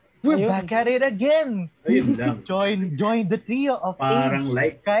We're back at it again. Ayun lang. Join the trio of Parang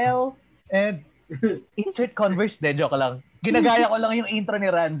Age, Kyle, and Insert Converse. De, joke lang. Ginagaya ko lang yung intro ni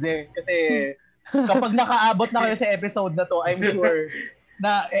Ranze kasi kapag nakaabot na kayo sa episode na to, I'm sure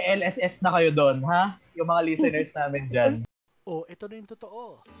na LSS na kayo doon, ha? Yung mga listeners namin dyan. Oh, ito na yung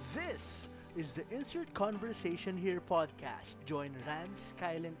totoo. This is the Insert Conversation Here podcast. Join Rans,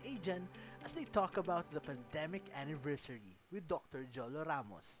 Kyle, and Ajan as they talk about the pandemic anniversary with Dr. Jolo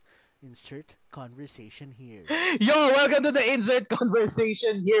Ramos. Insert Conversation Here. Yo, welcome to the Insert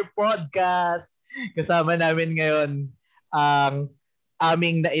Conversation Here podcast. Kasama namin ngayon ang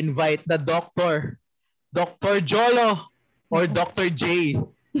aming na-invite na Dr. Jolo or Dr. J.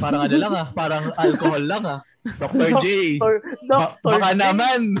 Parang ano lang parang alcohol lang Dr. J. Baka J.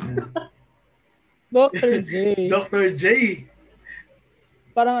 Naman. Dr. J. Dr. J.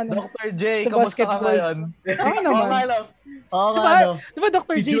 Parang ano? Dr. J, kamusta ka ngayon? Oo naman. Diba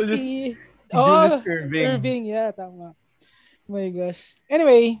Dr. J si Julius Irving. Irving, yeah, tama. Oh my gosh.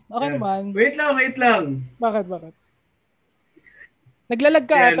 Anyway, okay naman. Wait lang. Bakit? Naglalag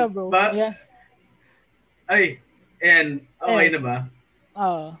ka ata, bro. Yeah. Ay, and okay na ba?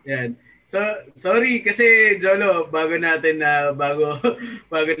 Oo. Yan. So, sorry kasi Jolo, bago natin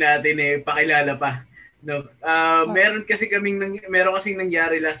pakilala pa. No. Meron kasing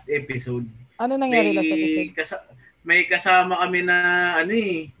nangyari last episode. Ano nangyari last episode? May kasama kami na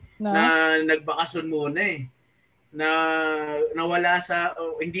na nagbakasyon muna na nawala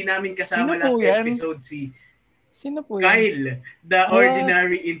hindi namin kasama last episode Sino po Kyle, the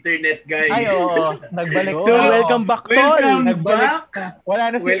ordinary internet guy. Ay, oo. Nagbalik. So, welcome back, tol. Nagbalik.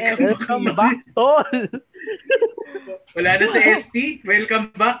 Wala na si ST. Welcome back, tol. Wala na si ST.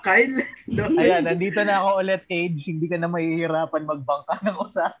 Welcome back, Kyle. Ayan, nandito na ako ulit, Age. Hindi ka na mahihirapan magbangka ng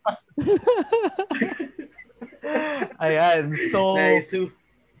usapan. Ayan. So, nice.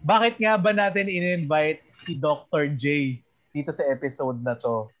 Bakit nga ba natin in-invite si Dr. J dito sa episode na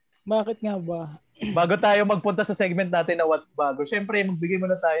to? Bakit nga ba? Bago tayo magpunta sa segment natin na What's Bago, syempre magbigay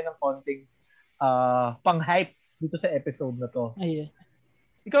muna tayo ng konting pang-hype dito sa episode na to. Ay.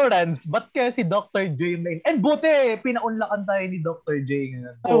 Ikaw, Rans, ba't kaya si Dr. J main? And buti, pinaunlakan tayo ni Dr. J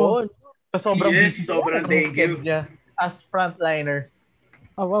ngayon. Oo. So, sobrang busy sobrang thank you. Niya as frontliner.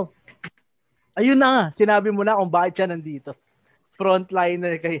 Oh, wow. Ayun na nga, sinabi mo na kung bakit siya nandito.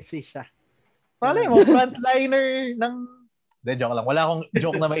 Frontliner kasi siya. Malay mo, frontliner ng... De, joke lang. Wala akong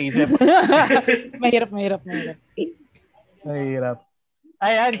joke na maisip. Mahirap.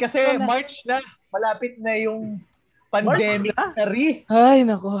 Ayan, kasi March na. Malapit na yung pandemic na. Ay,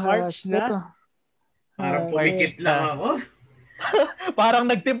 naku. March na. Parang pumikit lang ako. Parang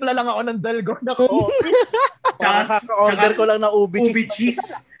nagtimpla lang ako ng dalgona ko. Tsaka ko lang na ubi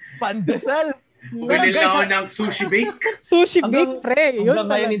cheese. Pandesal. Bili lang ako ng sushi bake. Sushi bake, pre. Hanggang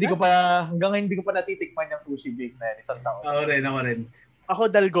ngayon hindi ko pa natitikman yung sushi bake na isang taon. Ako rin. Ako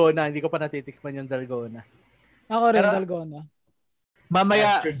dalgona, hindi ko pa natitikman yung dalgona. Ako rin dalgona.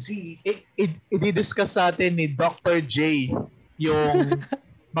 Mamaya, i-discuss sa atin ni Dr. J yung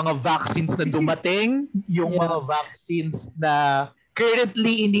mga vaccines na dumating, yung mga vaccines na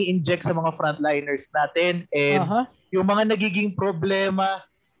currently ini-inject sa mga frontliners natin, and yung mga nagiging problema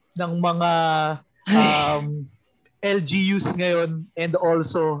ng mga LGUs ngayon, and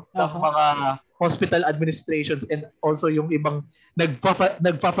also ng mga hospital administrations, and also yung ibang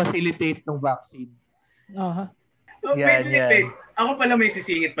nagfa-facilitate ng vaccine. Wait. Ako pala may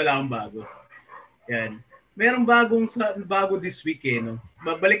sisingit pala akong bago. Yan. Merong bago this week no.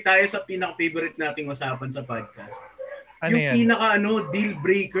 Babalik tayo sa pinaka-favorite nating usapan sa podcast. Ano yung deal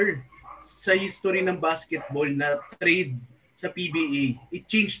breaker sa history ng basketball na trade sa PBA. It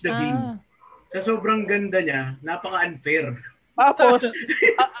changed the game. Sa sobrang ganda niya, napaka-unfair. Tapos,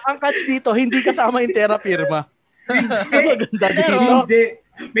 ang catch dito, hindi kasama yung Terra Firma. Hindi.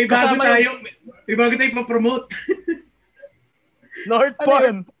 May bago tayo pa-promote.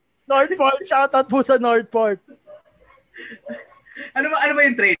 Northport, shoutout po sa Northport. Ano ba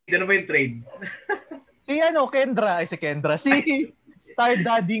yung trade? Si Kendra. Si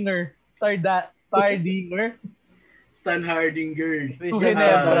Stardinger. Stan Hardinger. To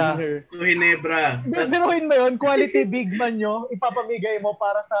Ginebra. Biruin mo yun, quality big man nyo, ipapamigay mo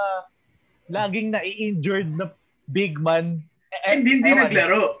para sa laging na-injured na big man. Hindi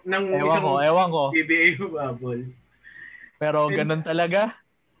naglaro ng isang ewan ko. PBA bubble. Pero ganun talaga.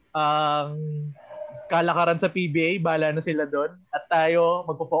 Ang kalakaran sa PBA, bahala na sila doon. At tayo,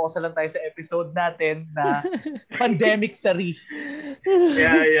 magpo-focus na lang tayo sa episode natin na pandemic sari.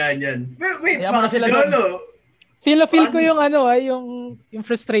 Yan. Wait, baka si Jolo. Feel ko yung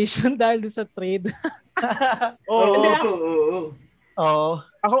frustration dahil sa trade. Oo.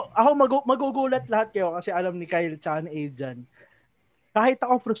 Ako magugulat lahat kayo kasi alam ni Kyle tsaka ni Adrian. Kahit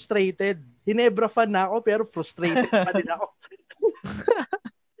ako frustrated, Hinebra fan na ako pero frustrated pa din ako.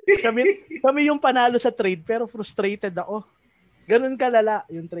 kami yung panalo sa trade pero frustrated ako. Ganun kalala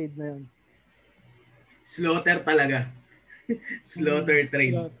yung trade na yun. Slaughter talaga. Slaughter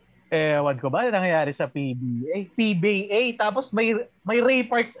trade. Ewan ko ba nangyayari sa PBA, tapos may Ray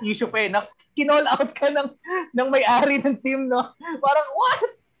Parks issue pa na kinall out ka ng may-ari ng team, no? Parang,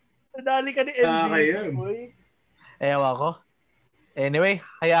 what? Nadali ka ni NBA. Ewan ko. Anyway,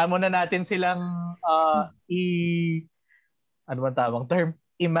 hayaan mo na natin silang ano ba tamang term?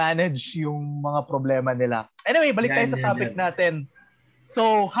 I-manage yung mga problema nila. Anyway, balik tayo sa topic natin.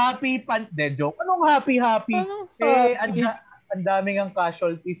 So, joke. Anong happy? Ang daming ang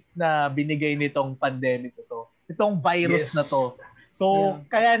casualties na binigay nitong pandemic ito. Itong virus na to. So,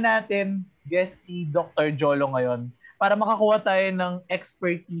 kaya natin guest si Dr. Jolo ngayon para makakuha tayo ng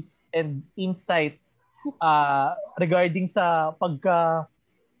expertise and insights regarding sa pagka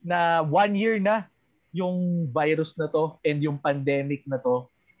na 1 year na yung virus na to and yung pandemic na to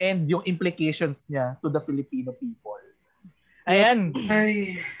and yung implications niya to the Filipino people. Ayan.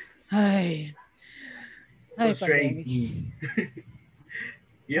 Hi, pandemic.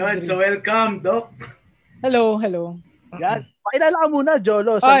 Yun, so welcome, Doc. Hello. Yan. Pakilala ka muna,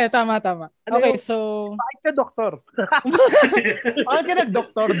 Jolo. Tama. Okay, so... Bakit ka, doktor? Bakit ka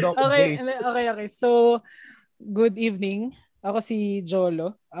nag-doktor, Doc? Okay. So, good evening. Ako si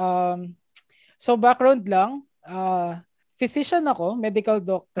Jolo. So, background lang. Physician ako, medical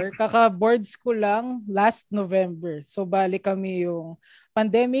doctor. Kaka-boards ko lang last November. So, bali kami yung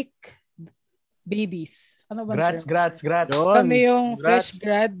pandemic babies. Ano ba? Grats. Kami yung fresh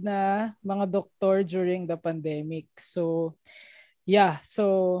grad na mga doktor during the pandemic. So,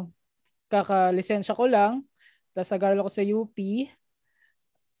 kaka-lisensya ko lang. Tapos nag-aral ako sa UP.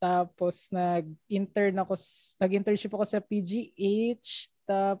 Tapos nag-internship ako sa PGH.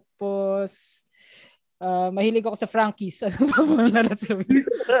 Tapos mahilig ako sa Frankies. Ano ba mga nasasabihin?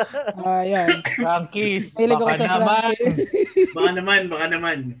 Yan. Frankies. Mahilig ako sa Frankies. Baka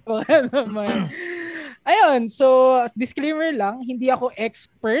naman. Ayun, so disclaimer lang, hindi ako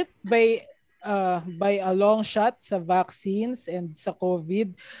expert by a long shot sa vaccines and sa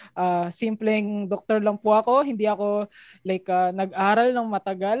COVID. Simpleng doktor lang po ako. Hindi ako nag-aral ng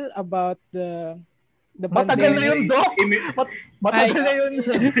matagal about the matagal na yun, Doc. Matagal na yun.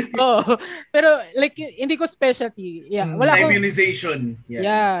 Pero hindi ko specialty. Yeah, wala immunization.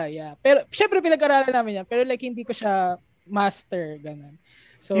 Yeah. Pero syempre pinag-aralan namin yan. Pero hindi ko siya master ganun.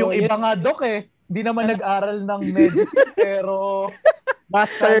 So yung iba nga, Doc, hindi naman nag-aral ng medicine pero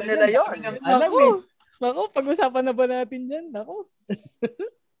master nila yun. Naku, pag-usapan na ba natin yan? Naku.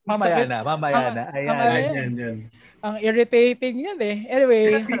 Mamaya na. Ayan. Ang irritating yan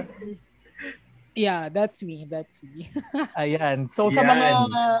Anyway. Yeah, that's me. Ayan. So sa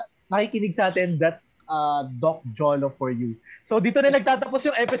mga nakikinig sa atin, that's Doc Jolo for you. So dito na nagtatapos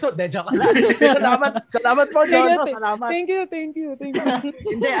yung episode. Joke lang. Salamat po, Jolo. Salamat. Thank you.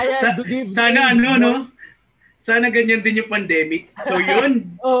 Hindi, ayan. Sana ganyan din yung pandemic. So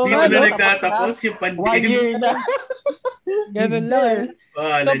yun, dito na nagtatapos yung pandemic. 1 year na. Ganun lang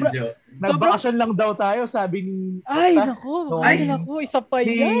Nagbakasyon lang daw tayo, sabi ni... Ay, naku, isa pa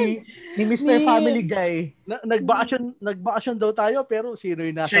yan. Ni Mr. Family Guy. Nagbakasyon daw tayo, pero sino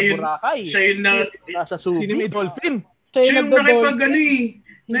yung nasa Boracay? Siya yung nasa Subi. Sino may Dolphin? Siya yung nakipag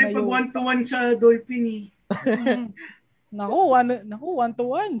one-to-one sa Dolphin Naku,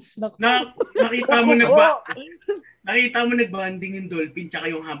 one-to-ones. Nakita mo nagbanding yung Dolphin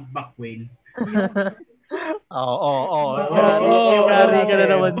tsaka yung humpback whale. Oo. Kari ka na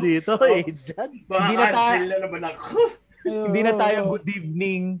naman dito. Hindi na tayo good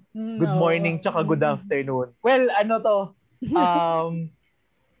evening, good morning, tsaka good afternoon. Well,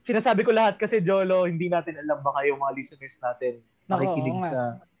 sinasabi ko lahat kasi, Jolo, hindi natin alam baka yung mga listeners natin nakikinig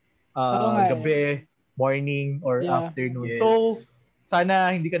sa gabi, morning, or afternoon. Yes. So,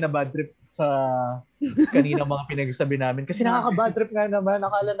 sana hindi ka na bad trip sa kanina mga pinagsasabi namin. Kasi nakaka-bad trip nga naman.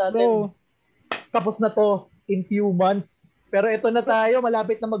 Akala natin, tapos na to in few months. Pero ito na tayo,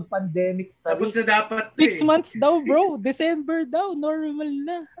 malapit na mag-pandemic. Tapos na dapat 6 months daw, bro. December daw, normal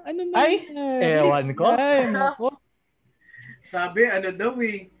na. Ano na? Ewan ko. Ay, nako. Sabi,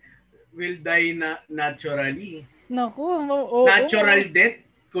 will die naturally. Naku, natural death,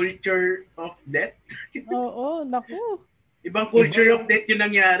 culture of death. Oo, naku. Ibang culture of death yung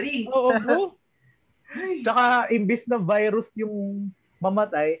nangyari. Oo, bro. Tsaka, imbis na virus yung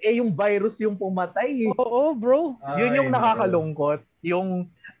mamatay, yung virus yung pumatay. Oo, bro. Yun yung nakakalungkot. Yung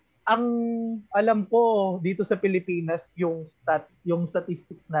ang alam ko dito sa Pilipinas yung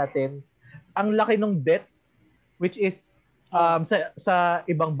statistics natin, ang laki ng deaths which is sa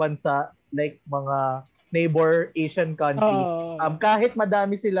ibang bansa like mga neighbor Asian countries, kahit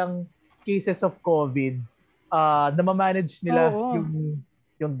madami silang cases of COVID, na-manage nila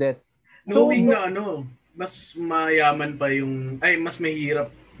yung deaths. Knowing na mas mayaman pa mas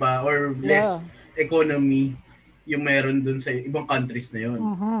mahirap pa or less economy yung meron dun sa ibang countries na yun.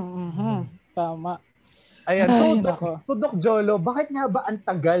 Tama. Ayan, so Doc Jolo, bakit nga ba ang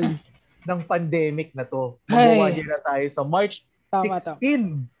tagal ng pandemic na to? Mag-1 year na tayo sa March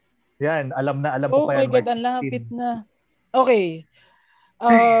 16. Yan, alam ko pa yan. Oh my God, ang lapit na. Okay.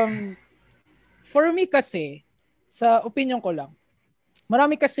 For me kasi, sa opinion ko lang,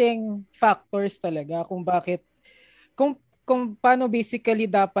 marami kasing factors talaga kung bakit, kung paano basically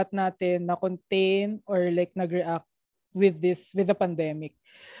dapat natin na-contain or like nag-react with the pandemic.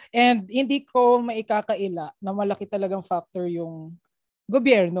 And hindi ko maikakaila na malaki talagang factor yung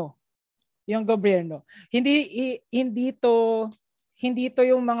gobyerno. Yung gobyerno. Hindi to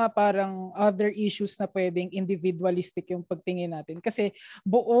yung mga parang other issues na pwedeng individualistic yung pagtingin natin. Kasi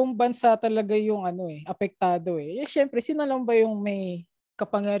buong bansa talaga yung apektado eh. Siyempre, sino lang ba yung may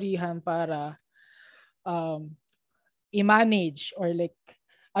kapangyarihan para i-manage or like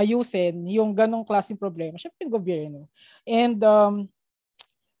ayusin yung ganong klaseng problema? Siyempre, yung gobyerno. And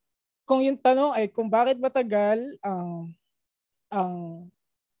kung yung tanong ay kung bakit matagal ang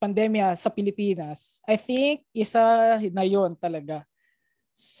pandemya sa Pilipinas, I think isa na yon talaga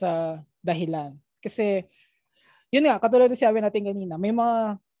sa dahilan. Kasi, yun nga, katulad na sabi natin kanina, may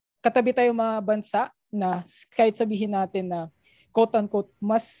mga katabi tayong mga bansa na kahit sabihin natin na quote-unquote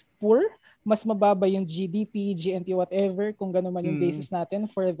mas poor, mas mababa yung GDP, GNP, whatever, kung gano'n man yung basis natin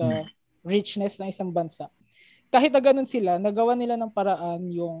for the richness ng isang bansa. Kahit na ganun sila, nagawa nila ng paraan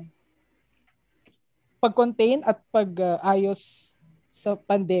yung pag-contain at pag-ayos sa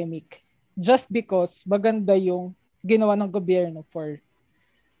pandemic just because maganda yung ginawa ng gobyerno for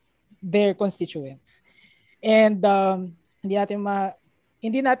their constituents. And hindi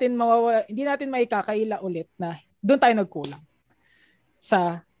natin maikakaila ulit na doon tayo nagkulang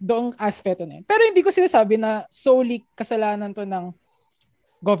sa doong aspeto na yun. Pero hindi ko sinasabi na solely kasalanan to ng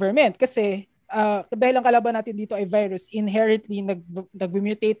government kasi dahil ang kalaban natin dito ay virus, inherently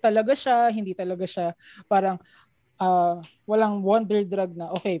nag-mutate talaga siya, hindi talaga siya parang walang wonder drug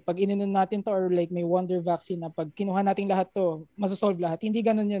na okay, pag ininom natin to or like may wonder vaccine na pag kinuha natin lahat to, masosolve lahat. Hindi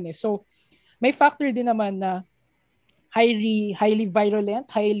ganun yun eh. So, may factor din naman na highly virulent,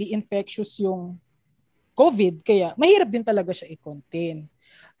 highly infectious yung COVID, kaya mahirap din talaga siya i-contain.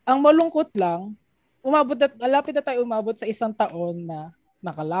 Ang malungkot lang, malapit na tayo umabot sa 1 taon na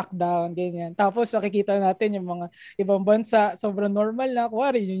naka-lockdown, ganyan. Tapos makikita natin yung mga ibang bansa, sobrang normal na.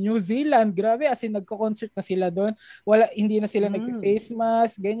 Kuwari, yung New Zealand, grabe, as in nagko-concert na sila doon. Hindi na sila nag-face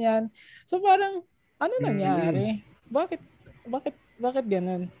mask, ganyan. So parang, ano nangyari? Bakit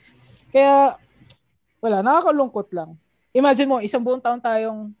ganun? Kaya, wala, nakakalungkot lang. Imagine mo, 1 buong taon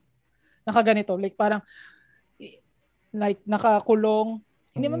tayong nakaganito. Like parang, like nakakulong,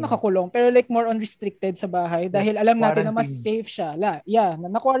 hindi man nakakulong, pero like more on restricted sa bahay dahil alam natin na mas safe siya.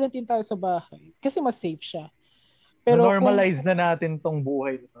 Na-quarantine tayo sa bahay kasi mas safe siya. Pero normalize na natin tong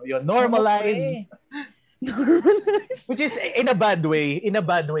buhay nito. Yun, normalize. Which is in a bad way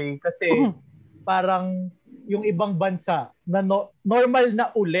kasi parang yung ibang bansa na normal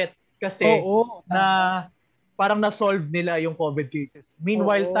na ulit kasi na parang na-solve nila yung COVID cases.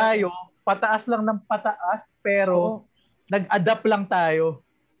 Meanwhile tayo, pataas lang ng pataas pero nag-adapt lang tayo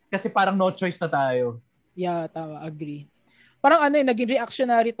kasi parang no choice na tayo. Yeah, tama, agree. Parang naging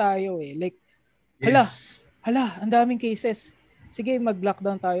reactionary tayo eh. Like, ang daming cases. Sige,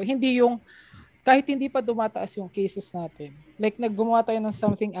 mag-lockdown tayo. Hindi yung, kahit hindi pa dumataas yung cases natin. Like, naggumawa tayo ng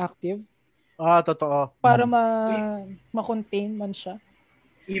something active. Totoo. Para ma-contain man siya.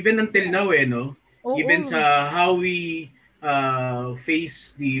 Even until now no? Even sa how we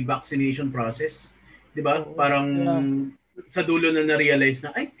face the vaccination process. Diba? Parang sa dulo na na-realize na,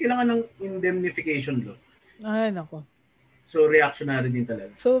 kailangan ng indemnification law. Ay, nako. So, reactionary din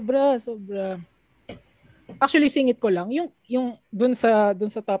talaga. Sobra. Actually, singit ko lang. Yung dun sa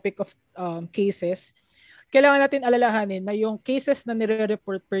topic of cases, kailangan natin alalahanin na yung cases na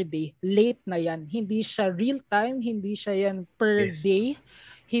nire-report per day, late na yan. Hindi siya real time, hindi siya yan per day.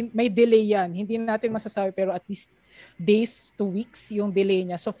 May delay yan. Hindi natin masasabi pero at least days to weeks yung delay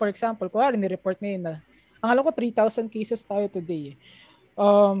niya. So for example, kuwari ni-report ngayon na ang alam ko 3,000 cases tayo today.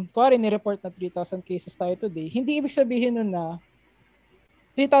 Kuwari ni-report na 3,000 cases tayo today. Hindi ibig sabihin nun na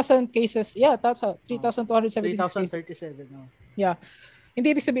 3,000 cases, 3,276 cases. 3,037. Yeah. Hindi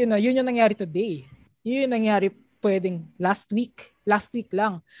ibig sabihin na yun yung nangyari today. Yun yung nangyari pwedeng last week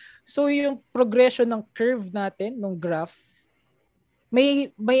lang. So yung progression ng curve natin, ng graph,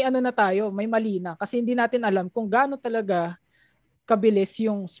 may ano na tayo, may mali na. Kasi hindi natin alam kung gaano talaga kabilis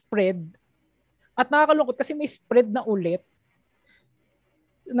yung spread. At nakakalungkot kasi may spread na ulit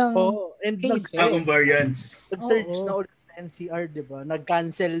ng and cases. Ang variants. Nag-search na ulit sa NCR, di ba?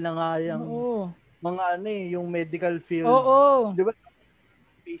 Nag-cancel na nga yung mga yung medical field. Oo. Di ba?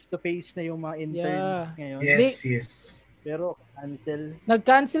 Face-to-face na yung mga interns ngayon. Yes. Pero cancel.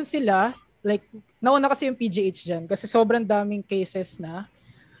 Nag-cancel sila. Like, nauna kasi yung PGH dyan kasi sobrang daming cases na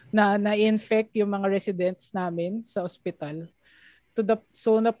na-infect yung mga residents namin sa ospital.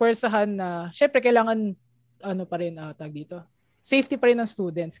 So, napersahan na, syempre, kailangan, pa rin, tag dito, safety pa rin ng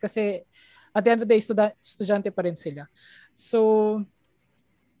students kasi at the end of the day, estudyante pa rin sila. So,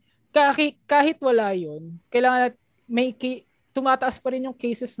 kahit wala yun, kailangan tumataas pa rin yung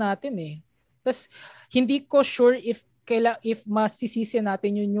cases natin eh. Tapos, hindi ko sure if masisisi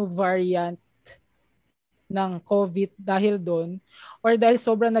natin yung new variant ng COVID dahil doon or dahil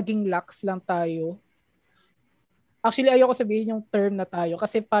sobrang naging lax lang tayo. Actually, ayoko sabihin yung term na tayo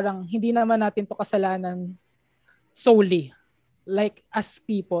kasi parang hindi naman natin to kasalanan solely. Like as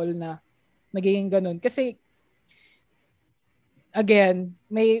people na nagiging ganun. Kasi again,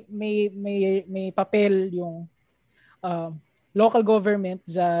 may papel yung local government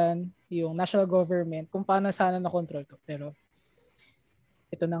dyan, yung national government, kung paano sana na-control to. Pero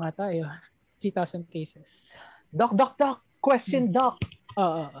ito na nga tayo. 3,000 cases. Doc. Question, Doc.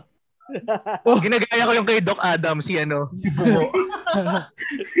 Oo. Ginagaya ko yung kay Doc Adam, si Bungo.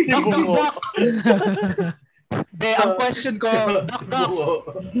 Doc. Ang question ko, Doc.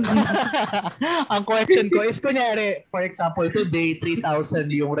 Ang question ko is, kunyari, for example, today, 3,000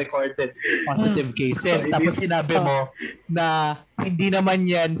 yung recorded positive cases. Tapos sinabi mo na hindi naman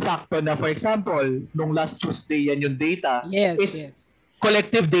yan sakto na, for example, nung last Tuesday yan yung data. Yes.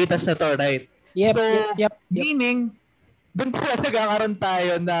 Collective data na to, right? Yep, so, yep. Meaning, doon pala nagkakaroon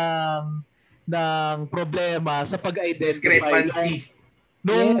tayo ng problema sa pag-identify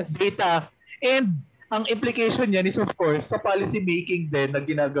ng data. And ang implication niyan is of course sa policy making din na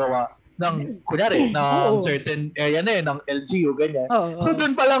ginagawa ng kunyari ng certain area na yun, ng LGU, ganyan. So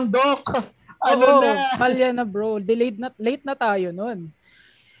doon pa lang, Doc. Palya na bro. Late na tayo nun.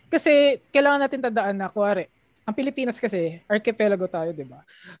 Kasi kailangan natin tandaan na, kuwari, ang Pilipinas kasi, archipelago tayo, di ba?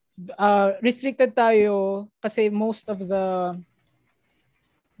 Restricted tayo kasi most of the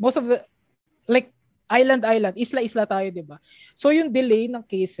like island, isla tayo, di ba? So yung delay ng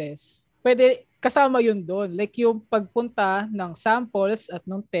cases, pwede kasama yun doon. Like yung pagpunta ng samples at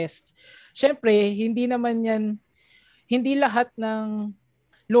ng test. Syempre, hindi lahat ng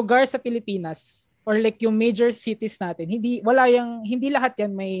lugar sa Pilipinas or like yung major cities natin, hindi lahat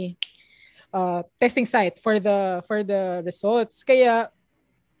yan may testing site for the results. Kaya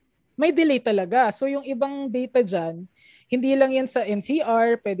may delay talaga. So yung ibang data dyan, hindi lang yan sa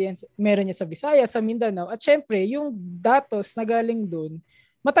NCR, meron yan sa Visayas, sa Mindanao. At syempre, yung datos na galing doon,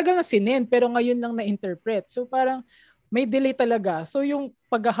 matagal na sinend pero ngayon lang na-interpret. So parang may delay talaga. So yung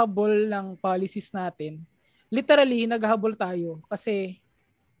paghahabol ng policies natin, literally naghahabol tayo kasi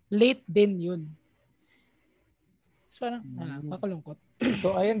late din yun. So parang makalungkot.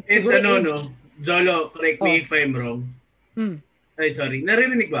 So ayun. Jolo, correct me if I'm wrong. Ay, sorry.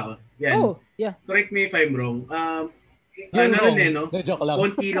 Narinig ba ako? Yan. Oh, yeah. Correct me if I'm wrong. Joke lang.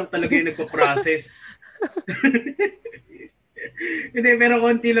 Konti lang talaga yung nagpo-process. Hindi, pero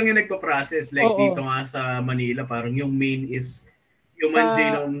konti lang yung nagpo-process. Like dito nga sa Manila, parang yung main is Human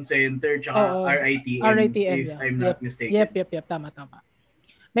Genome Center tsaka RITM, if I'm not mistaken. Yep. Tama.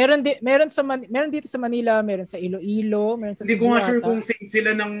 Meron dito sa Manila, meron sa Iloilo, meron sa Cebu. Hindi ko nga sure kung same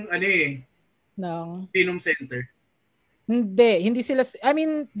sila ng ng Genome Center. Hindi sila, I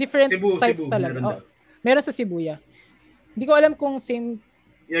mean, different sites talaga. Meron sa Cebu, yeah. Hindi ko alam kung same,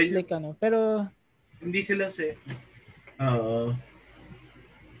 pero hindi sila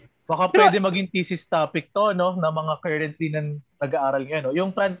baka pwede maging thesis topic to, no, na mga currently nag-aaral ngayon, no?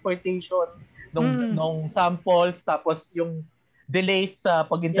 Yung transportation nung samples, tapos yung delays sa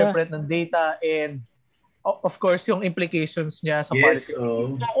pag-interpret ng data, and of course yung implications niya sa policy.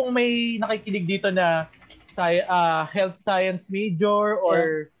 So kung may nakikinig dito na health science major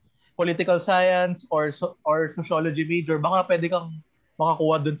or political science or sociology major, baka pwede kang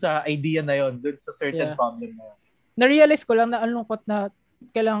makakuha dun sa idea na yon, dun sa certain problem na yun. Na-realize ko lang na lungkot na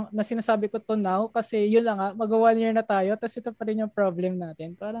sinasabi ko to now kasi yun lang mag 1 year na tayo tapos ito pa rin yung problem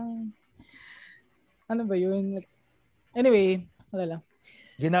natin. Parang ano ba yun? Anyway, wala lang.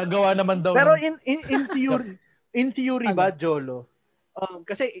 Ginagawa naman daw. Pero in theory ba, Jolo?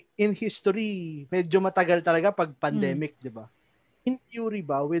 Kasi in history, medyo matagal talaga pag pandemic, di ba? In theory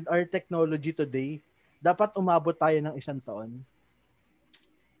ba, with our technology today, dapat umabot tayo ng 1 taon?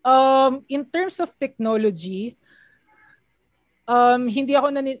 In terms of technology, hindi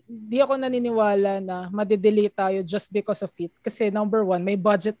ako naniniwala na madedelay tayo just because of it. Kasi number one, may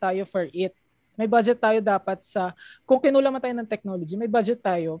budget tayo for it. May budget tayo dapat kung kinulang tayo ng technology, may budget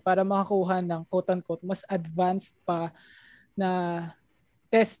tayo para makakuha ng quote-unquote mas advanced pa na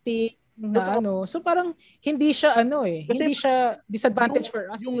testing na ano. So parang hindi siya hindi siya disadvantage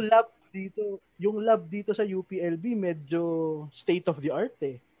for us. Yung lab dito sa UPLB medyo state of the art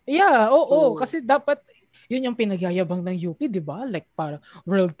eh. Yeah, oo, kasi dapat yun yung pinagyayabang ng UP, di ba? Like para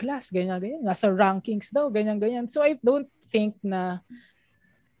world class, ganyan. Nasa rankings daw, ganyan. So I don't think na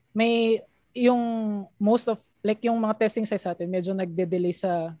may yung most of like yung mga testing sites natin medyo nagde-delay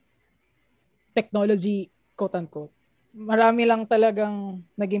sa technology, quote-unquote. Marami lang talagang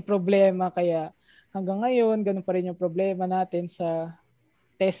naging problema kaya hanggang ngayon ganun pa rin yung problema natin sa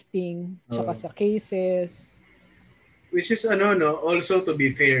testing tsaka sa cases. Which is also to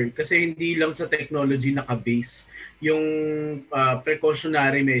be fair kasi hindi lang sa technology naka-base yung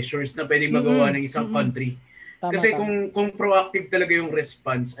precautionary measures na pwedeng magawa ng isang country. Kasi kung proactive talaga yung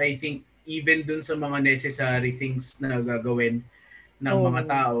response, I think even dun sa mga necessary things na gagawin ng mga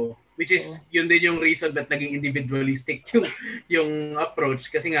tao, which is yun din yung reason that naging individualistic yung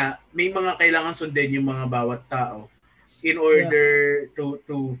approach kasi nga may mga kailangan sundin yung mga bawat tao in order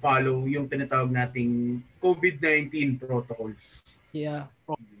to follow yung tinatawag nating COVID-19 protocols. Yeah.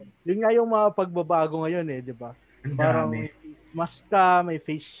 Yun nga yung mga pagbabago ngayon di ba? Parang mask ka, may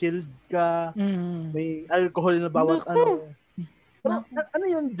face shield ka, may alcohol na bawat ano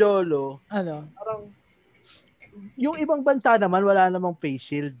yung Jolo? Ano? Parang yung ibang bansa naman wala namang face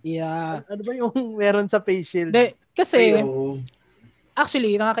shield. Yeah. Ano ba yung meron sa face shield? Kasi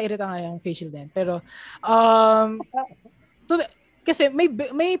actually nakakairita nga yung face shield din. Pero kasi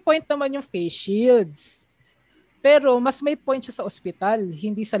may point naman yung face shields. Pero mas may point siya sa ospital,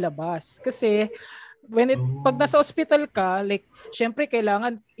 hindi sa labas. Kasi pag nasa ospital ka, like syempre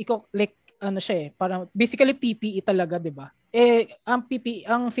kailangan parang basically PPE talaga, 'di ba? Ang PPE,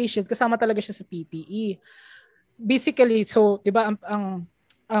 ang face shield kasama talaga siya sa PPE. Basically, so 'di ba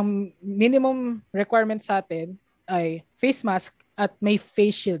ang minimum requirement sa atin ay face mask at may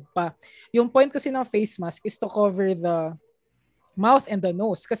face shield pa. Yung point kasi ng face mask is to cover the mouth and the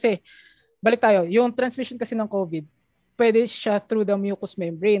nose kasi balik tayo, yung transmission kasi ng COVID pwede siya through the mucous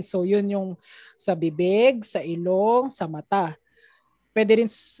membrane. So yun yung sa bibig, sa ilong, sa mata. Pwede rin,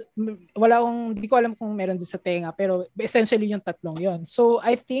 hindi ko alam kung meron din sa tenga, pero essentially yung tatlong yon. So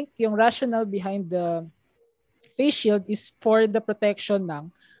I think yung rationale behind the face shield is for the protection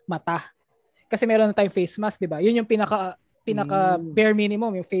ng mata. Kasi meron na tayong face mask, di ba? Yun yung pinaka bare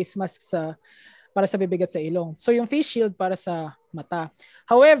minimum, yung face mask para sa bibig at sa ilong. So yung face shield para sa mata.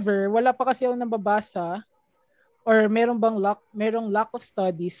 However, wala pa kasi ako nababasa or merong lack of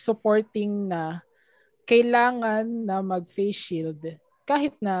studies supporting na kailangan na mag-face shield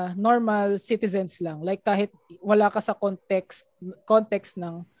kahit na normal citizens lang. Like kahit wala ka sa context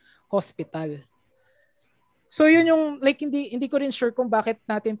ng hospital. So yun yung like hindi ko rin sure kung bakit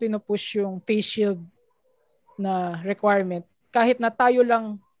natin pinupush yung face shield na requirement kahit na tayo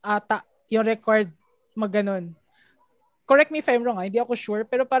lang ata yung required magganon. Correct me if I'm wrong, hindi ako sure,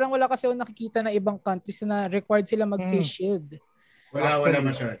 pero parang wala kasi ako nakikita na ibang countries na required sila mag-face shield. Wala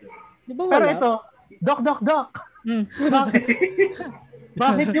masyado. Di ba wala? Pero ito, Doc.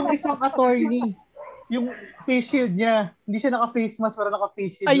 Bakit yung isang attorney, yung face shield niya, hindi siya naka-face mask, pero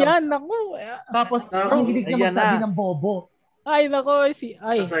naka-face shield Ayan, lang. naku. Tapos, ang hilig na magsabi ng bobo. Ay, naku.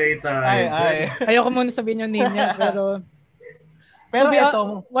 Ayoko muna sabihin yung name niya, pero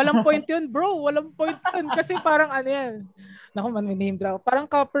ito, walang point yun, bro. Walang point yun. Kasi parang ano yan. Naku, may name drop. Parang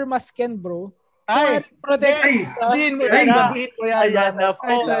copper mask yan, bro. Din mo yan.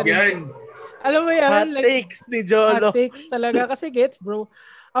 Alam mo yan. Hot takes ni Jolo. Hot takes talaga. Kasi gets, bro.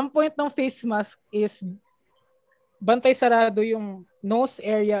 Ang point ng face mask is bantay sarado yung nose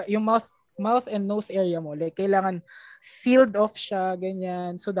area, yung mouth and nose area mo. Like, kailangan sealed off siya,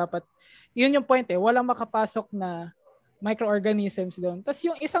 ganyan. So, dapat, yun yung point walang makapasok na microorganisms doon. Tapos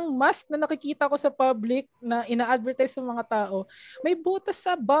yung isang mask na nakikita ko sa public na ina-advertise sa mga tao, may butas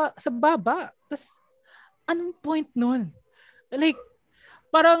sa baba. Tapos, anong point nun? Like,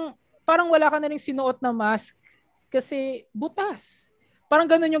 parang wala ka na rin sinuot na mask kasi butas. Parang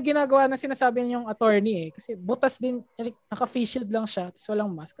ganun yung ginagawa na sinasabi niyong attorney Kasi butas din, naka-face shield lang siya, tapos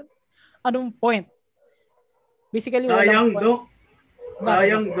walang mask. Anong point? Basically, Sayang,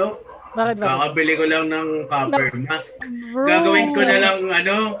 Doc. Bakit? Kakabili ko lang ng copper mask. Gagawin ko na lang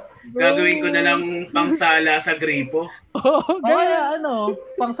gagawin ko na lang pangsala sa gripo. Kaya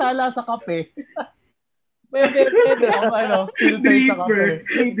pangsala sa kape. Pwede. Filter sa kape.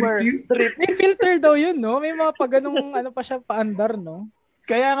 Drip. May filter daw yun, no? May mga ganung pa siya, paandar, no?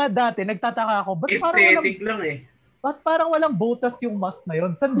 Kaya nga dati, nagtataka ako, aesthetic lang eh. Ba't parang walang butas yung mask na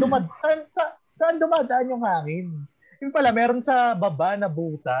yun? Saan dumadaan yung hangin? Yung pala, meron sa baba na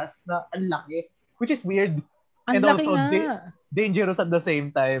butas na ang laki, which is weird. Ang laki also nga. Dangerous at the same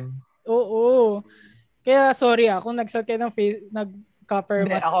time. Oo. Kaya sorry kung nagsuot kayo ng nag-copper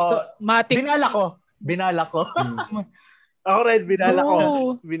mask. Matic. Binala ko. Ako rin, binala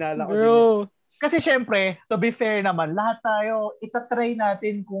ko. Bro. Kasi syempre, to be fair naman, lahat tayo, itatry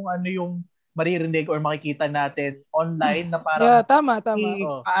natin kung ano yung maririnig or makikita natin online na parang tama.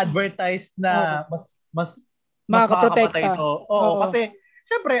 i-advertise na mas makakapatay ito. Oo, kasi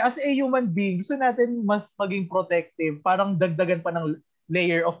syempre, as a human being, gusto natin mas maging protective. Parang dagdagan pa ng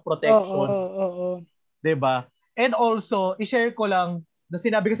layer of protection. Oo. Diba? And also, i-share ko lang, na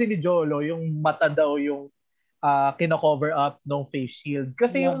sinabi kasi ni Jolo, yung mata daw yung kino-cover up ng face shield.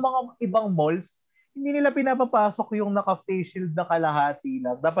 Kasi yung mga ibang malls, hindi nila pinapapasok yung naka-face shield na kalahati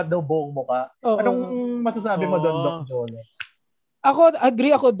lang. Dapat daw buong mukha. Anong masasabi mo doon, Doc Jolo?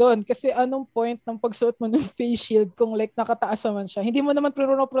 Agree ako doon kasi anong point ng pagsuot mo ng face shield kung like nakataas naman siya. Hindi mo naman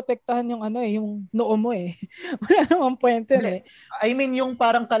protektahan yung yung noo mo eh. Wala namang point yun eh. I mean yung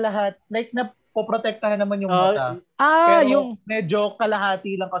parang kalahat, like na poprotektahan naman yung mata. Pero yung medyo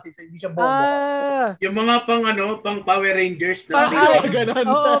kalahati lang kasi hindi siya buong mukha. Yung mga pang Power Rangers na ganun.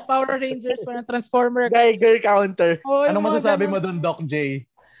 Power Rangers, parang Transformer. Geiger counter. Anong masasabi mo doon, Doc J?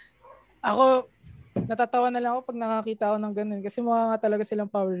 Ako, natatawa na lang ako pag nakakita ako ng ganun kasi mukha nga talaga silang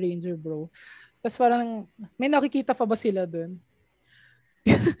Power Ranger, bro. Tapos parang may nakikita pa ba sila doon?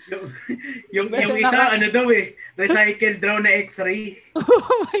 yung isa daw recycled daw na X-ray.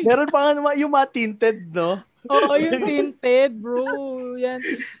 Meron pa nga yung mga tinted, no? Oo, yung tinted, bro. Yan.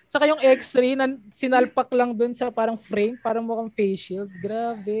 Saka yung X-ray na sinalpak lang doon sa parang frame, parang mukhang face shield.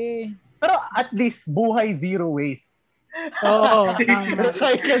 Grabe. Pero at least buhay zero waste. Oo.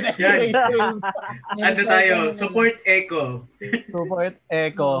 Recycled X-ray. Tayo? Support Eco.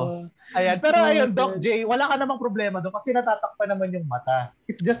 Ayan. Pero ayun, Doc J, wala ka namang problema doon kasi natatakpan naman yung mata.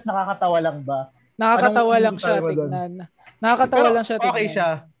 It's just nakakatawa lang ba? Nakakatawa lang siya, tignan. Nakakatawa lang siya, tignan.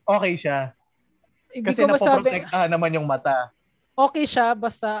 Okay siya. Hindi kasi ko masabi. napoprotektahan naman yung mata. Okay siya,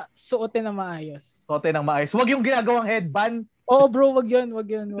 basta suotin na maayos. Huwag yung ginagawang headband. Oo, bro, wag yun.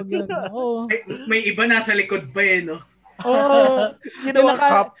 Oo. May iba nasa likod pa no? Oo.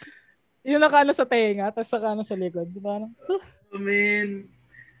 Yung naka sa tenga, tapos saka sa likod. Parang, man.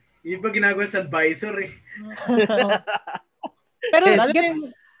 Iba ginagawa sa advisor eh. Pero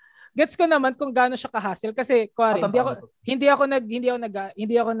gets ko naman kung gaano siya ka-hassle kasi kuwari, hindi ako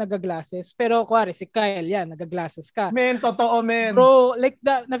nag-glasses, pero kuwari si Kyle yan, nag-glasses ka. Men, totoo men. Bro, like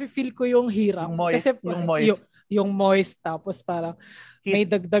nafe-feel ko yung hirap. Yung moist tapos parang may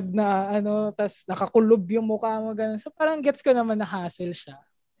dagdag na tas nakakulog yung mukha mo ganun. So parang gets ko naman na hassle siya.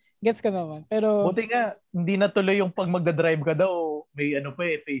 Gets ko naman. Pero buti nga hindi natuloy yung pag magda-drive ka daw, may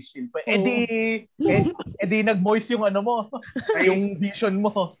face shield pa. Edi nag-moist yung mo, yung vision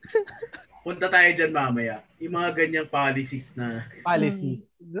mo. Punta tayo dyan mamaya. Yung mga ganyang policies.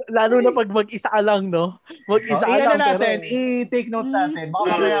 Lalo na pag mag-isa ka lang, no? Mag-isa ka lang. I-take note natin.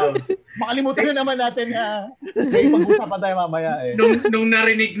 Makalimutan na naman natin na may pag-usapan tayo mamaya eh. Nung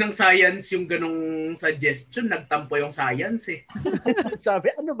narinig ng science yung ganong suggestion, nagtampo yung science eh.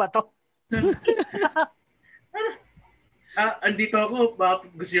 Sabi, ano ba to? Andito ako.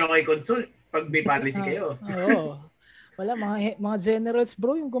 Gusto nyo kayo consult pag may policy kayo. Oo. Wala, mga generals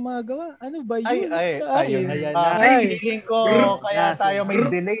bro yung gumagawa. Ano ba yun? Feeling ko kaya tayo may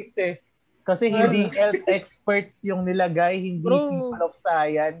delays eh. Kasi hindi health experts yung nilagay, hindi people of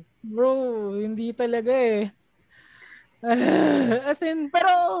science. Bro, hindi talaga eh. As in,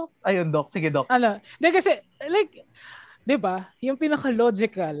 pero, ayun Doc, sige Doc. Hindi kasi, like, di ba, yung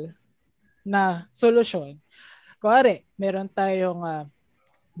pinaka-logical na solusyon, kuwari, meron tayong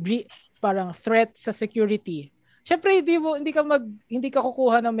parang threat sa security. Siyempre, hindi ka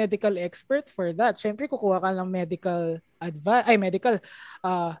kukuha ng medical expert for that. Siyempre, kukuha ka ng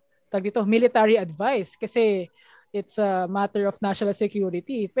military advice kasi it's a matter of national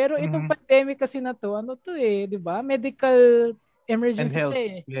security. Pero itong pandemic kasi na to, 'di ba? Medical emergency health,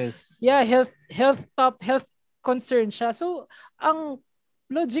 Yes. Yeah, health concern siya. So, ang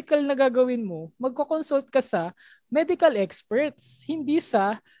logical na gagawin mo, magko-consult ka sa medical experts, hindi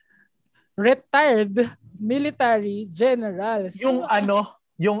sa retired military generals. Yung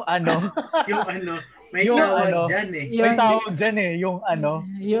yung ano, may tawag dyan eh. May tawag dyan eh, yung ano.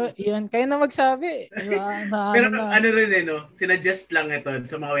 Yun, kayo na magsabi. Pero ano rin eh, no? Sinuggest lang ito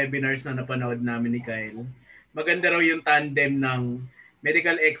sa mga webinars na napanood namin ni Kyle. Maganda raw yung tandem ng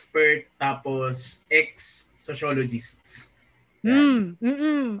medical expert tapos ex-sociologists.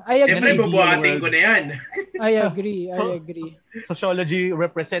 I agree. Siyempre, bubuhatin ko na yan. I agree. Sociology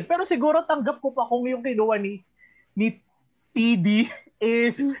represent. Pero siguro tanggap ko pa kung yung kinuha ni PD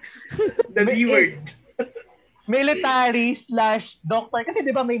is the D word. Military/doctor. Kasi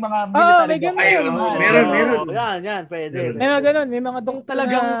di ba may mga military meron. Yan, pwede. May mga ganun. May mga doktor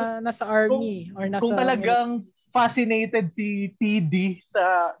talagang nasa army or nasa... Kung talagang fascinated si TD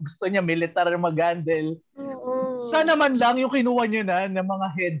sa gusto niya military mag-handle, sana man lang yung kinuha niya na ng mga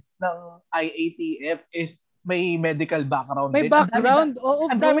heads ng IATF is may medical background. May background.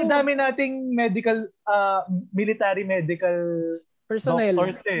 Ang dami-dami nating military medical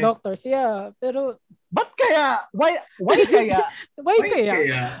personnel, doctors, yeah. Pero ba't kaya? Why kaya? Why kaya?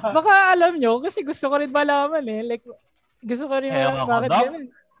 Baka alam nyo, kasi gusto ko rin malaman eh. Like, gusto ko rin malaman bakit ganun.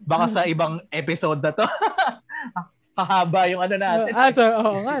 Baka sa ibang episode na to. Hahaba yung ano natin.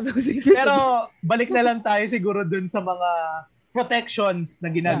 Oo nga. Pero balik na lang tayo siguro dun sa mga protections na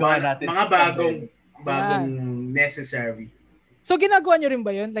ginagawa natin. Mga bagong necessary. So ginagawa nyo rin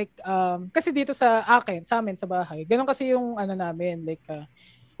ba yun? Like, kasi dito sa amin, sa bahay, ganun kasi yung ano namin. Like,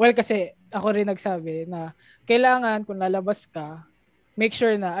 well, kasi ako rin nagsabi na kailangan kung lalabas ka, make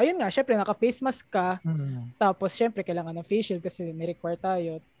sure na, ayun nga, syempre naka-face mask ka, tapos syempre kailangan ng face shield kasi may require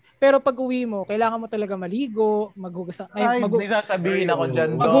tayo. Pero pag uwi mo, kailangan mo talaga maligo, maghugas sasabihin ako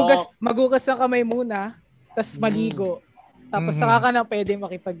dyan. Maghugas ng kamay muna, tapos maligo. Tapos saka ka na pwede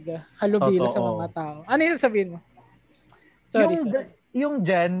makipaghalubilo sa mga tao. Ano yung sabihin mo? Sorry. Yung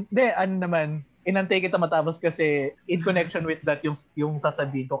dyan, ano naman, inantay kita matapos kasi in connection with that yung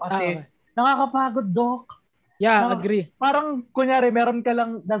sasabihin ko. Kasi nakakapagod, Doc. Yeah, agree. Parang, kunyari, meron ka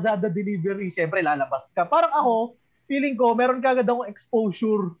lang Lazada delivery, syempre lalabas ka. Parang ako, feeling ko, meron ka agad akong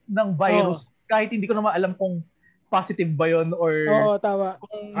exposure ng virus kahit hindi ko naman alam kung positive ba yun or... Oo, tama.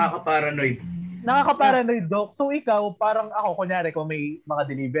 Nakaka-paranoid. Nakaka-paranoid, Doc. So ikaw, parang ako, kunyari, kung may mga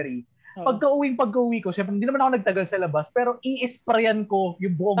delivery, pagka-uwi ko, syempre, hindi naman ako nagtagal sa labas, pero i-sprayan ko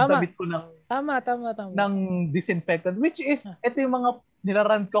yung buong damit ko ng ng disinfectant, which is, ito yung mga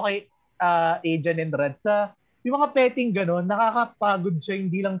nilarant ko kay Ajan and Rad sa yung mga petting gano'n, nakakapagod siya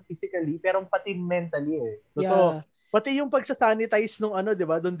hindi lang physically, pero pati mentally eh. Totoo. Pati yung pagsasanitize nung di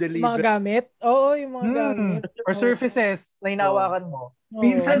ba, doon deliver. Mga gamit? Oo, yung mga gamit. Or surfaces na hinawakan mo.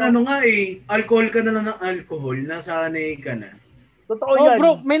 Minsan alcohol ka na ng alcohol, nasanay ka na. Totoo yan.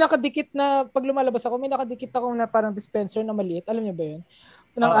 Bro, may nakadikit na, pag lumalabas ako, may nakadikit ako na parang dispenser na maliit. Alam niyo ba yun?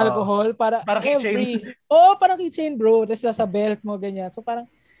 Ng alcohol. Parang keychain. Parang keychain, bro. Tapos nasa belt mo, ganyan. So parang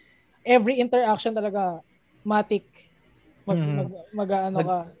every interaction talaga, matik.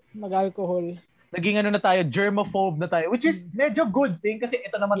 Mag-alcohol. Naging na tayo, germaphobe na tayo. Which is medyo good thing kasi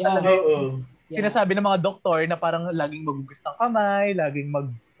ito naman talaga sinasabi ng mga doktor na parang laging magugas ng kamay, laging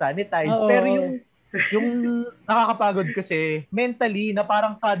mag-sanitize. Pero yung nakakapagod kasi mentally na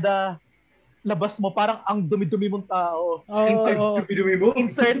parang kada labas mo parang ang dumi-dumi mong tao. Dumi-dumi mo?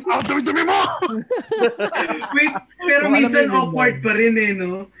 Ang dumi-dumi mo! Wait, pero minsan awkward pa rin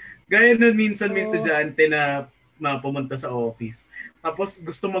no? Gaya nun minsan may estudyante na pumunta sa office. Tapos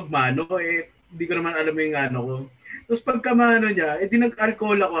gusto magmano, hindi ko naman alam yung ko. Tapos pagkamano niya, di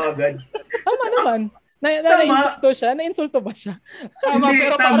nag-alcohol ako agad. Tama naman. Na-insulto siya? Na-insulto ba siya? Tama,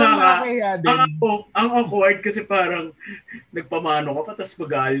 pero parang nakakaya din. Ang awkward kasi parang nagpamano ka pa tapos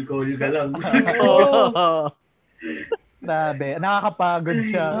mag-alcohol ka lang. Grabe, nakakapagod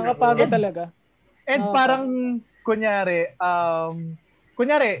siya. Nakakapagod talaga. And parang, kunyari,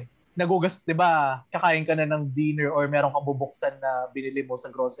 nagugas, di ba, kakain ka na ng dinner or meron kang bubuksan na binili mo sa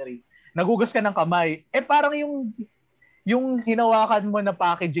grocery. Nagugas ka ng kamay. Parang yung hinawakan mo na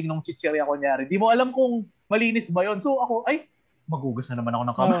packaging ng chichirya, kunyari, di mo alam kung malinis ba yon. So ako, magugas na naman ako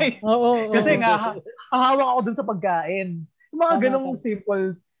ng kamay. Kasi nga, hahawak ako dun sa pagkain. Yung mga ganong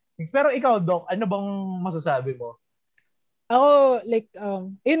simple things. Pero ikaw, Doc, ano bang masasabi mo? Ako, like,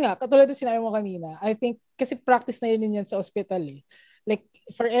 yun nga, katulad yung sinabi mo kanina, I think, kasi practice na yun yan sa hospital eh. Like,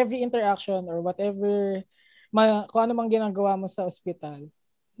 for every interaction or whatever, kung ano mang ginagawa mo sa hospital,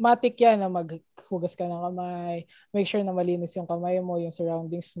 matik yan na maghugas ka ng kamay, make sure na malinis yung kamay mo, yung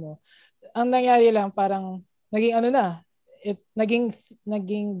surroundings mo. Ang nangyari lang, parang naging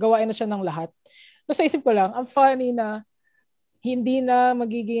naging gawain na siya ng lahat. Nasa isip ko lang, ang funny na hindi na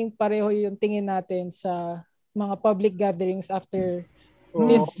magiging pareho yung tingin natin sa mga public gatherings after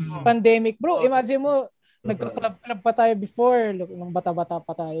this pandemic. Bro, imagine mo, Nagka-club pa tayo before. Nung bata-bata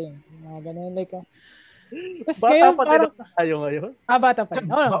pa tayo. Mga ganun. Like, bata ngayon, pa parang, tayo ngayon? Bata pa rin.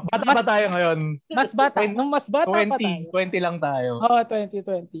 Bata pa tayo ngayon. Mas bata. Nung mas bata 20, pa tayo. 20 lang tayo.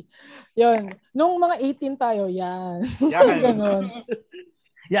 20. Yun. Nung mga 18 tayo, yan. Ganun.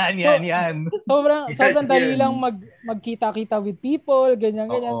 Yan. Sobrang dali lang magkita-kita with people, ganyan.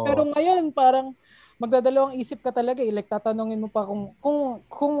 Pero ngayon, parang magdadalawang isip ka talaga. Like, tatanungin mo pa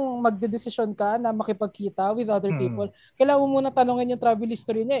kung magdedesisyon ka na makipagkita with other people, kailangan mo muna tanungin yung travel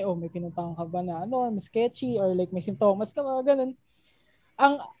history niya. May pinuntahan ka ba na sketchy or like may simptomas ka ba, ganun.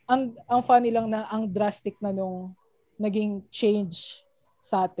 Ang funny lang na ang drastic na nung naging change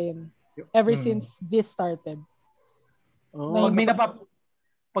sa atin ever since this started.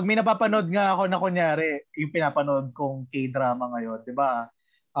 Pag may napapanood nga ako na kunyari, yung pinapanood kong K-drama ngayon, di ba?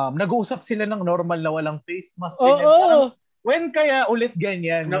 Nag-uusap sila ng normal na walang face mask. When kaya ulit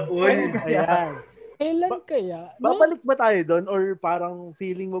ganyan? Kailan kaya? Babalik ba tayo doon? Or parang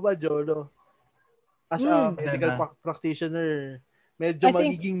feeling mo ba, Jolo? As a medical practitioner, medyo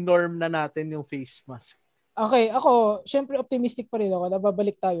magiging norm na natin yung face mask. Okay, ako, syempre optimistic pa rin ako na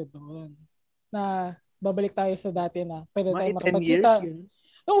babalik tayo doon. Na babalik tayo sa dati na pwede tayo makapagkita.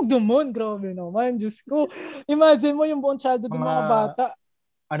 Huwag dumon, grabe naman. Diyos ko. Imagine mo yung buong childhood ng mga bata.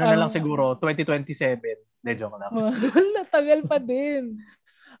 Na lang siguro, 2027. De, joke lang. Tagal pa din.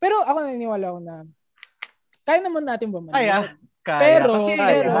 Pero ako naniniwala ko na kaya naman natin bumalik. Kaya.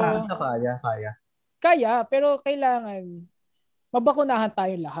 Kaya, pero kailangan mabakunahan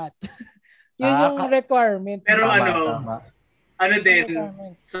tayo lahat. Yun yung requirement. Pero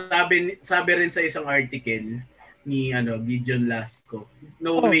sabi rin sa isang article ni Gideon Lasco,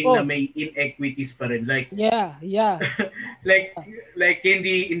 knowing na may inequities pa rin, like like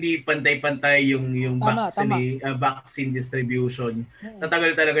hindi pantay-pantay yung vaccine distribution.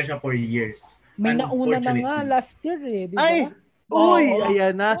 Tatagal talaga siya for years. May nauna na nga last year di ba?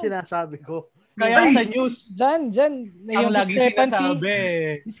 Ayan na sinasabi ko. Kaya sa news dyan yung discrepancy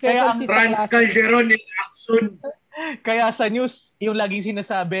kaya ang Franz Calderon in action. Kaya sa news, yung laging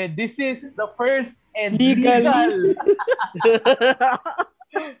sinasabi, this is the first and legal.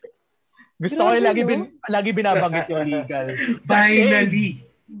 Gusto ko yung lagi binabanggit yung legal. Finally.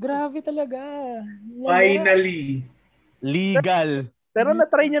 Grabe talaga. Finally. Legal. Pero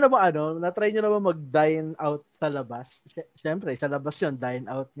na-try nyo na ba mag-dine out sa labas? Siyempre, sa labas yun, dine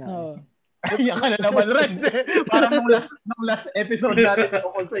out nga. Yan ka na naman, Reds. Parang nung last episode natin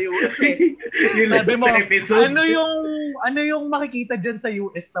tungkol sa US. Yung last episode. Ano yung makikita dyan sa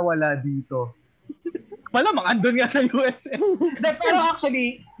US na wala dito? Malamang andun nga sa US. Pero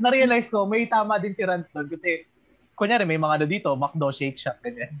actually, na-realize ko, may tama din si Rans doon. Kasi, kunyari, may mga dito, McDo, Shake Shack,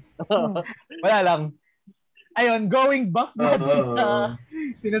 ganyan. Wala lang. Ayun, going back sa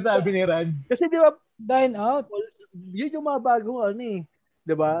sinasabi ni Rans. Kasi di ba, dine out. Yun yung mga bagong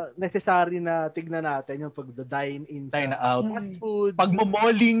diba? Necessary na tignan natin yung pag-dine in, dine out, fast food,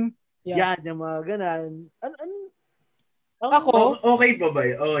 pagmo-malling, yan, yung mga ganan. Ako? Okay pa ba?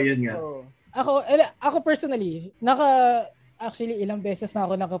 Yun nga. Ako personally, actually ilang beses na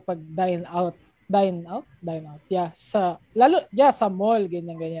ako nakapag-dine out. Yeah, sa mall,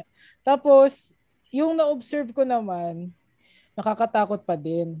 ganyan. Tapos, yung na-observe ko naman, nakakatakot pa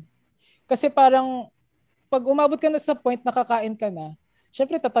din. Kasi parang, pag umabot ka na sa point na kakain ka na,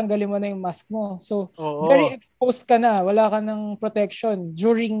 syempre tatanggalin mo na yung mask mo. So, very exposed ka na. Wala ka ng protection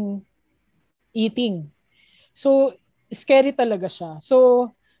during eating. So, scary talaga siya. So,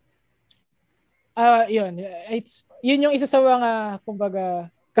 yun yung isa sa mga,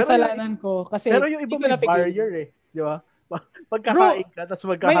 kumbaga, kasalanan ko. Kasi, pero yung iba may barrier di ba? Pagkakain ka, tapos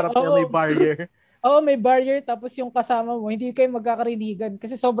magkaharap na may barrier. May barrier, tapos yung kasama mo, hindi kayo magkakarinigan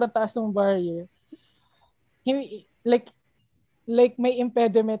kasi sobrang taas ng barrier. Like may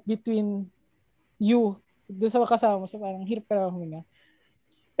impediment between you doon sa kasama mo. So parang hirap ka lang huminga.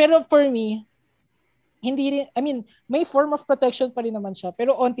 Pero for me, may form of protection pa rin naman siya.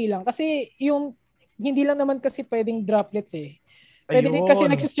 Pero onti lang. Kasi hindi lang naman kasi pwedeng droplets Pwede din kasi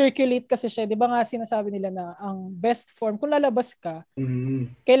nagsisirculate kasi siya. Di ba nga sinasabi nila na ang best form, kung lalabas ka,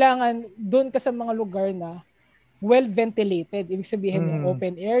 kailangan doon ka sa mga lugar na well-ventilated. Ibig sabihin yung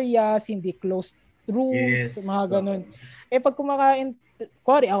open areas, hindi closed rooms, mga ganun. Pag kumakain,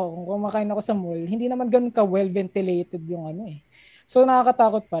 kung kumakain ako sa mall, hindi naman ganun ka well-ventilated yung So,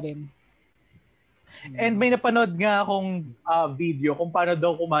 nakakatakot pa rin. And may napanood nga akong video kung paano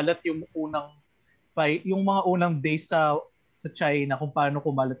daw kumalat yung mga unang days sa China, kung paano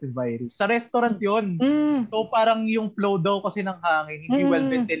kumalat yung virus. Sa restaurant yun. So, parang yung flow daw kasi ng hangin, hindi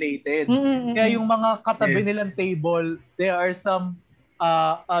well-ventilated. Kaya yung mga katabi nilang table, there are some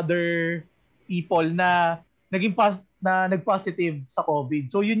other people na nag-positive sa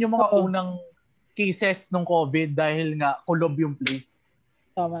COVID. So yun yung mga unang cases ng COVID dahil nga kulob yung place.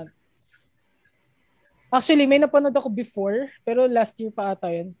 Tama. Actually, may napanood ako before, pero last year pa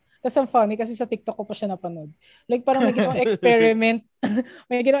ata yun. Tapos ang funny kasi sa TikTok ko pa siya napanood. Like parang may ginawang experiment,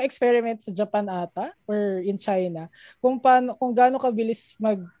 may ginawang experiment sa Japan ata or in China kung gaano kabilis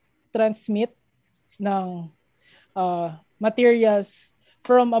mag-transmit ng materials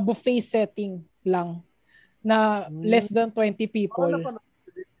from a buffet setting lang na less than 20 people.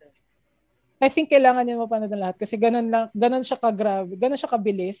 I think kailangan niyo mapanood ng lahat kasi ganun siya kagrabe, ganun siya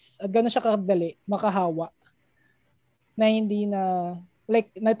kabilis at ganun siya kadali makahawa na hindi na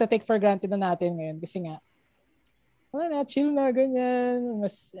like nata-take for granted na natin ngayon kasi nga na chill na ganyan,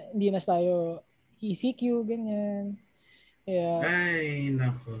 mas hindi na tayo ECQ ganyan. Ay,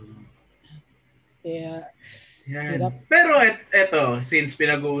 nako. Yan. Pero eto, since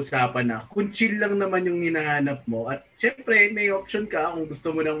pinag-uusapan na, kung chill lang naman yung hinahanap mo at syempre may option ka kung gusto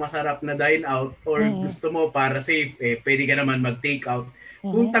mo ng masarap na dine out or gusto mo para safe, pwede ka naman mag-take out.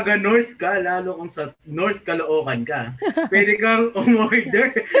 Kung taga North ka, lalo kung sa North Caloocan ka, pwede kang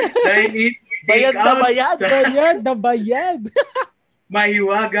umorder dine in, take out. Bayad.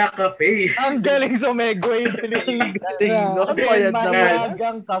 Mahiwaga Cafe. Ang galing sa Megway.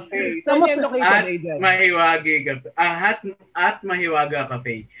 Mahiwagang Cafe. Saan yan located, Adrian? Mahiwaga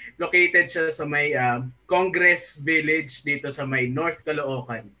Cafe. Located siya sa may Congress Village dito sa may North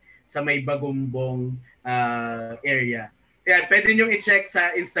Caloocan, sa may Bagumbong area. Yan, pwede nyo i-check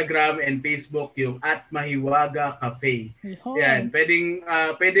sa Instagram and Facebook yung @Mahiwaga Cafe. Yan,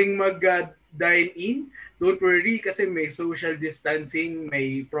 pwedeng mag-dine in. Don't worry kasi may social distancing,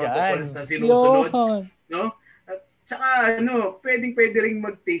 may protocols na sinusunod, no? At saka pwede ring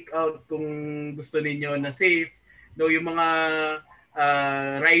mag-take out kung gusto ninyo na safe. No, yung mga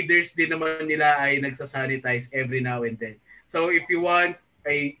riders din naman nila ay nagsa-sanitize every now and then. So if you want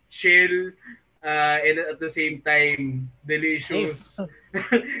a chill and at the same time delicious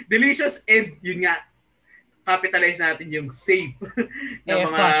delicious and yun nga capitalize natin yung safe na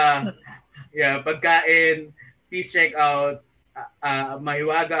mga pagkain, please check out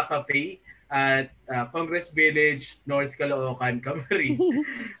Mahiwaga Cafe at Congress Village, North Caloocan, Camari.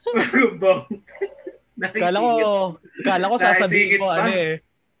 Kala ko sasabihin mo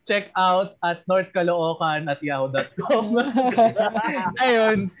check out at North Caloocan at yahoo.com.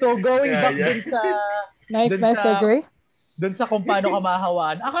 Ayun, so going back dun sa nice segue. Dun sa kung paano ka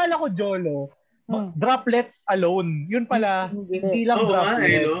mahawaan. Akala ko Jolo, droplets alone. Yun pala, hindi lang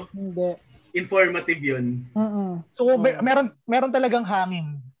droplets. Hindi. Informative yun. So meron talagang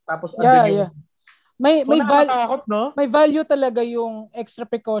hangin. Tapos may value talaga yung extra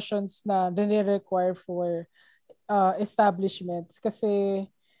precautions na nire-require for establishments kasi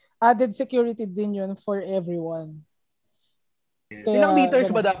added security din yun for everyone. Kaya, ilang meters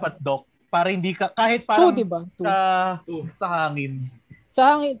ba dapat, Doc? Para hindi ka kahit parang 2, diba? Sa hangin.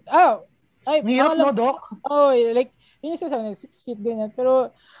 Sa hangin. Hirap no, Doc? Like yun yung sasabi, 6 feet ganyan.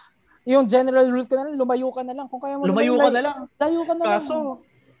 Pero yung general rule ka na lang, lumayo ka na lang. Kung kaya mo lumayo ka na lang. Layo ka na lang. Kaso,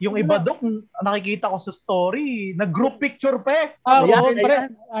 yung iba, Doc, nakikita ko sa story, nag-group picture pa eh.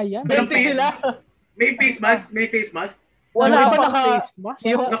 Ayan. 20 sila. May face mask? Wala pa face mask.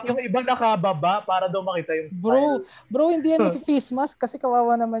 Yung iba nakababa para daw makita yung smile. Bro, hindi yan face mask kasi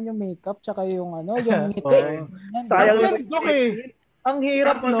kawawa naman yung makeup tsaka yung yung ngiti. Tapos, Doc ang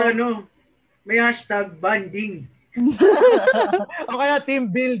hirap, tapos may hashtag banding. O kaya team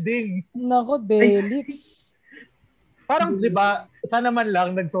building. Nako, Delix. Parang 'di ba, sana man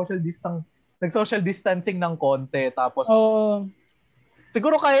lang nag-social distancing ng konti tapos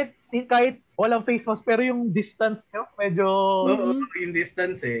siguro kahit walang face mask pero yung distance nyo medyo yung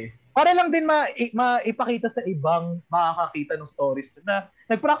distance para lang din maipakita sa ibang makakakita ng stories na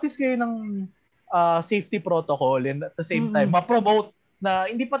nag-practice kayo ng safety protocol and at the same time ma-promote na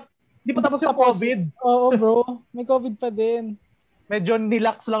hindi pa tapos yung COVID. Oo, bro. May COVID pa din. Medyo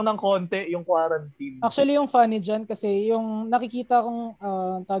nilax lang ng konti yung quarantine. Actually, yung funny dyan kasi yung nakikita kong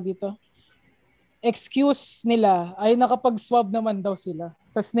tawag dito, excuse nila ay nakapag-swab naman daw sila.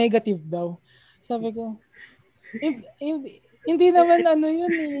 Tapos negative daw. Sabi ko, hindi naman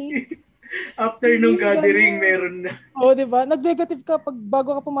yun eh. After nung gathering, meron na. Oo, diba? Nag-negative ka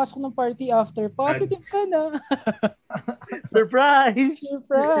bago ka pumasok ng party after. Positive ka na. Surprise!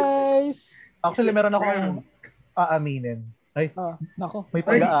 Actually, meron akong aaminin. Ay, nako. May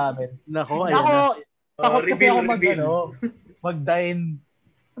pag-aamin. Nako, takot kasi ako mag-dine.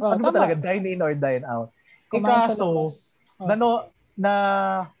 Ano ba talaga? Dine in or dine out? Kaso, na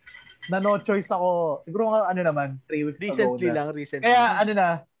no choice ako. Siguro 3 weeks recently ago. Recently.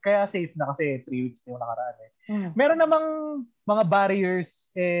 Kaya kaya safe na kasi 3 weeks na yung nakaraan eh. Meron namang mga barriers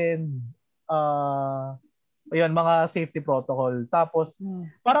and ayun, mga safety protocol. Tapos,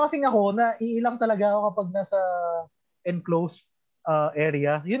 parang kasing ako, naiilang talaga ako kapag nasa enclosed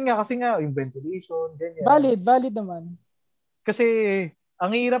area. Yun nga kasi nga, yung ventilation, ganyan. Valid naman. Kasi,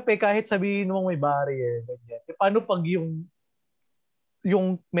 ang hirap kahit sabihin mo may barrier, ganyan. Paano pag yung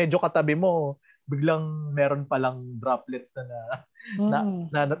medyo katabi mo, biglang meron palang droplets ang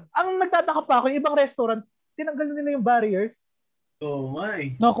nagtataka pa ako, yung ibang restaurant, tinanggal nila yung barriers. Oh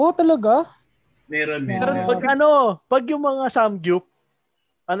my. Naku, talaga? Meron. Pag yung mga samgyup,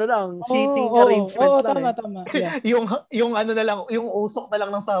 seating arrangement lang. Tama. Yeah. yung ano na lang, yung usok na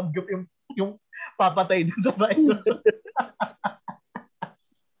lang ng samgyup, yung papatay din sa virus.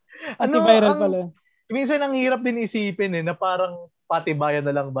 Antiviral pala. Minsan ang hirap din isipin na parang patibayan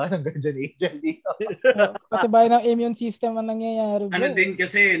na lang ba ng guardian angel dito? Patibayan ng immune system ang nangyayari. Ano din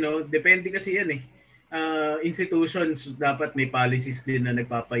kasi, depende kasi yan institutions dapat may policies din na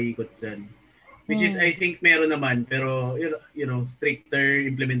nagpapaikot dyan. Which is, I think, meron naman, pero, stricter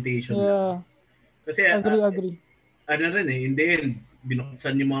implementation. Yeah. Kasi, agree. Ano rin in the end,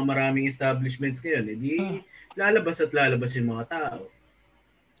 binuksan yung mga maraming establishments ngayon. Lalabas yung mga tao.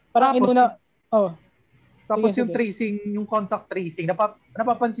 Parang Tapos yung tracing, yung contact tracing,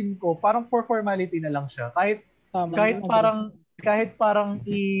 napapansin ko, parang for formality na lang siya. Kahit parang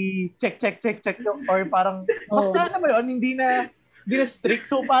i-check or parang basta na ba yun, hindi na strict,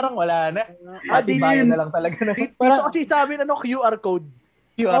 so parang wala na. Patibayan na lang talaga. Dito kasi sabi QR code.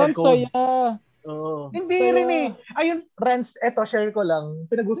 QR code. Hindi saya. rin Ayun, Rans, eto, share ko lang.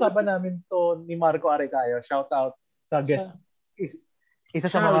 Pinag-usapan namin to ni Marco Arecayo. Shout out sa guest.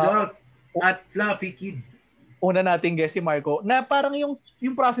 Isa sa mga... At Fluffy Kid. Una nating guest si Marco, na parang yung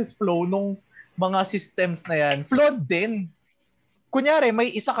process flow nung mga systems na yan, flawed din. Kunyari, may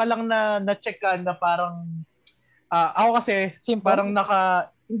isa ka lang na-checkan na parang, ako kasi, symptom? Parang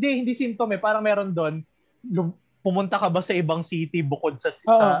hindi symptom parang meron doon, pumunta ka ba sa ibang city bukod sa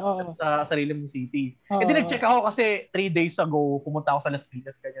sarili mong city? Hindi nag-check ako kasi 3 days ago, pumunta ako sa Las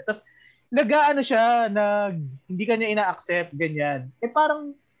Piñas, ganyan. Tapos, hindi kanya ina-accept, ganyan.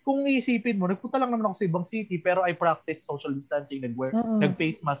 Parang, kung iisipin mo, nagpunta lang naman ako sa ibang city pero I practice social distancing,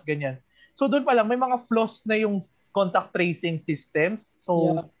 nag-face mask, ganyan. So doon pa lang, may mga flaws na yung contact tracing systems.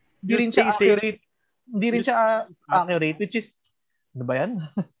 So, hindi rin siya accurate. Which is, ano ba yan?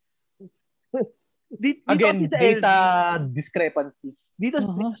 Again, data discrepancy. Dito sa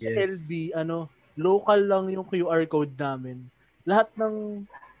LB, local lang yung QR code namin. Lahat ng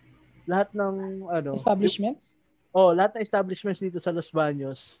establishments? Lahat ng establishments dito sa Los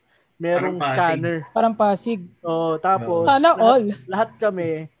Baños, merong scanner. Parang Pasig. Tapos sana lahat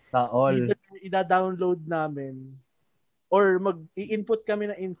kami, all. ida-download namin or mag-i-input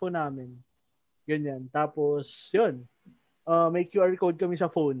kami ng info namin. Ganyan. Tapos, yun. May QR code kami sa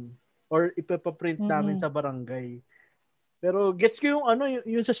phone or ipapaprint namin sa barangay. Pero gets ko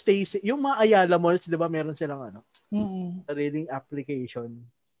yung sa Stacy, yung mga Ayala Malls, 'di ba, meron silang sariling application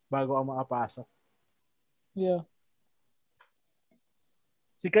bago ang makapasok. Yeah.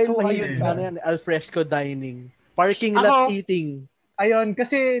 Si Kyle mahilig sa alfresco dining. Parking lot eating. Ayun,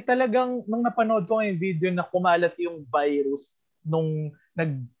 kasi talagang nung napanood ko yung video na kumalat yung virus nung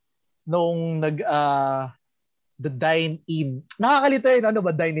the dine-in. Nakakalito yun, ano ba,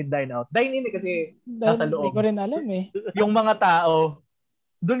 dine-in, dine-out? Dine-in kasi nasa loob. Hindi ko rin alam Yung mga tao,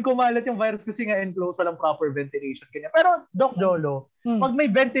 doon kumalat yung virus kasi nga enclosed, walang proper ventilation. Kanya. Pero, Doc Jolo, pag may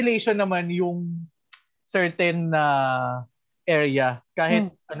ventilation naman yung certain area,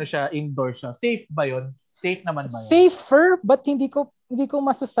 kahit indoor siya, safe ba yun? Safe naman ba yun? Safer, but hindi ko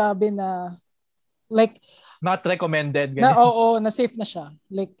masasabi na like not recommended. Na safe na siya.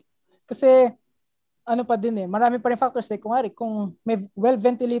 Like, kasi pa din marami pa rin factors like kung may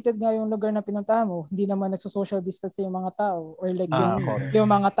well-ventilated nga yung lugar na pinuntahan mo, hindi naman nagso-social distance yung mga tao or like yung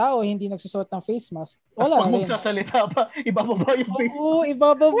mga tao hindi nagsusuot ng face mask. Wala rin. Magsasalita pa, ibababa yung face mask. Oo,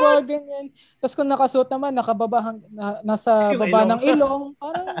 ibababa, ganyan. Tapos kung nakasuot naman, nakababa, nasa baba ng ilong,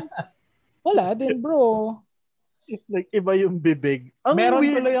 parang wala din, bro. Like, iba yung bibig. Meron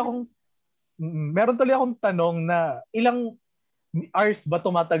tuloy akong tanong na ilang hours ba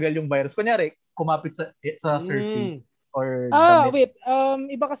tumatagal yung virus? Kunyari, kumapit sa surface or wait.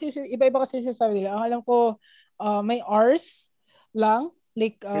 Iba kasi sinasabi nila. Ang alam ko, may hours lang.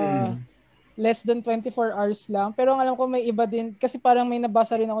 Like, less than 24 hours lang. Pero ang alam ko may iba din. Kasi parang may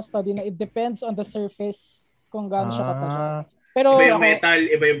nabasa rin ako study na it depends on the surface kung gaano siya katagal. Pero iba yung metal,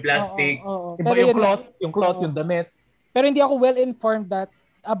 iba yung plastic. Iba yung cloth, yung damit. Pero hindi ako well-informed that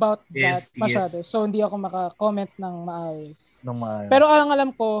about that masyado. So hindi ako maka-comment ng maayos. Naman. Pero ang alam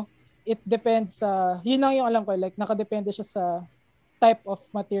ko, it depends sa, yun lang yung alam ko, like nakadepende siya sa type of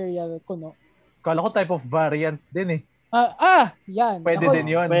material kuno. Kala ko type of variant din eh. Yan. Pwede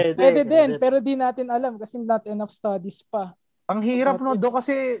din yun. Pwede din, pero di natin alam kasi not enough studies pa. Ang hirap no, do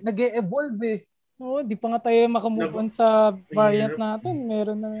kasi nag-e-evolve eh. Oo, di pa nga tayo makamove on sa variant natin.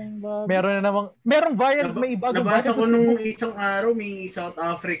 Meron na yung bago. Meron na namang, merong variant, may bagong variant. Nabasa ko nung isang araw, may South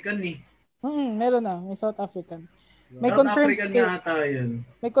African eh. Meron na, may South African. May South confirmed African case. Yata yun.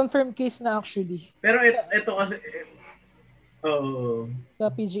 May confirmed case na actually. Pero ito kasi, sa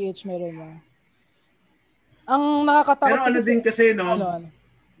PGH meron na. Ang nakakatakot pero ano din kasi, no? Ano?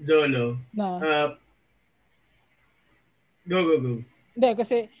 Jolo. Go. Hindi,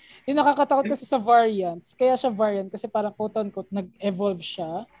 kasi yung nakakatakot kasi sa variants, kaya siya variant kasi parang quote-unquote nag-evolve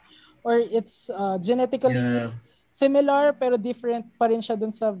siya or it's genetically similar pero different pa rin siya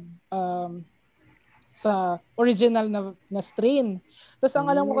dun sa original na strain. Tapos ang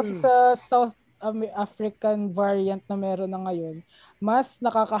alam ko kasi sa South African variant na meron na ngayon, mas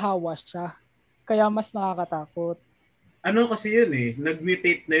nakakahawa siya. Kaya mas nakakatakot. Ano kasi yun eh,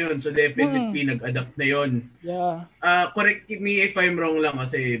 nag-mutate na yun. So definitely nag-adapt na yun. Yeah. Correct me if I'm wrong lang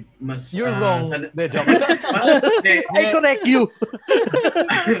kasi mas... You're wrong. I correct you.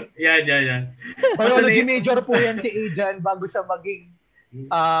 Yan. Biology major po yan si Ajan bago siya maging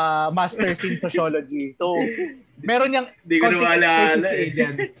master's in sociology. So, meron niyang... Di ko na maalala eh.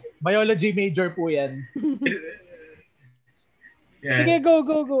 Biology major po yan. Sige, go.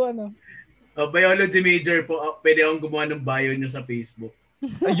 Ano? Biology major po, pwede akong gumawa ng bio nyo sa Facebook.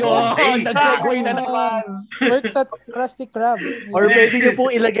 Ayun, nag-segue na naman. Works at Krusty Krab. Or pwede nyo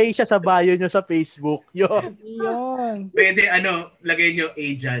pong ilagay siya sa bio nyo sa Facebook. Yun. Pwede, lagay nyo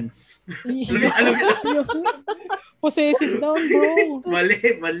agents. alam mo? Possessive noun, bro.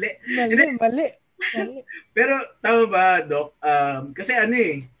 Mali. Pero, tama ba, Doc? Kasi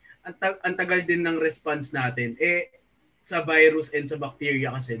ang tagal din ng response natin. Sa virus and sa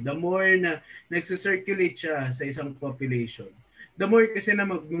bacteria kasi, the more na nagsa-circulate siya sa isang population, the more kasi na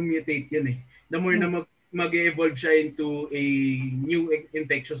mag-mutate yun eh. The more na mag-evolve siya into a new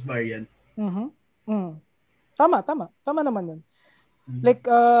infectious variant. Tama naman yun. Like,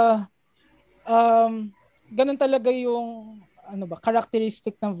 ganun talaga yung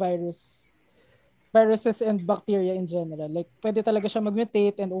characteristic ng viruses and bacteria in general. Like, pwede talaga siya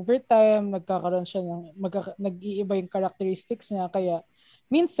mag-mutate and over time, nagkakaroon siya nag-iiba yung characteristics niya. Kaya,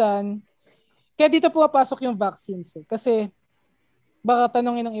 minsan, kaya dito pumapasok yung vaccines eh. Kasi, baka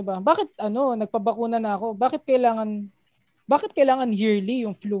tanongin ng iba, bakit nagpabakuna na ako? Bakit kailangan yearly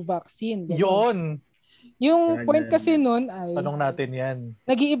yung flu vaccine? Ganun. Yun. Yung point kasi nun ay... Tanong natin yan.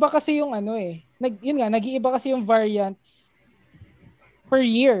 Nag-iiba kasi yung nag-iiba kasi yung variants per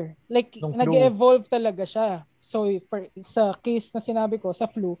year. Like, nag-evolve talaga siya. So, sa case na sinabi ko, sa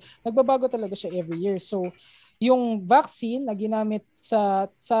flu, nagbabago talaga siya every year. So, yung vaccine na ginamit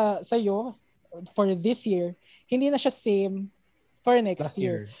sa'yo for this year, hindi na siya same for next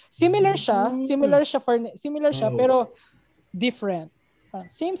year. Similar siya, pero different.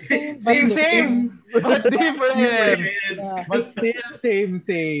 Same, but different. But still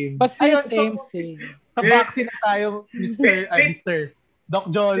same. But still same. Sa vaccine na tayo, Mr. Doc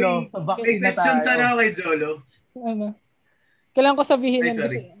Jolo, sa vaccine na tayo. May question sana kay Jolo. Kailangan ko sabihin yan.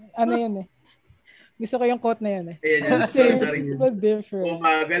 Yan eh. Gusto ko yung quote na yan eh. Sorry. But different.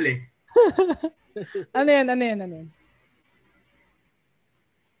 Umagal eh. Ano yan?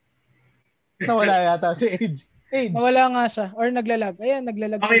 Nawala yata si Age. Nawala nga siya. Or naglalag. Ayan,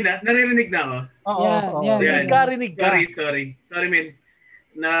 naglalag. Okay na? Naririnig na ako? Oo. Yan. Nagkarinig ka. Sorry, man.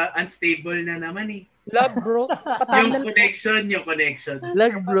 Na unstable na naman eh. Lag, bro. Yung connection.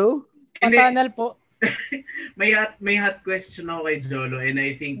 Lag, bro. Patanal po. May hot question ako kay Jolo and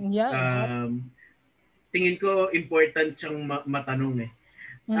I think tingin ko important siyang matanong eh.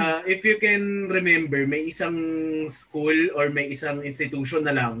 If you can remember, may isang school or may isang institution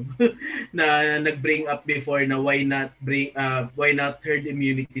na lang na nag-bring up before na why not herd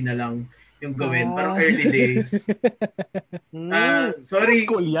immunity na lang yung gawin. Parang early days. Sorry.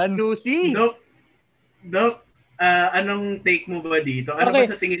 School yan. Doc, anong take mo ba dito? Ano ba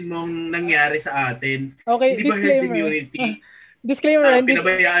sa tingin mong nangyari sa atin? Okay, hindi ba herd immunity? Disclaimer.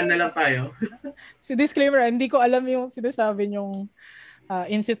 Pinabayaan na lang tayo. Disclaimer, hindi ko alam yung sinasabi yung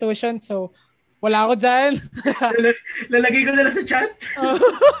institution. So, wala ako dyan. Lalagay ko na lang sa chat.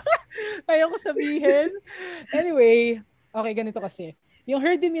 Ayaw ko sabihin. Anyway, okay, ganito kasi. Yung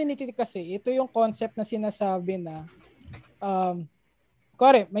herd immunity kasi, ito yung concept na sinasabi na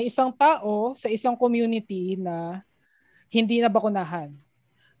may isang tao sa isang community na hindi na bakunahan.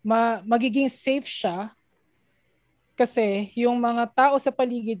 magiging safe siya kasi yung mga tao sa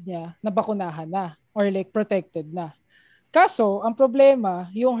paligid niya nabakunahan na or like protected na. Kaso, ang problema,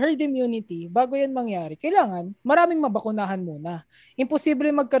 yung herd immunity, bago yan mangyari, kailangan maraming mabakunahan muna.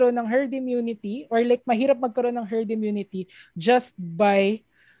 Imposible magkaroon ng herd immunity or like mahirap magkaroon ng herd immunity just by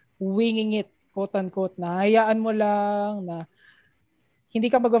winging it, quote-unquote, na hayaan mo lang na hindi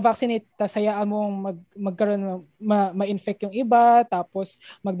ka mag-vaccinate, tapos hayaan mong magkaroon, ma-infect yung iba, tapos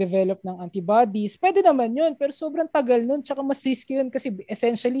mag-develop ng antibodies. Pwede naman yun, pero sobrang tagal nun, tsaka mas risky yun kasi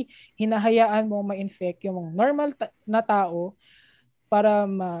essentially, hinahayaan mo ma-infect yung normal na tao para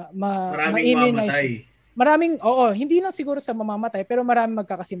ma-immunize. Maraming, hindi lang siguro sa mamamatay, pero maraming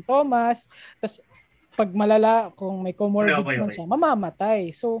magkakasimptomas, tapos pag malala, kung may comorbids man siya,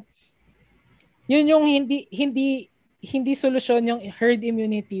 mamamatay. So, yun yung hindi solusyon yung herd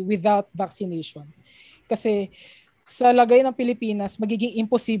immunity without vaccination. Kasi sa lagay ng Pilipinas, magiging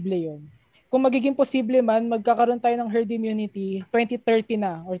imposible yun. Kung magiging posible man, magkakaroon tayo ng herd immunity 2030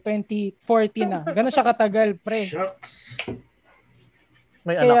 na or 2040 na. Ganon siya katagal, pre. Shucks.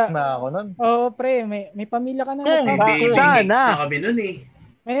 May anak na ako nun. Oo, pre. May pamilya ka na. Sana na kami nun eh.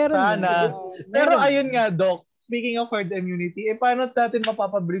 Meron. Sana. Pero ayun nga, Doc. Speaking of herd immunity, paano natin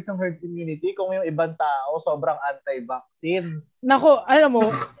mapapabilis ang herd immunity kung yung ibang tao sobrang anti-vaccine? Nako, alam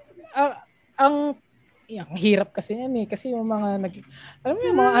mo, ang hirap kasi yan eh. Kasi yung mga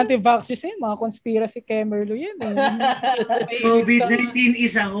yung mga anti-vaxxers mga conspiracy Kemerlo yan eh. COVID-19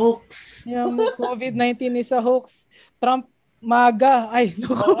 is a hoax. Yung COVID-19 is a hoax. Trump, MAGA. Ay,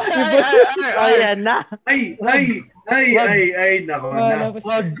 naku. Ayan na. Ay, naku na.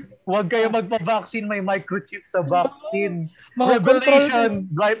 Huwag kayo magpa-vaccine, may microchip sa vaccine. Revelation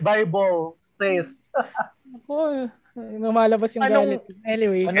Bible says. Ako, lumalabas yung galit.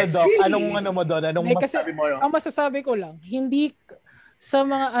 Anyway. Doc? Anong mo doon? Anong masasabi mo? Ang masasabi ko lang, hindi sa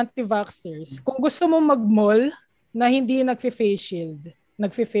mga anti-vaxxers, kung gusto mo mag-mall na hindi nagfi-face shield,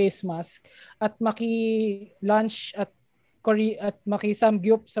 nagfi-face mask, at maki-lunch at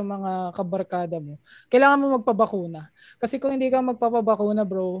maki-samgyup sa mga kabarkada mo, kailangan mo magpabakuna. Kasi kung hindi ka magpapabakuna,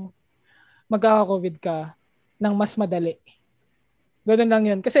 bro, magkaka-COVID ka ng mas madali. Ganun lang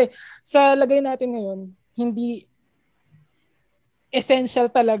yun. Kasi sa lagay natin ngayon, hindi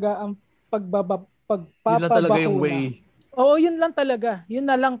essential talaga ang pagpapabakuna. Yun lang talaga yung way. Oo, yun lang talaga. Yun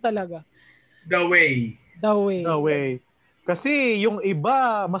na lang talaga. The way. Kasi yung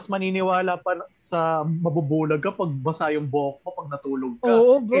iba, mas maniniwala pa sa mabubulag ka pag basa yung buhok mo pag natulog ka.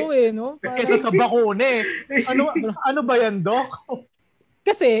 Oo, bro no? Kesa sa bakuna Ano ba yan, Doc?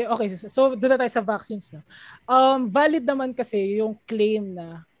 Kasi, okay, so doon na tayo sa vaccines. No? Valid naman kasi yung claim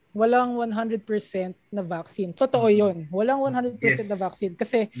na walang 100% na vaccine. Totoo yun. Walang 100% na vaccine.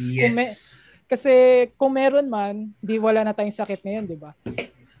 Kasi, kung meron man, di wala na tayong sakit ngayon, di ba?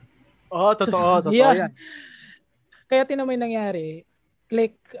 Oo, totoo yan. Kaya tinan mo yung nangyari,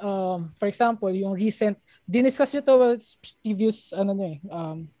 like, for example, yung recent, diniscuss nyo to previous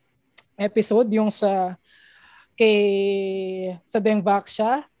episode, yung sa Dengvac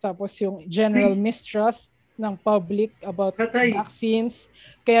siya, tapos yung general mistrust ng public about vaccines,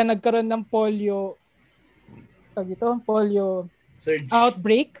 kaya nagkaroon ng polio surge.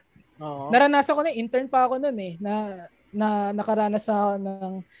 Outbreak. Naranasan ko na, intern pa ako noon eh, na nakaranas ako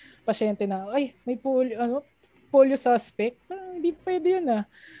ng pasyente na, ay, may polio suspect. Hindi pwede yun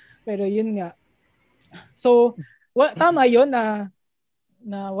Pero yun nga. So, tama yun na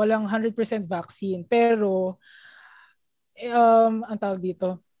walang 100% vaccine. Pero, ang tawag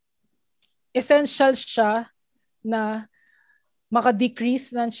dito, essential siya na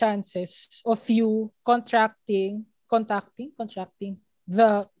maka-decrease ng chances of you contracting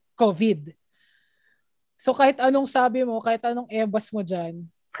the COVID. So, kahit anong sabi mo, kahit anong ebas mo dyan,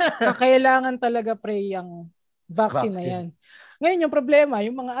 kailangan talaga yung vaccine na yan. Ngayon yung problema,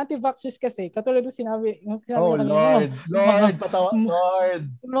 yung mga anti-vaxxers kasi, katulad ng sinabi Lord, Lord.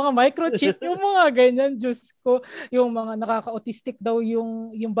 Yung mga microchip, yung mga ganyan, Diyos ko, yung mga nakaka-autistic daw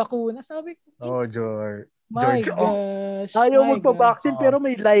yung bakuna. Sabi ko, George. My gosh. Ayaw magpa-vaccine pero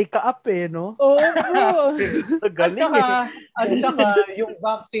may Laika up no? Oo, bro. Galing At saka, yung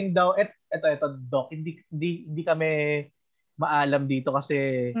vaccine daw, ito, Doc, hindi kami maalam dito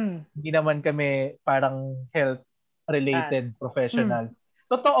kasi hindi naman kami parang health-related professionals.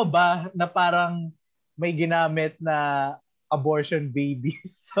 Totoo ba na parang may ginamit na abortion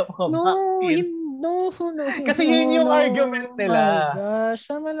babies sa mga vaccine? No. Kasi yun yung argument nila. Oh my gosh,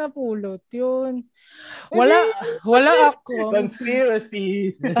 saan man napulot yun? Wala ako.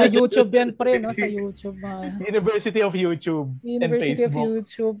 Conspiracy. Sa YouTube yan, pre, no? Sa YouTube. University of YouTube. University of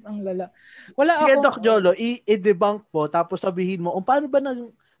YouTube, ang lala. Wala ako. Sige, Doc Jolo, i-debunk po, tapos sabihin mo, paano ba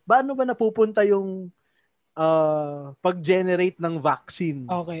paano ba napupunta yung pag-generate ng vaccine?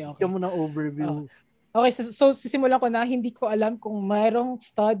 Okay. Yung mo ng overview. Okay, so sisimulan ko na, hindi ko alam kung mayroong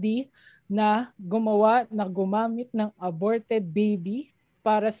study na gumamit ng aborted baby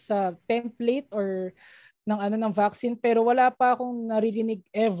para sa template or ng vaccine, pero wala pa akong naririnig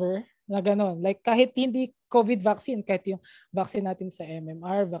ever na gano'n. Like kahit hindi COVID vaccine, kahit yung vaccine natin sa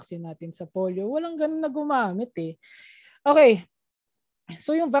MMR, vaccine natin sa polio, walang gano'n na gumamit eh. Okay.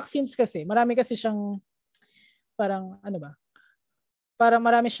 So yung vaccines kasi, marami kasi siyang parang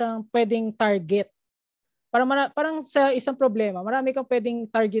marami siyang pwedeng target. Parang sa isang problema, marami kang pwedeng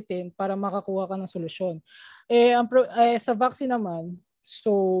targetin para makakuha ka ng solusyon. Sa vaccine naman,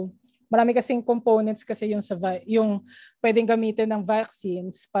 so marami kasing components kasi yung pwedeng gamitin ng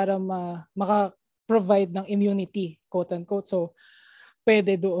vaccines para maka-provide ng immunity, quote unquote. So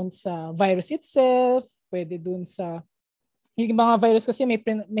pwede doon sa virus itself, pwede doon sa yung mga virus kasi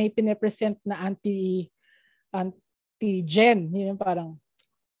may pine-present na antigen, yun parang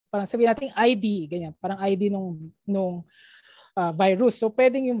sabihin natin ID, ganyan, parang ID nung virus. So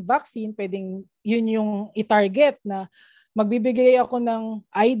pwedeng yung vaccine, pwedeng yun yung i-target na magbibigay ako ng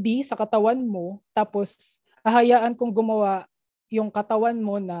ID sa katawan mo, tapos hahayaan kong gumawa yung katawan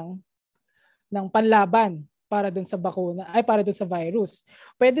mo ng panlaban para dun sa bakuna, para dun sa virus.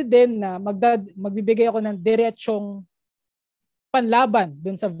 Pwede din na magbibigay ako ng diretsong panlaban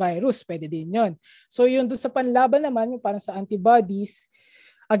dun sa virus, pwede din yun. So yun dun sa panlaban naman, yung parang sa antibodies,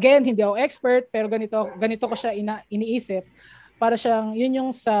 again, hindi ako expert, pero ganito ko siya iniisip, para siyang, yun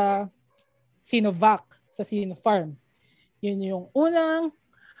yung sa Sinovac, sa Sinopharm. Yun yung unang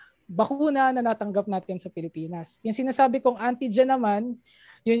bakuna na natanggap natin sa Pilipinas. Yung sinasabi kong antigen naman,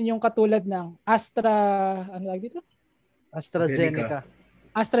 yun yung katulad ng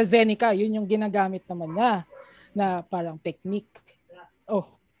AstraZeneca, yun yung ginagamit naman niya na parang technique.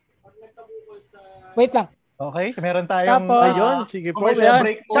 Wait lang. Okay, meron tayong ayun, sige po.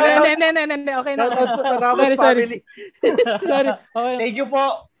 Break po. Hindi, okay na. Sorry. Okay. Thank you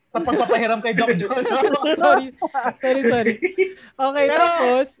po sa pagpapahiram kay Doc John. Sorry. Okay, pero,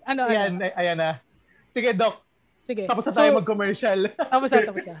 tapos, Ayan na. Sige, Doc. Sige. Tapos na tayo mag-commercial. Tapos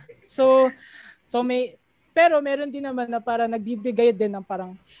na. So pero meron din naman na para nagbibigay din ng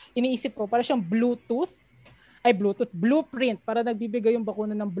parang, iniisip ko, para siyang blueprint, para nagbibigay yung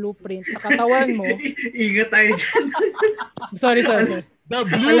bakuna ng blueprint sa katawan mo. Ingat tayo dyan. Sorry. The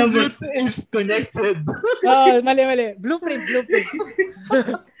Bluetooth is connected. Mali. Blueprint.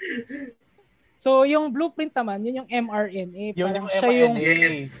 So, yung blueprint naman, yun yung mRNA. Parang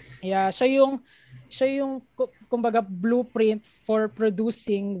siya yung kumbaga blueprint for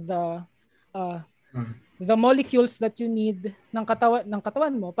producing the molecules that you need ng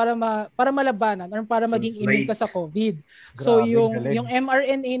katawan mo para malabanan or para maging immune ka sa COVID. So yung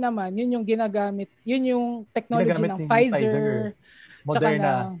mRNA naman, yun yung ginagamit, yun yung technology ng Pfizer,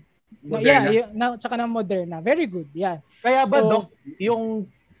 Moderna. Tsaka ng Moderna. Very good. Yan. Kaya ba, Doc, yung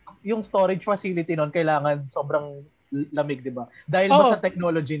storage facility nun kailangan sobrang lamig, di ba? Dahil ba sa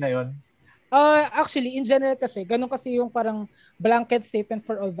technology na yon? Actually, in general kasi, ganun kasi yung parang blanket statement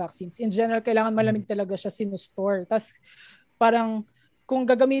for all vaccines. In general, kailangan malamig talaga siya sinustore. Tapos parang kung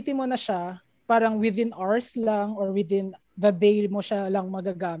gagamitin mo na siya, parang within hours lang or within the day mo siya lang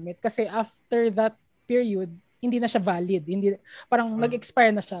magagamit. Kasi after that period, hindi na siya valid. Parang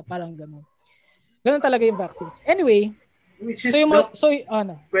nag-expire na siya. Parang ganun. Ganun talaga yung vaccines. Anyway, which is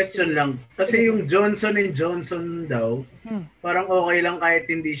question lang. Kasi yung Johnson & Johnson daw, parang okay lang kahit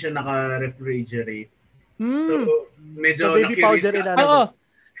hindi siya naka-refrigerate. So, medyo na-curious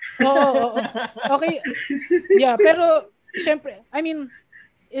Oo. Okay. Yeah, pero syempre, I mean,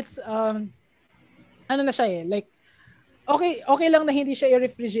 it's na siya like okay lang na hindi siya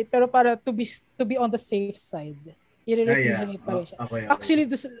i-refrigerate, pero para to be on the safe side, i-refrigerate pa rin siya. Okay.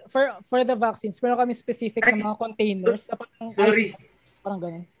 Actually, for the vaccines, meron kami specific na mga containers. Sorry. Parang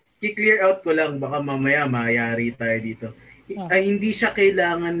ganun. I-clear out ko lang, baka mamaya mayari tayo dito. Hindi siya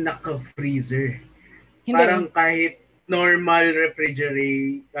kailangan naka-freezer. Parang kahit normal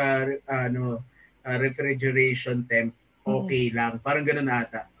refrigeration temp, okay lang. Parang ganun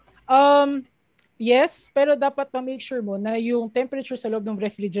ata. Yes, pero dapat ma-make sure mo na yung temperature sa loob ng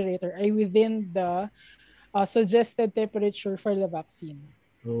refrigerator ay within the suggested temperature for the vaccine.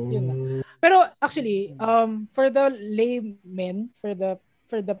 Yun na. Pero actually, for the layman, for the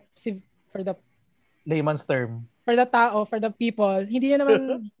layman's term, for the tao, for the people, hindi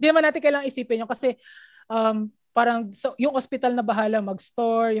naman natin kailangang isipin yun kasi parang yung hospital na bahala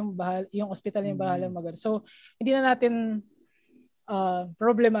mag-store, yung hospital na bahala so hindi na natin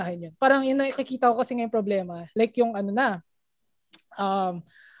problemahin yun. Parang yung nakikita ko kasi ngayong problema, like yung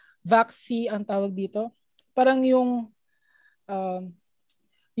vaccine ang tawag dito. Parang yung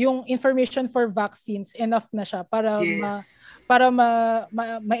information for vaccines enough na siya para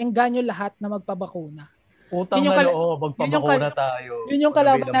maengganyo lahat na magpabakuna. Utang na loob, magpabakuna tayo. Yun yung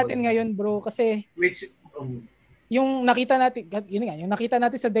kalaban natin ngayon, bro, kasi yung nakita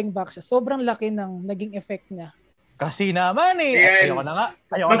natin sa Dengvax, sobrang laki ng naging effect niya. Kasi naman ayoko na nga.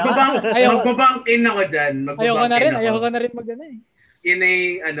 Magbabangkin ako dyan. Ayoko na rin magana eh. In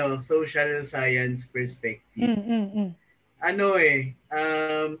a social science perspective.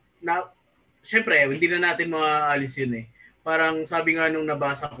 Syempre, hindi na natin maaalis yun eh. Parang sabi nga nung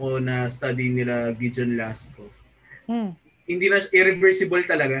nabasa ko na study nila Gideon Lasco, hindi na irreversible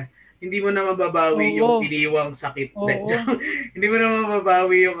talaga. Hindi mo na mababawi yung iniwang sakit. Hindi mo na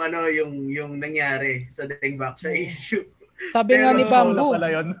mababawi yung nangyari sa Dengvax issue. Sabi nga ni Bamboo.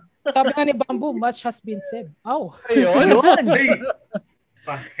 Much has been said. Ayun.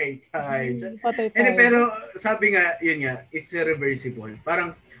 Patay tayo. Pero sabi nga, yun nga, it's irreversible.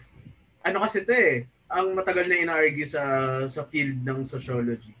 Parang, kasi ito ang matagal na ina-argue sa field ng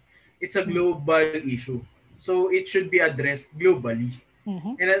sociology. It's a global issue. So, it should be addressed globally.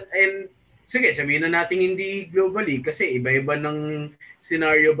 And sige, sabihin na natin hindi globally kasi iba-iba ng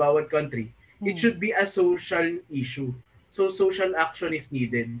scenario bawat country. It should be a social issue. So, social action is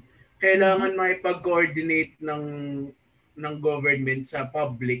needed. Kailangan makipag-coordinate ng government sa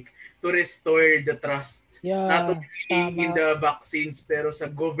public to restore the trust. Not only in the vaccines pero sa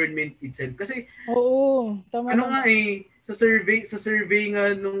government itself. Kasi tama. Sa survey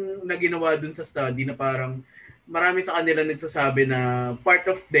nga nung naginawa dun sa study na parang marami sa kanila nagsasabi na part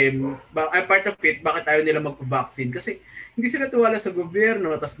of it, bakit ayaw nila magpa-vaccine? Kasi hindi sila tuwala sa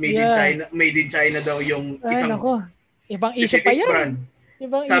gobyerno, tapos made in China daw yung isang ibang issue pa yan.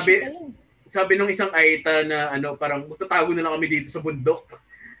 Sabi nung isang AITA na parang magtatago na lang kami dito sa bundok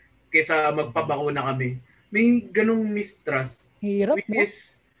kaysa magpabakuna kami. May ganong mistrust. Hirap, which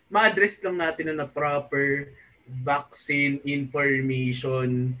is ma-address lang natin na proper vaccine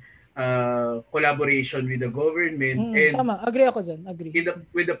information collaboration with the government and tama, agree ako dyan.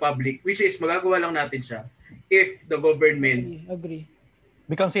 With the public, which is magagawa lang natin siya if the government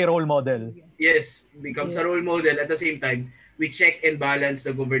becomes a role model. Yes, becomes a role model. At the same time, we check and balance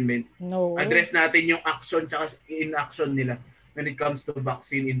the government. Address natin yung action tsaka inaction nila when it comes to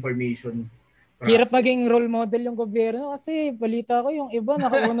vaccine information process. Hirap maging role model yung gobyerno kasi balita ko yung iba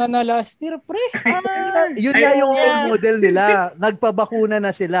nakauna na last year, pre. Yun na yung role model nila. Nagpabakuna na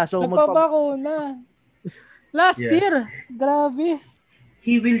sila. So Nagpabakuna. Last year. Grabe.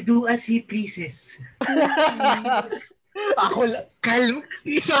 He will do as he pleases. Kalma.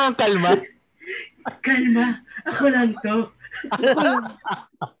 Isa kang kalma. Kalma. Ako lang to.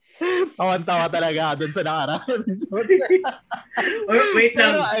 Tawan-tawa talaga doon sa nakaraan. Wait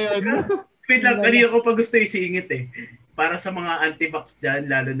lang. Ayun. Wait lang, kanina ko pa gusto isingit para sa mga anti-vax dyan,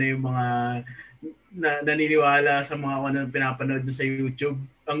 lalo na yung mga naniniwala sa mga pinapanood nyo sa YouTube.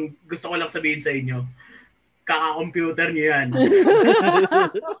 Ang gusto ko lang sabihin sa inyo, kaka-computer nyo yan.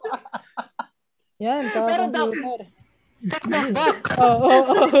 Yan, kaka-computer. Doc.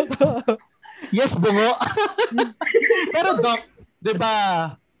 Yes, bungo. Pero Doc, di ba,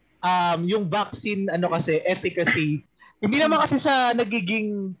 yung vaccine, kasi, efficacy, hindi naman kasi sa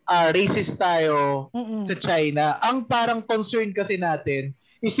nagiging racist tayo sa China. Ang parang concern kasi natin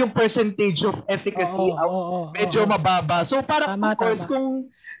is yung percentage of efficacy medyo mababa. So parang of course kung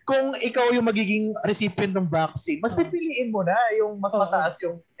ikaw yung magiging recipient ng vaccine, mas pipiliin mo na yung mas mataas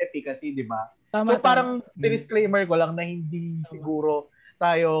yung efficacy, di ba? So parang disclaimer ko lang na hindi siguro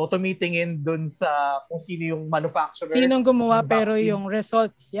tayo tumitingin dun sa kung sino yung manufacturer. Sinong gumawa pero yung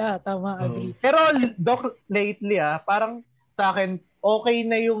results, tama, agree. Pero Doc, lately parang sa akin, okay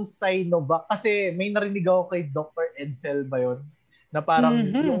na yung Sinovac kasi may narinig ako kay Dr. Edsel ba yun? Na parang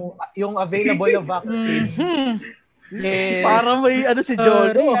yung available na vaccine. Yes. Parang may si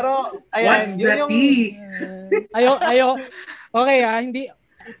Jolo. Pero, ayan, what's the tea? Okay hindi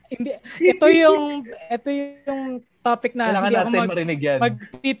ito yung topic na kailangan hindi natin ako marinig yan.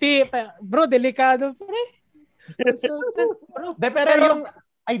 Magtiti. Bro, delikado pre. Pero yung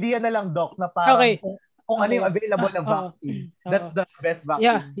idea na lang, Doc, na parang kung ano yung available na vaccine. That's the best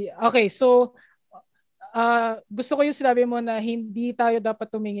vaccine. Yeah. Okay, so gusto ko yung sinabi mo na hindi tayo dapat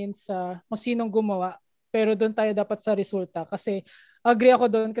tumingin sa kung sinong gumawa, pero doon tayo dapat sa resulta. Kasi agree ako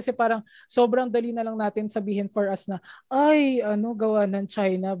doon kasi parang sobrang dali na lang natin sabihin for us na gawa ng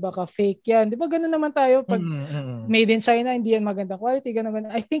China, baka fake yan. Di ba ganun naman tayo pag made in China, hindi yan magandang quality, ganun.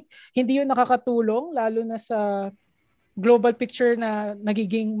 I think hindi yun nakakatulong lalo na sa global picture na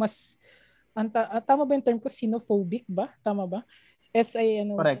nagiging mas tama ba yung term ko? Xenophobic ba? Tama ba?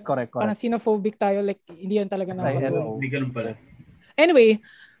 SINO. Correct. Parang xenophobic tayo, like hindi yan talaga SINO. Hindi ganun pala. Anyway,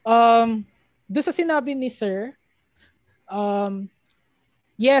 doon sa sinabi ni Sir,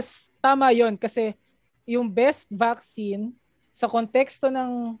 yes, tama yon kasi yung best vaccine sa konteksto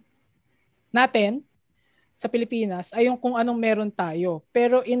ng natin sa Pilipinas ay yung kung anong meron tayo.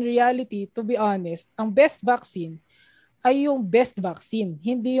 Pero in reality, to be honest, ang best vaccine ay yung best vaccine.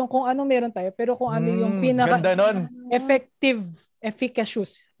 Hindi yung kung anong meron tayo, pero kung ano yung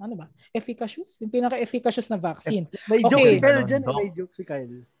efficacious. Ano ba? Efficacious? Yung pinaka-efficacious na vaccine. May joke si Kyle dyan. May joke si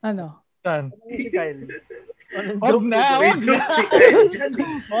Kyle. Ano? Si Kyle. Huwag na.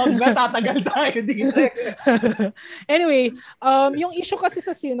 Tatagal tayo dito. Anyway, yung issue kasi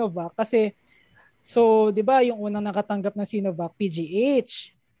sa Sinovac, kasi, so, di ba, yung unang nakatanggap ng Sinovac,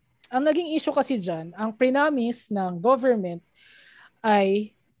 PGH. Ang naging issue kasi dyan, ang pre-promise ng government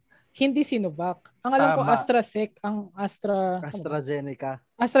ay hindi Sinovac. Ang alam ko, AstraZeneca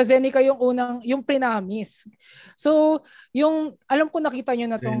yung pre-promise. So, yung, alam ko nakita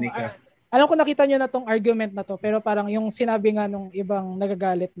nyo na tong argument na to, pero parang yung sinabi nga nung ibang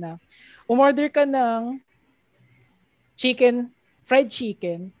nagagalit na, umorder ka ng fried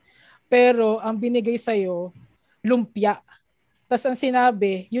chicken, pero ang binigay sa'yo, lumpia. Tapos ang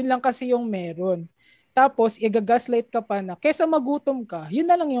sinabi, yun lang kasi yung meron. Tapos, i-gaslight ka pa na, kesa magutom ka, yun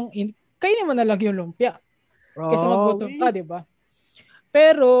na lang kainin mo na lang yung lumpia. Kesa magutom ka, di ba?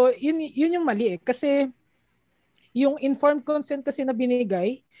 Pero, yun yung mali eh. Kasi, yung informed consent kasi na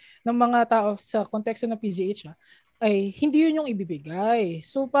binigay ng mga tao sa konteksto ng PGH ay hindi yun yung ibibigay.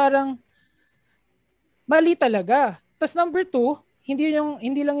 So, parang, mali talaga. Tapos number 2, hindi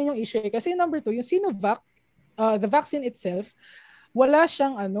lang yun yung issue. Kasi number 2, yung Sinovac, the vaccine itself, wala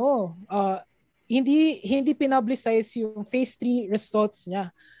siyang hindi pinablicize yung phase 3 results niya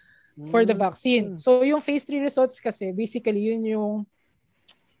for the vaccine. So yung phase 3 results kasi basically yun yung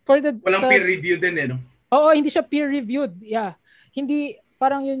walang peer review din no? Oo, hindi siya peer reviewed. Yeah. Hindi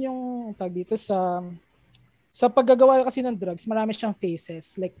parang yun yung tag dito sa paggagawa kasi ng drugs, marami siyang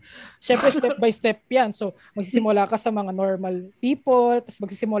phases. Like, syempre step by step yan. So, magsisimula ka sa mga normal people, tapos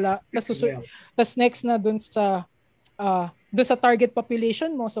next na dun sa target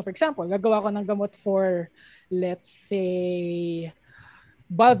population mo. So, for example, gagawa ka ng gamot for, let's say,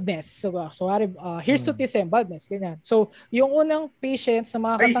 baldness. So hirsutism, baldness, ganyan. So, yung unang patients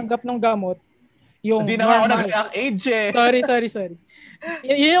na makakatanggap ng gamot, yung hindi na ako nag-react age eh. Sorry.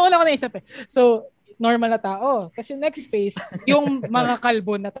 Yun yung una ko naisip eh. So, normal na tao. Kasi next phase, yung mga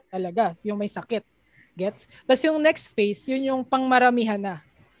kalbo na talaga, yung may sakit. Gets? Tapos yung next phase, yun yung pangmaramihan na.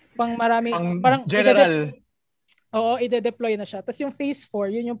 Parang general. ide-deploy na siya. Tapos yung phase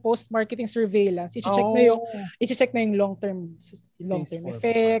 4, yun yung post-marketing surveillance. I-check na yung long-term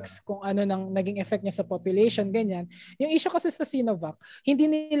effects, kung ano nang naging effect niya sa population, ganyan. Yung issue kasi sa Sinovac,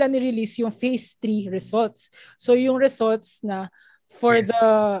 hindi nila ni-release yung phase 3 results. So yung results na for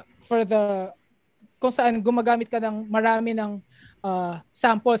the kung saan gumagamit ka ng marami ng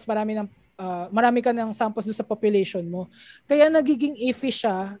samples, marami ka ng samples sa population mo. Kaya nagiging iffy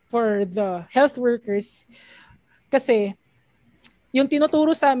siya for the health workers kasi yung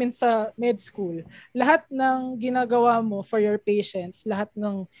tinuturo sa amin sa med school, lahat ng ginagawa mo for your patients, lahat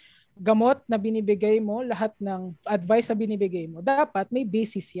ng gamot na binibigay mo, lahat ng advice na binibigay mo, dapat may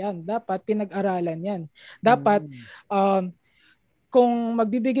basis yan. Dapat pinag-aralan yan. Dapat kung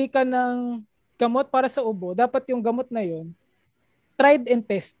magbibigay ka ng gamot para sa ubo, dapat yung gamot na yun tried and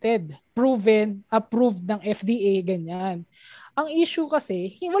tested, proven, approved ng FDA, ganyan. Ang issue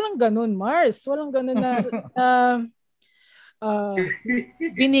kasi, walang ganun, Mars. Walang ganun na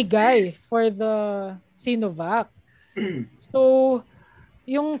binigay for the Sinovac. So,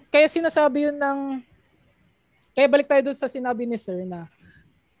 kaya sinasabi yun kaya balik tayo doon sa sinabi ni Sir na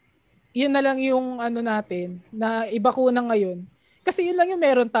yun na lang yung natin, na ibakuna ngayon. Kasi yun lang yung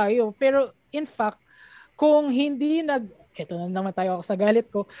meron tayo. Pero, in fact, kung hindi eto na naman tayo sa galit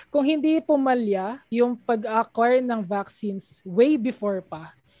ko, kung hindi pumalya yung pag-acquire ng vaccines way before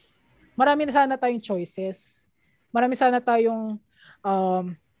pa, marami na sana tayong choices. Marami sana tayong,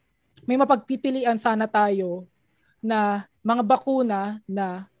 may mapagpipilian sana tayo na mga bakuna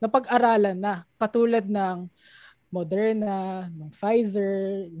na napag-aralan na, katulad ng Moderna, ng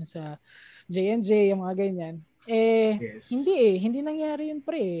Pfizer, sa J&J, yung mga ganyan. Yes. Hindi nangyari yun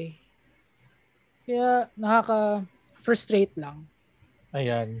pre. Kaya nakaka-frustrate lang.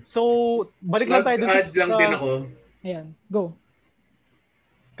 Ayan. So, balik lang tayo dun. Mag-add lang din ako. Ayan, go.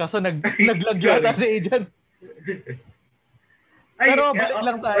 Kaso nag-lag yata si Agent. Pero balik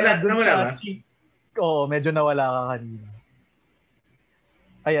lang tayo dun sa... Oo, medyo nawala ka kanina.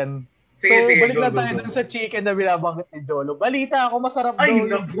 Ayan. Sige, balik go, na tayo go. dun sa chicken na binabanggit ni Jolo. Balita ako, masarap daw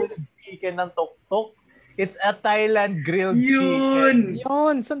yung grilled chicken ng Tok Tok. It's a Thailand grilled chicken.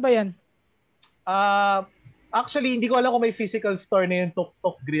 Yun, saan ba yan? Actually, hindi ko alam kung may physical store na yung Tok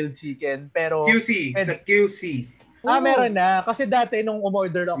Tok grilled chicken. Pero Sa QC. Meron na. Kasi dati nung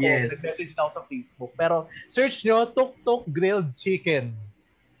umorder ako, Yes. nag-message na ako sa Facebook. Pero search nyo, Tok Tok grilled chicken.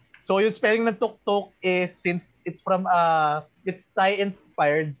 So yung spelling ng Tok Tok is, since it's from, it's Thai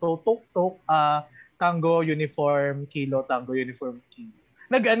inspired. So Tok Tok, Tango Uniform Kilo, Tango Uniform Kilo.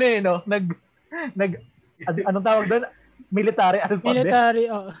 Anong tawag doon? Military alphabet. Military,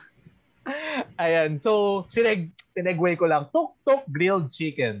 Ayan. So, sinegway ko lang. Tok Tok grilled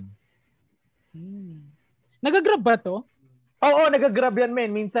chicken. Nagagrab ba to? Oo, nagagrab yan,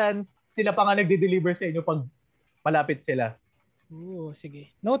 men. Minsan, sila pa nga nagde-deliver sa inyo pag malapit sila. Sige.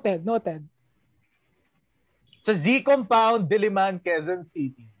 Noted. Sa Z Compound, Diliman, Quezon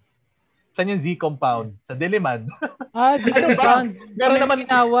City. Saan yung Z Compound? Sa Diliman. Z Compound.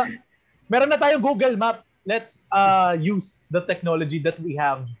 Meron na tayong Google Map. Let's use the technology that we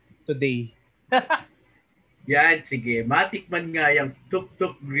have today. Yan, sige. Matikman nga yung Tok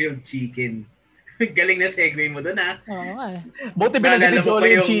Tok grilled chicken. Galing na segue mo doon, ha? Oo nga eh. Buti binagay ni Jolo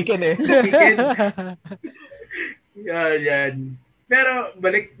yung chicken eh. Chicken. Yan. Pero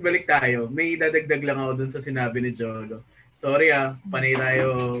balik tayo. May dadagdag lang ako doon sa sinabi ni Jolo. Sorry panay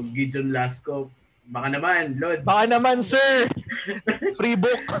tayo Gideon Lasco. Baka naman, Lods. Baka naman, sir. Free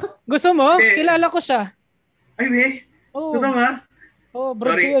book. Gusto mo? Kilala ko siya. Ay, weh. Totoo nga?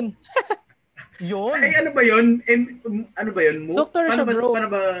 Bro ko yun. Yun? Ay, ano ba yun? Ano ba yun? Mo? Doktor siya, bro. Paano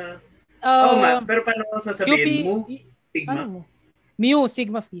ba? Pero paano ko sasabihin mo? Sigma? Ano mo? Mu,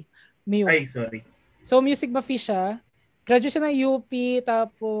 Sigma Phi. Mu. Ay, sorry. So, Mu Sigma Phi siya. Graduate siya ng UP,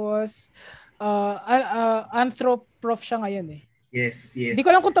 tapos anthroprof siya ngayon eh. Yes. Hindi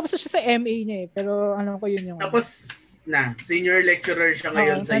ko alam kung tapos na siya sa MA niya eh, pero alam ko yun yung... Tapos senior lecturer siya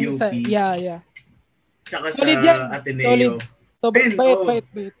ngayon sa UP. Yeah. Tsaka solid sa yan. Ateneo. So, bait.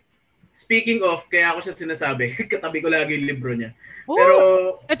 Speaking of, kaya ako siya sinasabi, katabi ko lagi yung libro niya. Pero,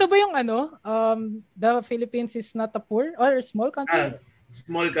 ito ba yung the Philippines is not a poor or small country?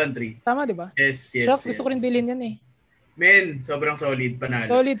 Small country. Tama, di ba? Yes. Gusto ko rin bilhin yan eh. Men, sobrang solid,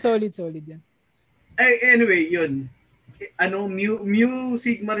 panalo. Solid yan. Anyway, yun. Mu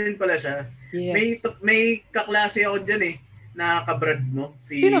Sigma rin pala siya. Yes. May kaklase ako dyan na kabrad mo,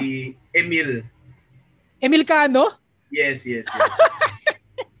 si Sino? Emil. Emil Cano? Yes.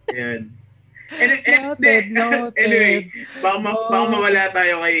 Ayan. Noted. Anyway, baka mawala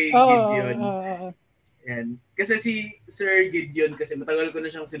tayo kay Gideon. Ayan. Kasi si Sir Gideon, kasi matagal ko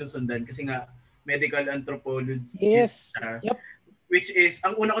na siyang sinusundan kasi nga medical anthropologist siya. Yep. Which is,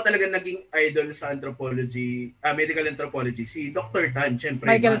 ang una ko talaga naging idol sa anthropology, medical anthropology, si Dr. Tan.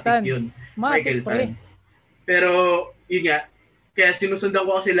 Siyempre, Michael Tan. Yun. Michael Tan. Pero, yun nga, kaya sinusundan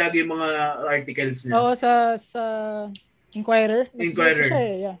ko kasi lagi yung mga articles niya. Oo, sa Inquirer. Siya,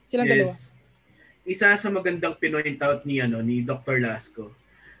 yeah. Silang dalawa. Isa sa magandang pinoint out ni Dr. Lasco.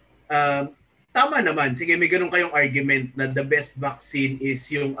 Tama naman. Sige, may ganun kayong argument na the best vaccine is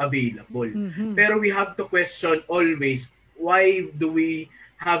yung available. Mm-hmm. Pero we have to question always, why do we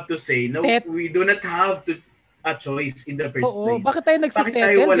have to say no? We do not have a choice in the first place. Bakit tayo nagsisettle, bakit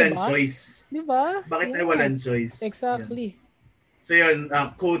tayo walang choice? Diba? Bakit tayo walang choice? Exactly. Yan. So yun,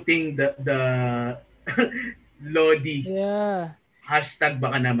 quoting the Lodi. Yeah. Hashtag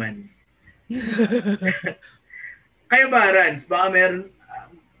baka naman. Kayo ba, Rans? Baka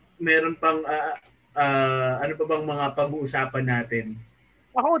meron pang ano pa bang mga pag-uusapan natin?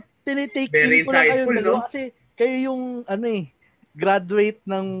 Ako, tinitake Very in ko lang kayong insightful, dalawa no? kasi kayo yung graduate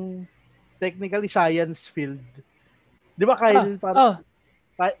ng technically science field. Di ba, Kyle?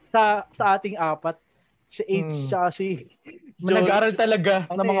 Sa ating apat, si H siya si John, nag-aral talaga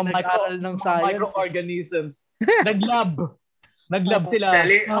ng mga microorganisms. Nag-lab sila.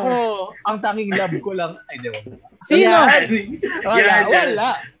 Ako, ang tanging lab ko lang. Ay, di ba? Sino?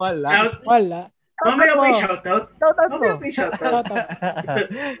 Wala. Mamaya may shoutout. Shoutout. Going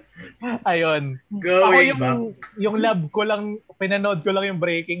Ayun. Ako back. yung lab ko lang, pinanood ko lang yung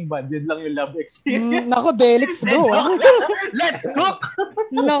Breaking Bad. Yun lang yung lab experience. Nako, Delix bro. Let's cook!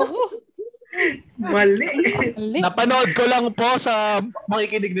 Nako. Mali. Napanood ko lang po sa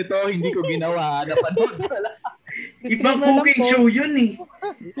makikinig nito. Hindi ko ginawa. Napanood ko lang. Ibang cooking show yun eh.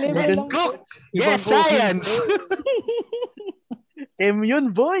 Let's cook! Yes, science! Yun,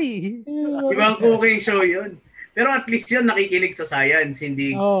 boy! Ibang cooking show yun. Pero at least yun nakikinig sa science.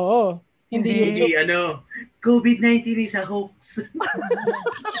 Hindi Hindi COVID-19 is a hoax.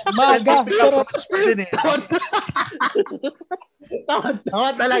 Maga.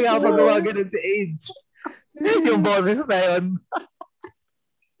 Tawa talaga pag gumagano'n si Age. Yung boses na yun.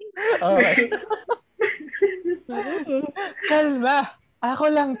 Okay. Kalma. Ako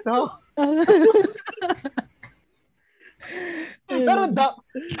lang to. Pero Doc.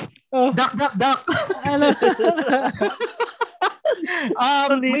 Doc. Ano?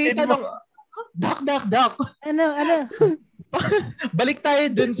 May tanong. Doc. Ano? Balik tayo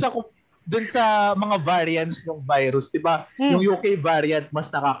dun sa mga variants ng virus, 'di ba? Yung UK variant mas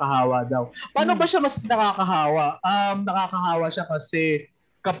nakakahawa daw. Paano ba siya mas nakakahawa? Nakakahawa siya kasi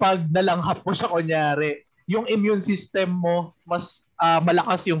kapag nalanghap mo siya kunyari, yung immune system mo mas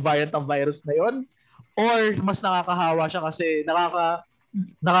malakas yung variant ng virus na 'yon, or mas nakakahawa siya kasi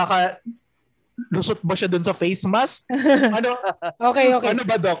lusot ba siya dun sa face mask? Ano? Okay. Ano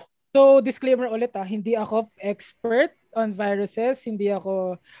ba, Doc? So, disclaimer ulit hindi ako expert on viruses, hindi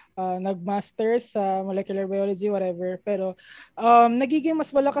ako nag-masters sa molecular biology, whatever. Pero nagiging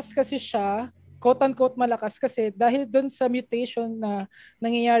mas malakas kasi siya, quote-unquote malakas kasi dahil dun sa mutation na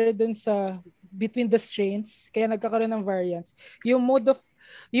nangyayari dun sa between the strains, kaya nagkakaroon ng variants.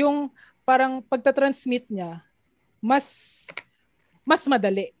 Yung parang pagtatransmit niya, mas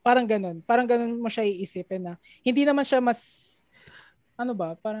madali. Parang ganun mo siya iisipin na. Hindi naman siya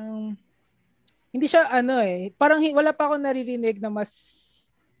parang hindi siya parang wala pa ako naririnig na mas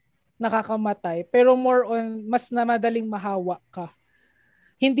nakakamatay, pero more on mas na madaling mahawa ka.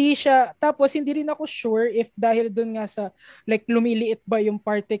 Hindi rin ako sure if dahil dun nga sa like lumiliit ba yung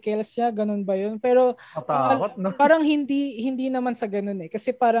particles niya, ganun ba yun? Pero parang hindi naman sa ganun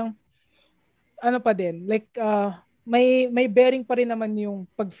kasi parang pa din, like may bearing pa rin naman yung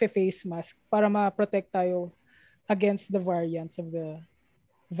pag-face mask para ma-protect tayo against the variants of the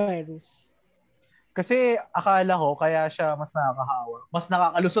virus. Kasi akala ko kaya siya mas nakakahawa. Mas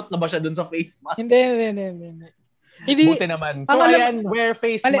nakakalusot na ba siya dun sa face mask? Hindi. Buti naman. So ayan, wear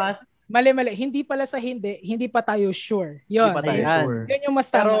face mask. Mali. Hindi pala sa hindi pa tayo sure. Yun. Hindi pa tayo sure. Yun yung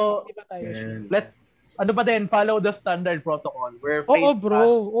mas tama. Pero, hindi pa tayo sure. Ano ba din, follow the standard protocol. Wear face mask. Bro.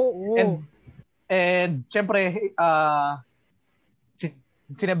 Oo. And syempre,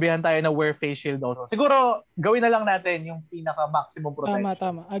 sinabihan tayo na wear face shield also. Siguro, gawin na lang natin yung pinaka-maximum protection.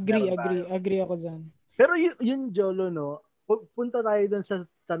 Tama. Agree ako dyan. Pero yun, Jolo, no? Punta tayo dun sa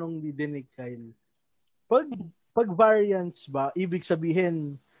tanong ni Dinig Kyle. Pag variants ba, ibig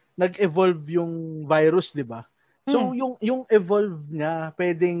sabihin, nag-evolve yung virus, di ba? So, yung evolve niya,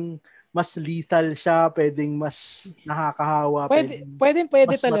 pwedeng mas lethal siya, pwedeng mas nakakahawa, pwede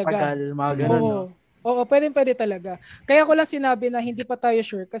mas talaga. Matagal, mga ganun, no? Oo, pwede talaga. Kaya ko lang sinabi na hindi pa tayo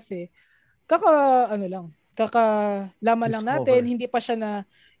sure kasi kakalaman lang natin, hindi pa siya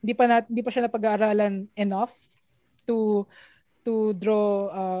napag-aaralan enough to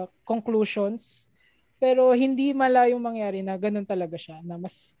draw conclusions. Pero hindi malayong mangyari na ganun talaga siya, na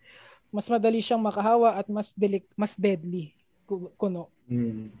mas madali siyang makahawa at mas deadly kuno.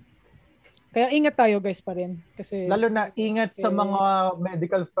 Kaya ingat tayo guys pa rin kasi lalo na ingat sa mga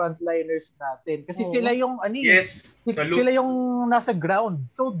medical frontliners natin kasi sila yung sila yung nasa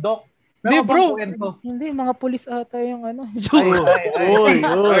ground. So Doc, bro, hindi mga pulis ata yung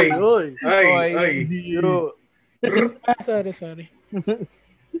Zero. Sorry.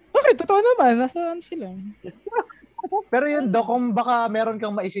 Okay, totoo naman. Nasaan sila? Pero yun, Doc, kung baka meron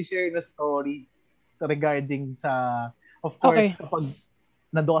kang ma-share na story regarding sa, of course, kapag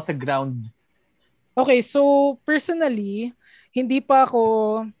nandun ka sa ground. Okay, so personally, hindi pa ako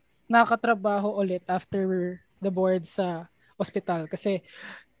nakatrabaho ulit after the board sa ospital kasi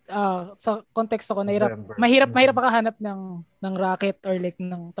sa context ako mahirap makahanap ng racket or like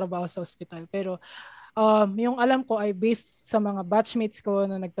ng trabaho sa ospital. Pero yung alam ko ay based sa mga batchmates ko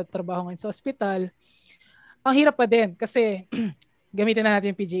na nagtatrabaho ngayon sa ospital, ang hirap pa din kasi gamitin na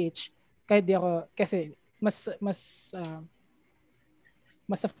natin yung PGH. Kahit di ako, kasi mas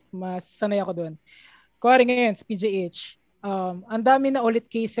sanay ako doon. Kuwari ngayon sa PGH, ang dami na ulit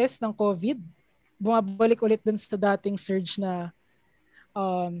cases ng COVID. Bumabalik ulit doon sa dating surge na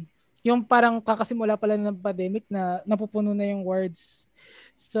yung parang kakasimula pala ng pandemic na napupuno na yung wards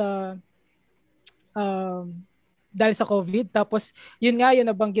sa dahil sa COVID. Tapos yun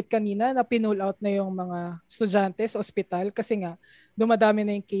nabanggit kanina na pinull out na yung mga estudyante sa ospital kasi nga dumadami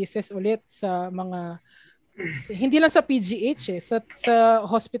na yung cases ulit sa mga hindi lang sa PGH sa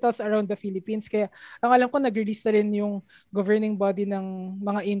hospitals around the Philippines. Kaya ang alam ko nag-release na rin yung governing body ng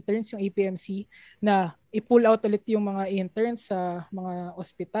mga interns, yung APMC, na i-pull out ulit yung mga interns sa mga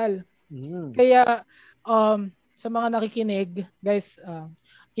ospital. Kaya sa mga nakikinig, guys,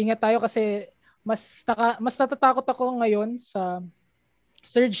 ingat tayo kasi mas natatakot ako ngayon sa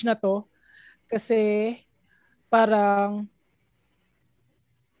surge na to kasi parang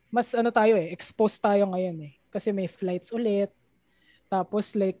mas ano tayo exposed tayo ngayon kasi may flights ulit.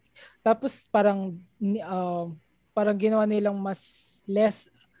 Tapos parang ginawa nilang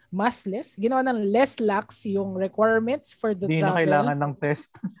ginawa ng less lax yung requirements for the Di travel. na kailangan ng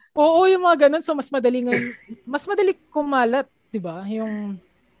test. Oo, yung mga ganun. So, mas madali kumalat, di ba? Yung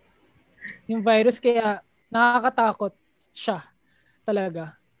virus, kaya nakakatakot siya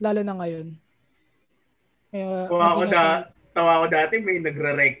talaga. Lalo na ngayon. Tawa ko dati, may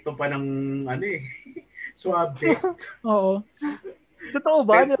nagre-recto pa ng swab test. Oo. Totoo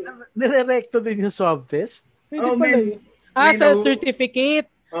ba? Nire-recto din yung swab test? Pwede pala yun. Sa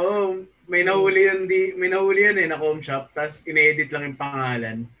certificate. May nahuli yan na home shop, tapos ine-edit lang yung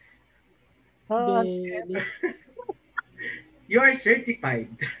pangalan. You are certified.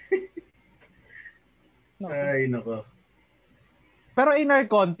 Ay, nako. Pero in our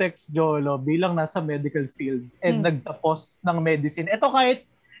context, Jolo, bilang nasa medical field and nagtapos ng medicine, ito kahit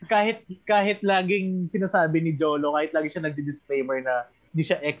laging sinasabi ni Jolo, kahit lagi siya nagdi-disclaimer na hindi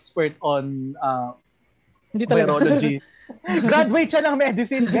siya expert on virology. Graduate siya ng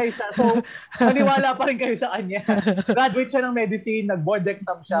medicine, guys. So, maniwala pa rin kayo sa kanya. Graduate siya ng medicine, nag-board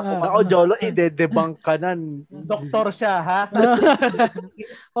exam siya. Ako, Jolo, ide-debunk ka na. Doktor siya, ha?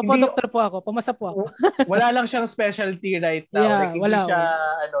 Opo, doktor po ako. Pumasa po ako. Wala lang siyang specialty right now. Yeah, wala.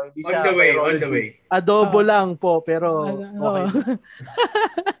 Hindi siya on the way. Adobo lang po, pero okay.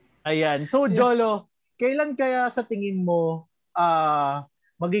 Ayan. So, Jolo, kailan kaya sa tingin mo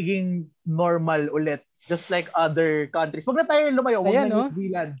magiging normal ulit? Just like other countries. Wag na tayo lumayo. Wag na New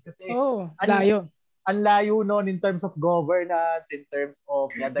Zealand. Kasi layo. Ang layo nun in terms of governance, in terms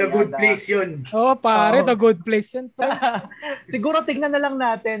of the good place yun. The good place yun. Siguro tignan na lang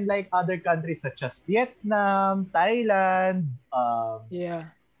natin like other countries such as Vietnam, Thailand,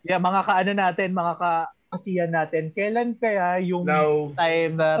 mga ka-ASEAN natin. Kailan kaya yung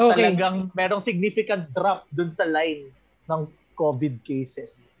time na talagang merong significant drop dun sa line ng COVID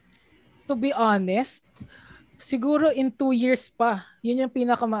cases? To be honest, siguro in 2 years pa. Yun yung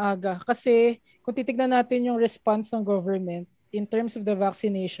pinakamaaga. Kasi kung titignan natin yung response ng government in terms of the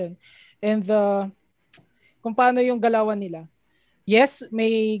vaccination and kung paano yung galawan nila. Yes,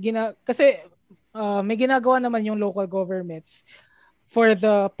 may ginagawa naman yung local governments for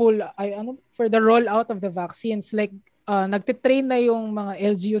the rollout of the vaccines. Like nagtitrain na yung mga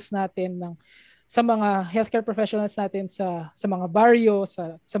LGUs natin sa mga healthcare professionals natin sa mga barrio,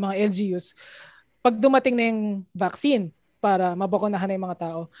 sa mga LGUs, pag dumating na yung vaccine para mabakunahan na yung mga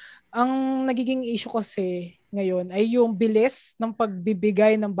tao. Ang nagiging issue kasi ngayon ay yung bilis ng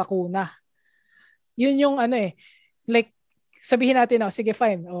pagbibigay ng bakuna. Yun yung like sabihin natin, sige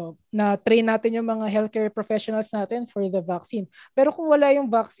fine, na-train natin yung mga healthcare professionals natin for the vaccine. Pero kung wala yung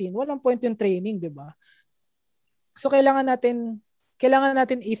vaccine, walang point yung training, di ba? So kailangan natin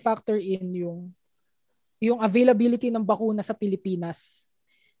i-factor in yung availability ng bakuna sa Pilipinas.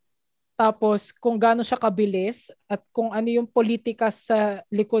 Tapos kung gaano siya kabilis at kung ano yung politika sa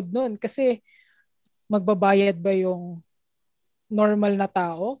likod nun. Kasi magbabayad ba yung normal na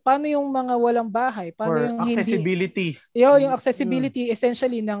tao? Paano yung mga walang bahay? Paano yung accessibility? Yung accessibility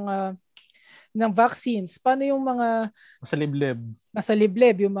essentially ng vaccines. Paano yung mga nasa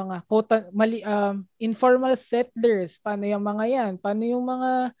liblib yung mga informal settlers? Paano yung mga yan? Paano yung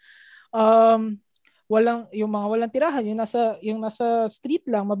mga walang tirahan, yung nasa street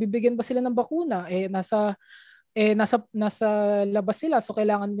lang, mabibigyan ba sila ng bakuna? Nasa labas sila, so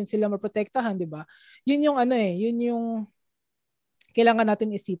kailangan din sila maprotektahan, di ba? Yun yung kailangan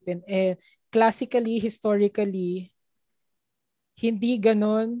natin isipin. Classically, historically, hindi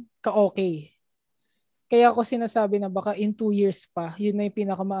ganun ka-okay. Kaya ako sinasabi na baka in 2 years pa, yun na yung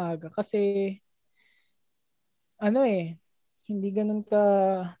pinakamaaga. Kasi, hindi ganun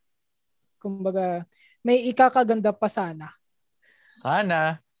kumbaga, may ikakaganda pa sana.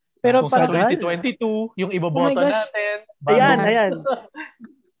 Sana. Pero kung sa 2022, yung iboboto natin. Ayan.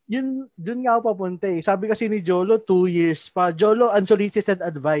 Yun nga ako papunta eh. Sabi kasi ni Jolo, 2 years pa. Jolo, unsolicited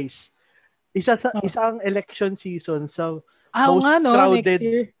advice. Isang election season sa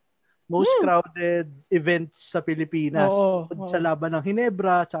most crowded events sa Pilipinas. Sa laban ng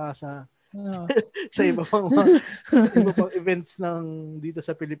Hinebra, tsaka sa iba pang events dito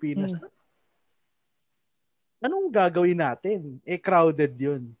sa Pilipinas. Anong gagawin natin? Crowded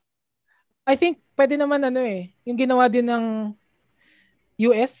yun. I think pwede naman yung ginawa din ng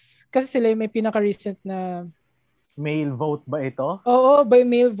US kasi sila yung may pinaka-recent na mail vote ba ito? Oo, by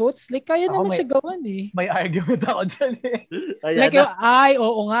mail votes. Like, kaya naman siya gawan eh. May argument ako dyan eh. Like,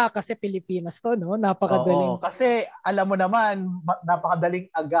 oo nga, kasi Pilipinas to, no? Napakadaling. Oo, kasi alam mo naman, napakadaling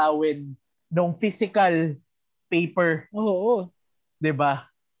agawin nung physical paper. Oo. 'Di ba?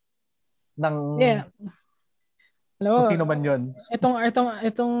 ng Hello, kung sino man yun.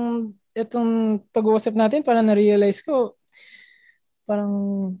 Itong pag-uusap natin, parang na-realize ko, parang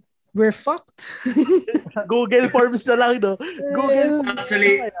we're fucked. Google Forms na lang, no? Google Forms.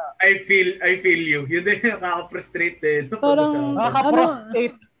 Actually, I feel you. Yun din nakaka-frustrate din. Parang,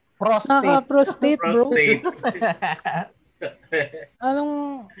 Nakaka-prostate, bro.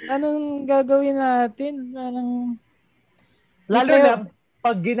 Anong gagawin natin? Parang, lalo na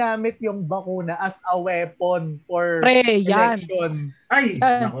pag ginamit yung bakuna as a weapon for election. Ay,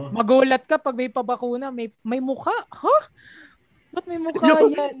 nako. Magulat ka pag may pabakuna, may mukha. Huh? Ba't may mukha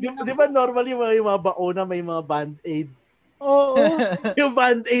yan? Di ba normally may mga bakuna, may mga band-aid? Oo. Yung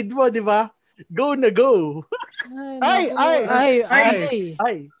band-aid mo, di ba? Go na go. Ay.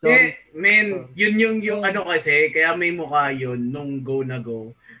 Sorry. Men, yun yung ano kasi, kaya may mukha yun nung go na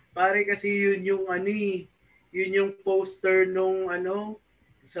go. Pare kasi yun yung yun yung poster nung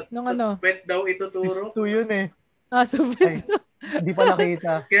sa pet daw ituturo. Ito yun eh. Sa pet. Hindi pa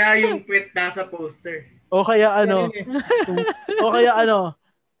nakita. Kaya yung pet nasa poster. O kaya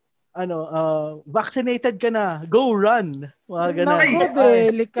vaccinated ka na, go run. Mga ganun.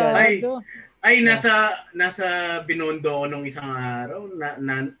 Delikado. Ay, nasa Binondo ko nung isang araw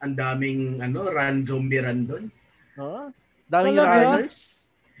na ang daming zombie run doon. Daming runners.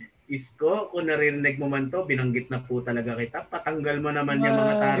 Isko, kung naririnig mo man to, binanggit na po talaga kita. Patanggal mo naman yung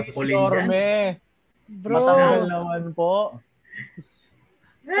mga tarpaulin dyan. Bro. Patanggal naman po.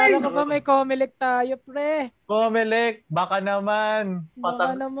 Kala ko pa may Comelec tayo, pre. Comelec, baka naman.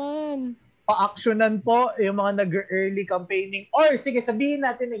 Pa-actionan po yung mga nag-early campaigning. Or sige, sabihin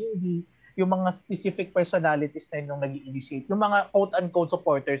natin na hindi yung mga specific personalities na yung nag-initiate. Yung mga quote-unquote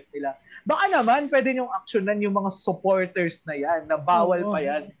supporters nila. Baka naman, pwede yung actionan yung mga supporters na yan, na bawal pa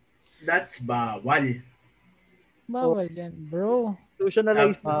yan. That's bawal. Bawal yan, bro.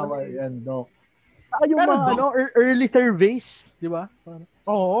 Institutionalized. Bawal yan, Doc. Yung mga early surveys, di ba?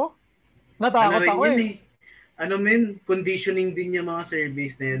 Oo. Natakot ako eh. Conditioning din yung mga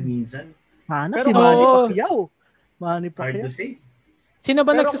surveys na yan minsan. Pero si Manny Pacquiao. Hard to say. Sino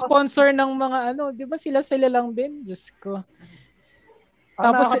ba nagsusponsor ng mga di ba sila lang din? Diyos ko.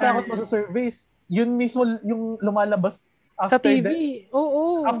 Tapos nakakatakot mo sa surveys, yun mismo yung lumalabas sa TV.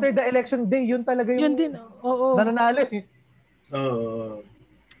 Oo. After the election day, yun talaga yung yun din. Oo. nananalo eh.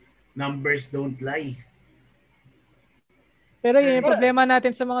 Numbers don't lie. Pero yun yung problema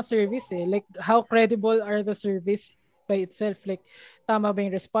natin sa mga surveys eh. Like, how credible are the surveys by itself? Like, tama ba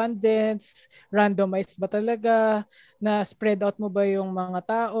yung respondents? Randomized ba talaga? Na spread out mo ba yung mga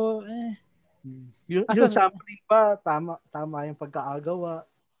tao? Yung sampling ba? Tama yung pagkaagawa.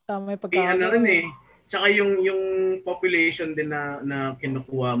 Tama yung pagkaagawa. Tsaka yung population din na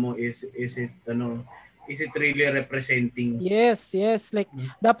kinukuha mo is it really representing? Yes. Like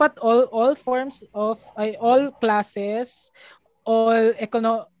dapat all forms of all classes, all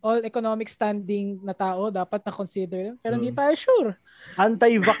economic standing na tao dapat na consider. Pero hindi tayo sure.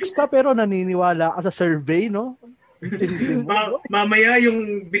 Anti-vax ka pero naniniwala ka sa survey, no? Mamaya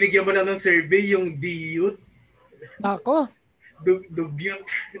yung binigyan mo lang ng survey yung DUT. Ako. Dugyot.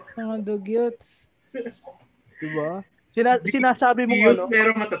 Mga dugyot. Diba? Sinasabi mo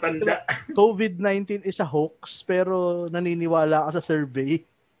pero matatanda. COVID-19 is a hoax pero naniniwala ka sa survey.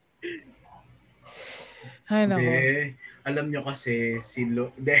 Ay nako. Alam nyo kasi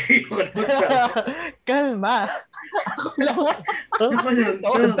Kalma. Ako lang.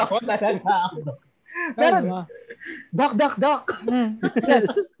 Takot talaga ako. Pero, Doc.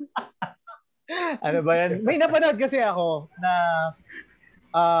 Yes. Ano ba yan? May napanood kasi ako na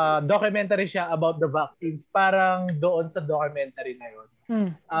documentary siya about the vaccines. Parang doon sa documentary na yun.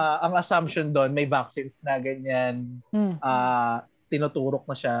 Ang assumption doon, may vaccines na ganyan. Tinuturok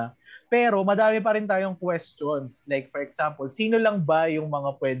na siya. Pero madami pa rin tayong questions. Like for example, sino lang ba yung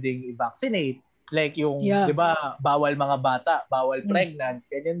mga pwedeng i-vaccinate? Like yung, di ba, bawal mga bata, bawal pregnant,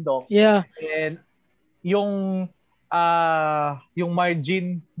 ganyan Doc. Yeah. And yung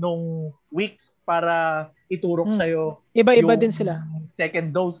margin nung weeks para iturok sa'yo. Iba-iba din sila.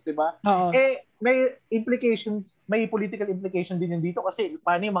 Second dose, di ba? May implications, may political implication din yun dito kasi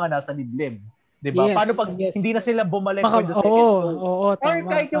paano yung mga nasa liblib? Di ba? Yes, paano pag hindi na sila bumalik for the second dose? Or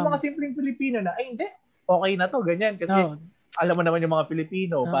kahit yung mga simpleng Pilipino na, hindi, okay na to, ganyan. Kasi alam mo naman yung mga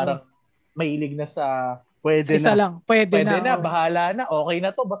Pilipino, parang mahilig na sa pwede isa na. Lang. Pwede na. Bahala na, okay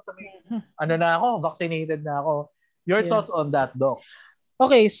na to, basta may, na ako, vaccinated na ako. Your thoughts on that, Doc?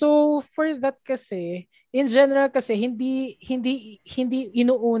 Okay, so for that kasi, in general kasi hindi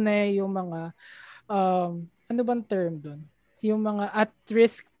inuuna yung mga ano bang term doon? Yung mga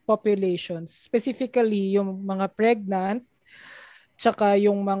at-risk populations, specifically yung mga pregnant, tsaka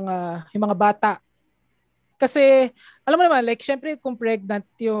yung mga bata. Kasi alam mo naman, like syempre kung pregnant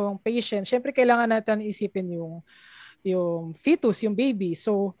yung patient, syempre kailangan natin isipin yung fetus, yung baby.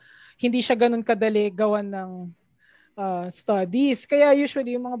 So hindi siya ganun kadali gawan ng studies. Kaya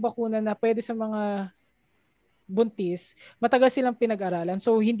usually yung mga bakuna na pwede sa mga buntis, matagal silang pinag-aralan.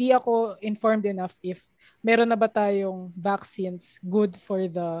 So hindi ako informed enough if meron na ba tayong vaccines good for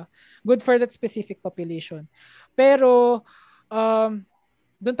that specific population. Pero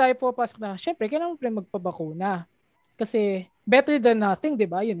doon tayo papasok na, syempre, kailangan mo pa rin magpabakuna. Kasi, better than nothing, di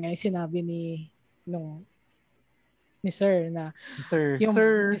ba? Yun nga yung sinabi ni Sir na,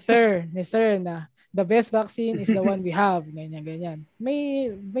 ni Sir na, the best vaccine is the one we have. Ganyan. May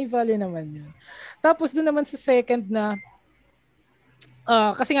value naman yun. Tapos doon naman sa second na,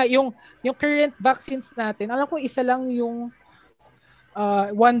 kasi nga, yung current vaccines natin, alam ko isa lang yung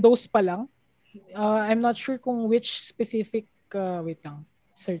one dose pa lang. I'm not sure kung which specific, wait lang,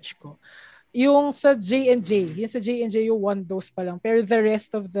 search ko. Yung sa J&J yung one dose pa lang. Pero the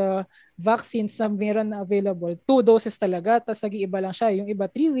rest of the vaccines na meron na available, 2 doses talaga. Tapos nag-iiba lang siya. Yung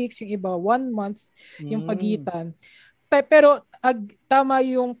iba 3 weeks, yung iba 1 month, yung pagitan. Pero tama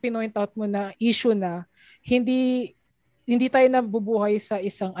yung pinoint out mo na issue na hindi tayo nabubuhay sa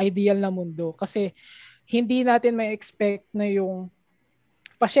isang ideal na mundo. Kasi hindi natin may expect na yung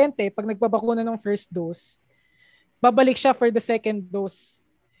pasyente, pag nagpabakuna ng first dose, babalik siya for the second dose.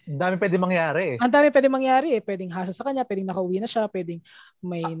 Ang dami pwede mangyari. Ang dami pwede mangyari. Pwedeng hasa sa kanya, pwedeng nakauwi na siya, pwedeng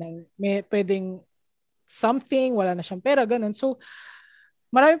may pwedeng something, wala na siyang pera, ganun. So,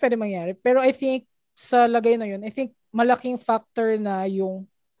 marami pwede mangyari. Pero I think, sa lagay na yun, I think malaking factor na yung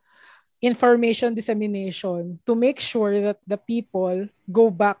information dissemination to make sure that the people go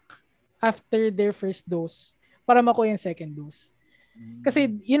back after their first dose para makuha yung second dose. Kasi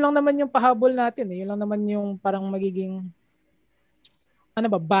yun lang naman yung pahabol natin eh. Yun lang naman yung parang magiging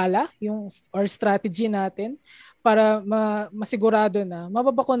bala yung or strategy natin para masigurado na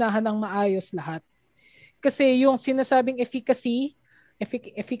mababakunahan ng maayos lahat. Kasi yung sinasabing efficacy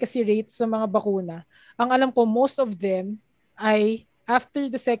rates sa mga bakuna, ang alam ko most of them ay after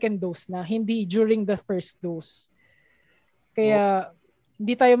the second dose na, hindi during the first dose. Kaya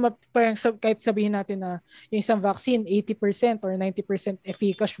hindi tayo kahit sabihin natin na yung isang vaccine 80% or 90%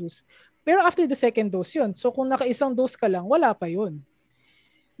 efficacious. Pero after the second dose yun. So kung naka-isang dose ka lang, wala pa yun.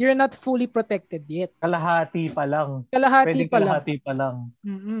 You're not fully protected yet. Kalahati pa lang. Kalahati pa lang.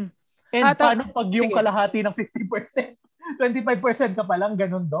 Mm-hmm. And paano pag yung kalahati ng 50%? 25% ka pa lang,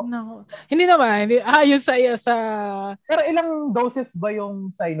 ganun, Doc? No. Hindi naman. Yun sa... Pero ilang doses ba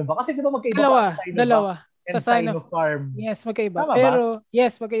yung Sinovac? Kasi di ba magkaiba Dalawa. Sa Sinopharm. Yes, magkaiba. Tama pero,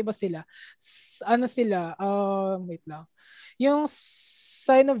 yes, magkaiba sila. Ano sila? Wait lang. Yung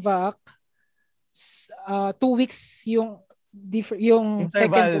Sinovac, 2 weeks yung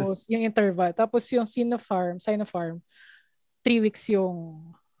second dose, yung interval. Tapos yung Sinopharm, 3 weeks yung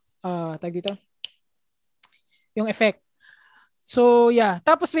tag dito, yung effect. So yeah,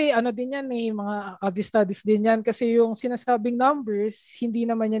 tapos may din yan, may mga other studies din yan kasi yung sinasabing numbers, hindi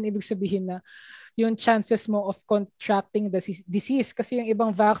naman yan ibig sabihin na yung chances mo of contracting the disease kasi yung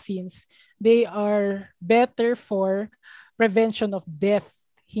ibang vaccines, they are better for prevention of death,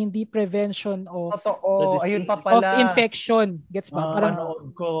 hindi prevention of ayun pa pala. Of infection. Gets ba?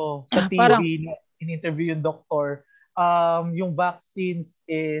 Panood ko sa TV in-interview yung doktor. Yung vaccines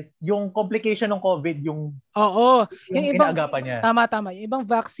is yung complication ng COVID yung inaagapan niya. Tama. Yung ibang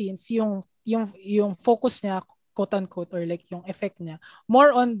vaccines, yung focus niya, quote unquote, or like yung effect niya,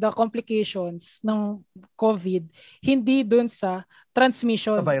 more on the complications ng COVID, hindi dun sa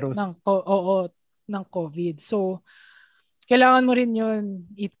transmission ng COVID. So, kailangan mo rin yun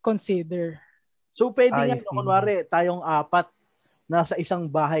i-consider. So, pwede nga, kunwari, tayong 4, nasa isang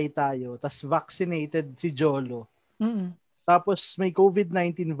bahay tayo, tas vaccinated si Jolo. Mm-mm. Tapos may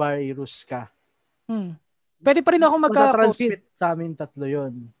COVID-19 virus ka. Pwede pa rin ako magka-COVID. Sa amin 3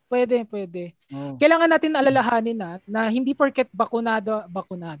 yun. Pwede. Kailangan natin alalahanin na hindi porket bakunado?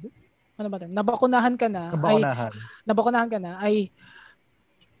 Ano ba 'yan? Nabakunahan ka na ay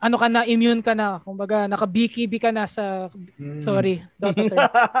ano ka na, immune ka na. Kumbaga, naka-BKB ka na sa sorry, Dota term.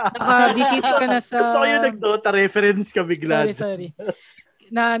 Naka-BKB ka na sa So yung nag-Dota reference ka bigla. Sorry.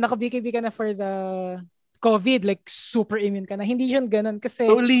 Na naka-BKB ka na for the COVID, like super immune ka na. Hindi yun ganun kasi...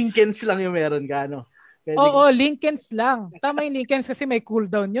 So, Lincolns lang yung meron ka, ano? Oo, Lincolns lang. Tama yung Lincolns kasi may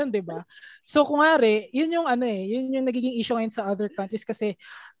cooldown yun, di ba? So, kunwari, yun yung yun yung nagiging issue ngayon sa other countries kasi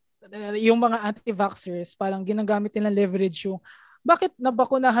yung mga anti-vaxxers, parang ginagamit nilang leverage yung bakit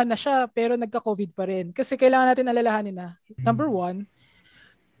nabakunahan na siya pero nagka-COVID pa rin? Kasi kailangan natin alalahanin na, number 1,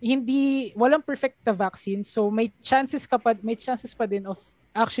 walang perfect na vaccine, so may chances pa din of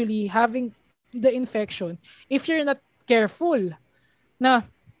actually having the infection if you're not careful na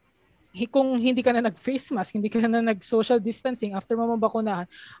kung hindi ka na nag-face mask, hindi ka na nag-social distancing after mo mabakunahan,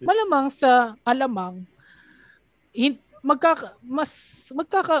 malamang sa alamang mas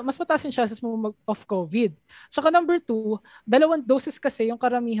mataas yung chances mo of COVID. Saka number 2, 2 doses kasi yung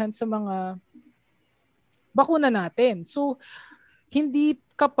karamihan sa mga bakuna natin. So, hindi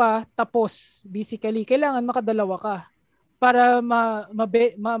ka pa tapos. Basically, kailangan makadalawa ka para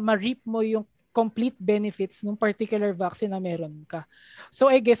ma-reap mo yung complete benefits ng particular vaccine na meron ka. So,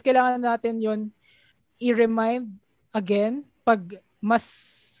 I guess, kailangan natin yon i-remind again pag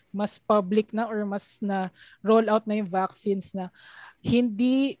mas public na or mas na roll out na yung vaccines na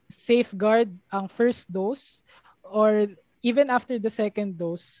hindi safeguard ang first dose or even after the second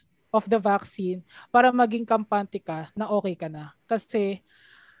dose of the vaccine para maging kampante ka na okay ka na. Kasi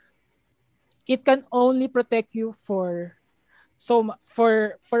it can only protect you for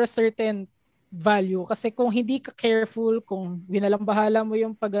a certain value. Kasi kung hindi ka careful, kung winalambahala mo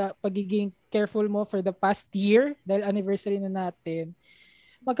yung pagiging careful mo for the past year, dahil anniversary na natin,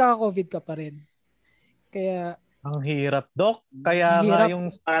 magkaka-COVID ka pa rin. Kaya ang hirap, Doc. Kaya nga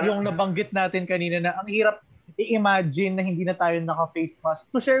yung nabanggit natin kanina na ang hirap i-imagine na hindi na tayo naka-face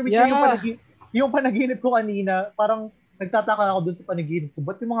mask. To share with you yung panaginip ko kanina, parang nagtataka ako dun sa panaginip ko.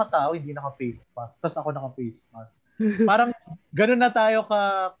 Ba't yung mga tao hindi naka-face mask? Tapos ako naka-face mask. Parang ganun na tayo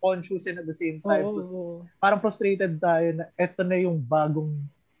ka-conscious and at the same time. Parang frustrated tayo na eto na yung bagong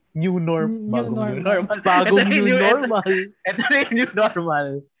new normal. Bagong new normal. Ito na yung new normal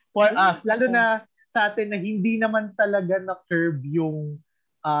for us. Lalo na sa atin na hindi naman talaga na-curb yung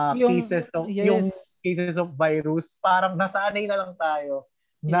cases of virus. Parang nasanay na lang tayo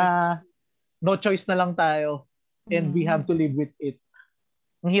na no choice na lang tayo and we have to live with it.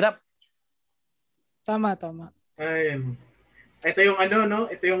 Ang hirap. Tama. Ito yung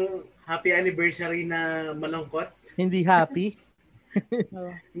ito yung happy anniversary na malungkot. Hindi happy.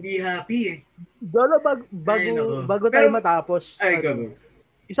 Hindi happy eh. Dolo, bago tayo matapos.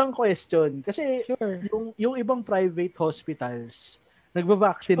 Isang question. Kasi yung ibang private hospitals,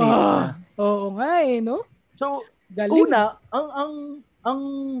 nagba-vaccinate na. Oo nga eh, no? So, galing. Una, ang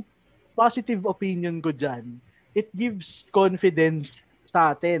positive opinion ko dyan, it gives confidence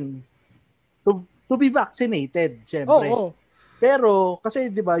sa atin to be vaccinated, syempre. Pero,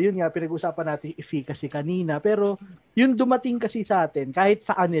 kasi di ba, yun nga, pinag-usapan natin efficacy kanina, pero yung dumating kasi sa atin, kahit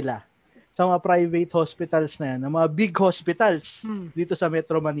sa kanila, sa mga private hospitals na yan, mga big hospitals dito sa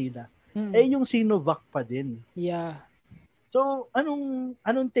Metro Manila, yung Sinovac pa din. Yeah. So,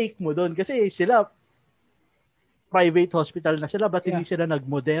 anong take mo doon? Kasi sila, private hospital na sila, ba't hindi sila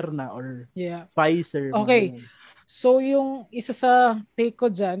nag-Moderna or Pfizer? Okay. So, yung isa sa take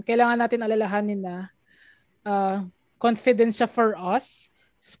ko dyan, kailangan natin alalahanin na confidence siya for us,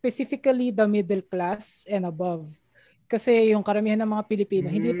 specifically the middle class and above. Kasi yung karamihan ng mga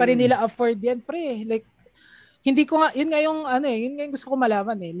Pilipino, hindi pa rin nila afford yan, pre. Like, hindi ko nga, yun nga yung gusto ko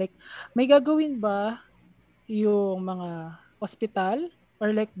malaman eh. Like, may gagawin ba yung mga hospital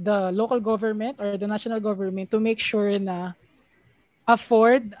or like the local government or the national government to make sure na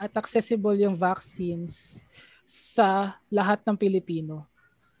afford at accessible yung vaccines sa lahat ng Pilipino.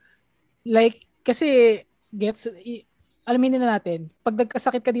 Like, kasi alamin na natin, pag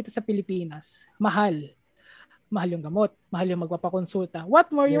nagkasakit ka dito sa Pilipinas, mahal. Mahal yung gamot, mahal yung magpapakonsulta.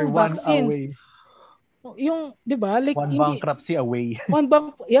 What more yung vaccines? Yung, 'di ba? Like one bankruptcy away. one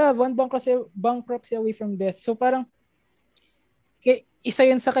bankruptcy away from death. So parang isa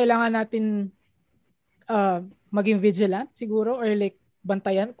 'yan sa kailangan natin maging vigilant siguro or like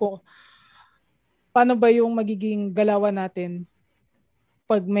bantayan ko paano ba yung magiging galawan natin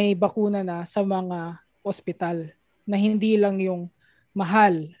pag may bakuna na sa mga ospital na hindi lang yung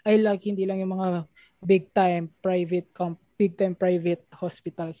mahal, hindi lang yung mga big time private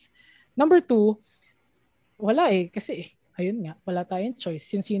hospitals. Number 2, wala kasi ayun nga, wala tayong choice.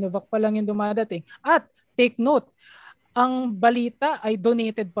 Since Sinovac pa lang yung dumadating. At take note, ang balita ay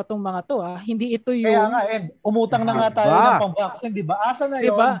donated pa tong mga to Hindi ito yung... Kaya nga, umutang na nga tayo ng pang-vaccine, di ba? Asa na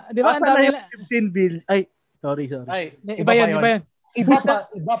yun? Di ba? Asa na yung 15 bill? Ay, sorry. Ay, iba yun.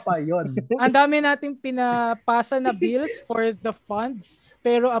 Iba pa yun. Ang dami nating pinapasa na bills for the funds.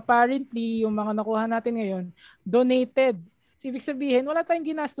 Pero apparently, yung mga nakuha natin ngayon, donated. So, ibig sabihin, wala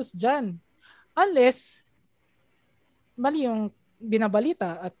tayong ginastos dyan. Unless, mali yung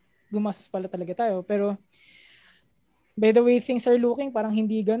binabalita at gumastos pala talaga tayo. Pero, by the way things are looking, parang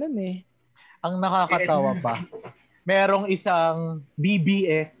hindi ganun eh. Ang nakakatawa pa, merong isang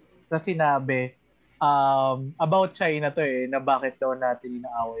BBS na sinabi, about China to na bakit daw natin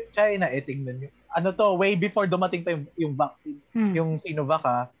inaaway. China, tingnan nyo. Ano to, way before dumating pa yung vaccine, yung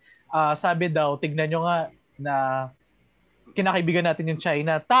Sinovac sabi daw, tignan nyo nga na kinakaibigan natin yung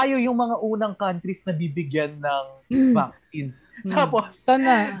China. Tayo yung mga unang countries na bibigyan ng vaccines. Tapos,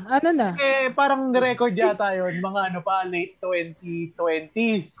 sana, ano na? Parang record yata yun, mga late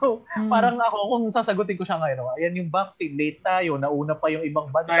 2020. So, parang ako, kung sasagutin ko siya ngayon, ayan yung vaccine, late tayo, nauna pa yung ibang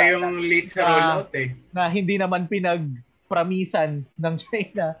bansa. Tayong late sa rollout na hindi naman pinag-promisan ng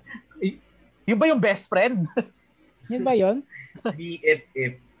China. Yun ba yung best friend? Yun ba yun?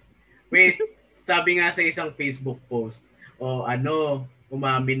 BFF. Wait, sabi nga sa isang Facebook post,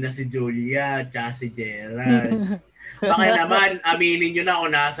 umamin na si Julia at si Gerald. Baka naman, aminin nyo na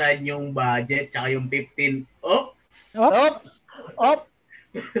kung nasaan yung budget tsaka yung 15. Oops!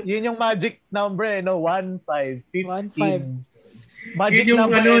 Yun yung magic number, 1, 5, 15. Magic yun yung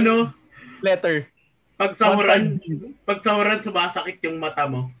number, letter. Pag sahuran, sumasakit yung mata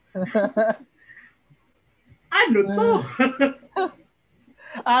mo. Ano to?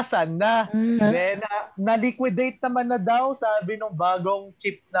 Asan na? Then, na-liquidate naman na daw, sabi nung bagong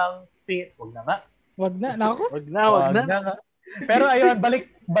chip ng Fit. Wag na nga. Wag na. Nako. Wag na. Pero ayun,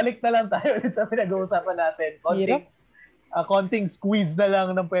 balik na lang tayo sa pinag-uusapan natin. Konting squeeze na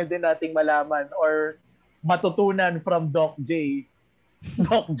lang ng pwede nating malaman or matutunan from Doc J.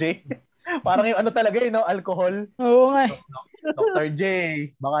 Doc J? Parang yung talaga alcohol. Oo nga. Dr. J,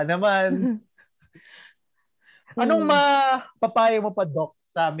 baka naman. Anong mapapayo mo pa, Doc,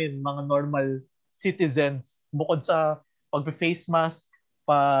 sa amin, mga normal citizens, bukod sa pag-face mask,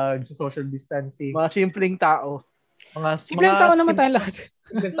 pag-social distancing? Mga simpleng tao. Simpleng tao naman tayo lahat.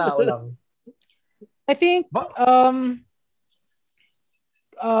 Simpleng tao lang. I think,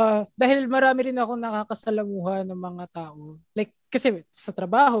 dahil marami rin ako nakakasalamuhan ng mga tao. Like, kasi sa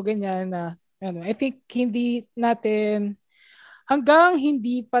trabaho, ganyan na, I think hanggang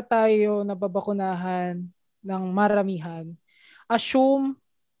hindi pa tayo nababakunahan ng maramihan, assume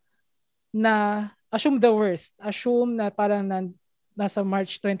the worst. Assume na parang nasa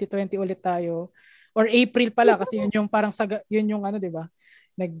March 2020 ulit tayo or April pala kasi yun yung parang yun yung 'di ba?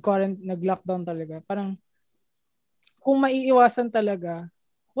 Nag-lockdown talaga. Parang kung maiiwasan talaga,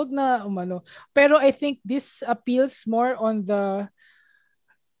 wag na umano. Pero I think this appeals more on the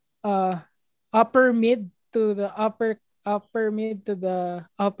upper mid to the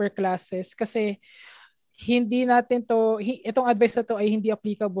upper classes kasi hindi natin itong advice na to ay hindi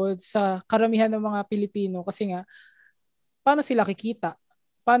applicable sa karamihan ng mga Pilipino kasi nga paano sila kikita?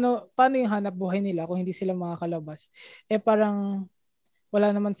 Paano yung hanap buhay nila kung hindi sila makakalabas? Parang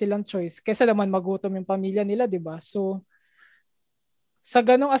wala naman silang choice. Kaysa naman magutom yung pamilya nila, 'di ba? So sa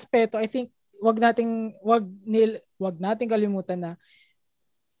ganong aspeto, I think wag nating kalimutan na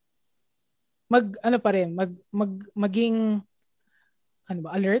maging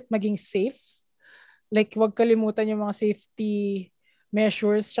alert, maging safe. Like, wag kalimutan yung mga safety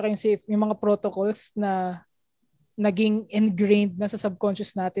measures tsaka yung mga protocols na naging ingrained na sa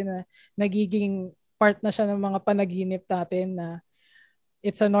subconscious natin na nagiging part na siya ng mga panaginip natin na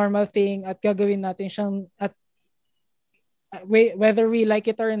it's a normal thing at gagawin natin siyang at whether we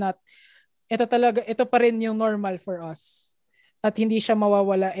like it or not, ito pa rin yung normal for us at hindi siya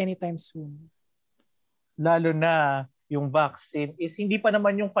mawawala anytime soon. Lalo na yung vaccine is hindi pa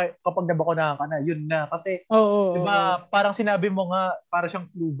naman yung kapag nabakunahan ka na, yun na. Kasi, diba, parang sinabi mo nga, para siyang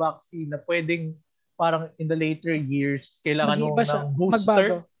flu vaccine na pwedeng parang in the later years, kailangan mo ng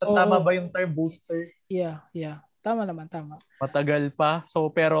booster. Tama ba yung term booster? Yeah. Tama naman. Matagal pa. So,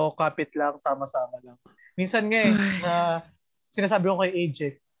 pero kapit lang, sama-sama lang. Minsan nga sinasabi ko kay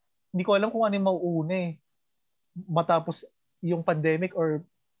AJ, hindi ko alam kung ano yung mauuna matapos yung pandemic or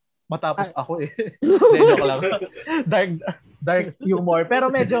matapos ako Joke lang. Dark humor.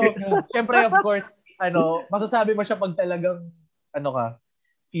 Pero medyo, syempre of course, masasabi mo siya pag talagang,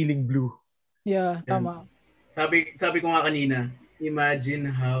 feeling blue. Yeah, tama. Sabi ko nga kanina, imagine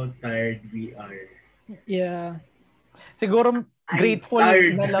how tired we are. Yeah. Siguro grateful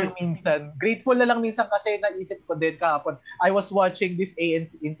na lang minsan. Grateful na lang minsan kasi naisip ko din kahapon. I was watching this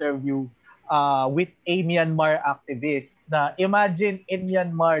ANC interview with a Myanmar activist na imagine in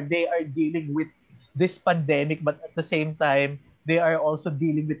Myanmar, they are dealing with this pandemic but at the same time, they are also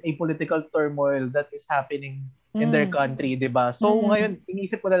dealing with a political turmoil that is happening in their country, diba? So ngayon,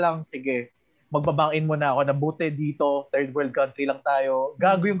 inisip ko na lang, sige, magbabangin muna ako na buti dito, third world country lang tayo.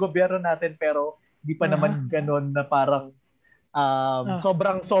 Gago yung gobyerno natin pero di pa naman ganun na parang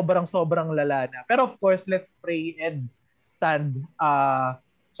sobrang lala na. Pero of course, let's pray and stand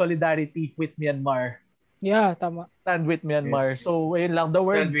solidarity with Myanmar. Yeah, tama. Stand with Myanmar. Yes. So, ayun lang.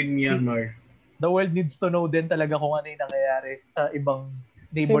 Stand with Myanmar. the world needs to know din talaga kung ano yung nangyayari sa ibang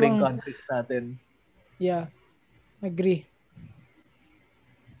neighboring countries natin. Yeah. Agree.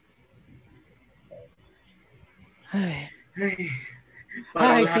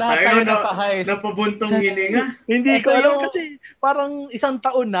 Parang lahat tayo napabuntong hininga. Hindi ko alam kasi parang isang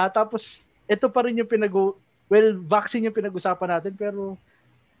taon na tapos ito pa rin yung vaccine yung pinag-usapan natin pero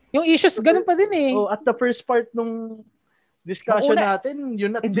yung issues ganun pa din eh. Oh, at the first part nung discussion natin,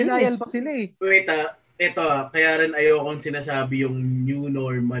 yun at denial pa sila eh. Wait, kaya rin ayokong sinasabi yung new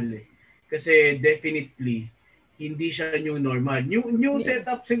normal eh. Kasi definitely hindi siya new normal. New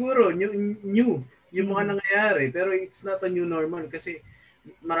setup siguro, new yung mga nangyayari, pero it's not a new normal kasi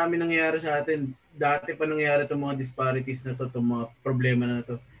marami nangyayari sa atin. Dati pa nangyayari itong mga disparities na to, itong mga problema na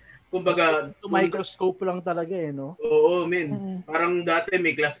to. Kumbaga, microscope lang talaga eh, no? Oo, men. Parang dati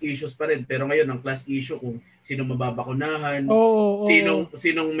may class issues pa rin, pero ngayon ang class issue kung sino mababakunahan,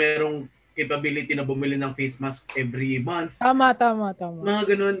 sinong merong capability na bumili ng face mask every month. Tama. Mga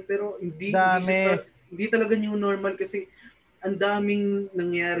ganun, pero hindi talaga new normal kasi ang daming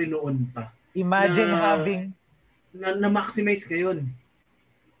nangyayari noon pa. Imagine having na-maximize ngayon.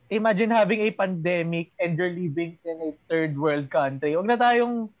 Imagine having a pandemic and you're living in a third world country. Huwag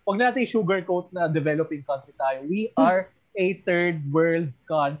natin sugarcoat na developing country tayo. We are a third world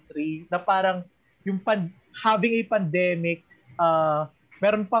country na parang yung having a pandemic,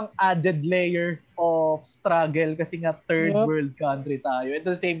 meron pang added layer of struggle kasi nga third world country tayo. At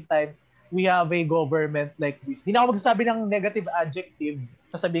the same time, we have a government like this. Hindi na ako magsasabi ng negative adjective.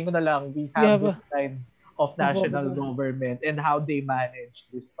 Sasabihin ko na lang, we have this kind of national government and how they manage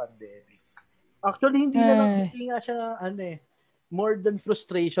this pandemic. Actually, hindi nga siya, more than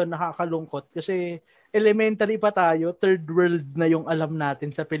frustration, nakakalungkot. Kasi elementary pa tayo, third world na yung alam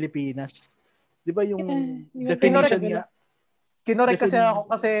natin sa Pilipinas. Di ba yung definition niya? Kinorek kasi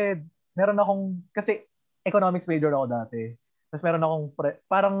ako kasi economics major ako dati. Tapos meron akong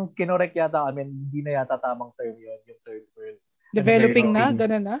parang kinorek yata kami, hindi na yata tamang term yun, yung third world. Developing na?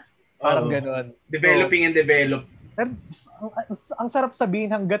 Ganun na? Parang ganun. Developing and develop. Ang sarap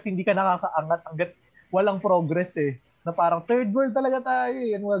sabihin hanggat hindi ka nakakaangat, hanggat walang progress eh. Na parang third world talaga tayo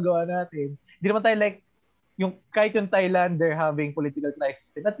eh. Yan magawa natin. Hindi naman tayo like, kahit yung Thailand, they're having political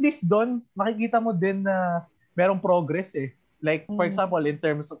crisis din. At least doon, makikita mo din na merong progress eh. Like, for example, in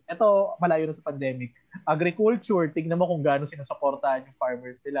terms of, ito, malayo na sa pandemic, agriculture, tignan mo kung gaano sinusuportahan yung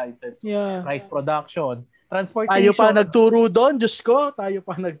farmers nila in terms of rice production, transportation. Tayo pa nagturo doon, Diyos ko. Tayo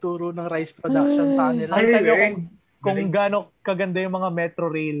pa nagturo ng rice production sa kanila. Kung gaano kaganda yung mga metro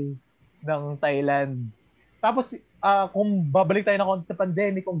rail ng Thailand. Tapos, kung babalik tayo na konti sa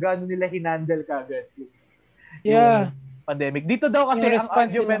pandemic, kung gaano nila hinandle kagad yung pandemic. Dito daw kasi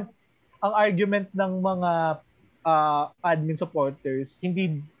ang argument ng mga admin supporters,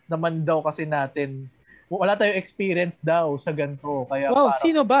 hindi naman daw kasi natin, wala tayong experience daw sa ganito. Kaya parang,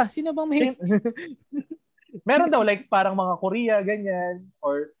 sino ba? Sino bang may... Meron daw like parang mga Korea, ganyan.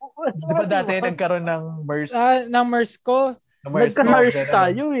 Or, di ba dati nagkaroon ng MERS? Ng MERS ko. Nagka-SARS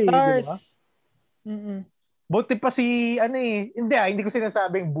tayo eh. SARS. Diba? Buti pa hindi ko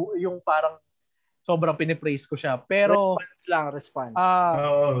sinasabing yung parang sobrang pinipraise ko siya. Pero, response.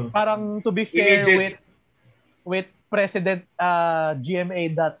 Parang to be fair with President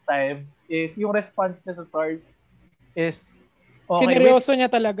GMA that time is yung response niya sa SARS is okay. Sineryoso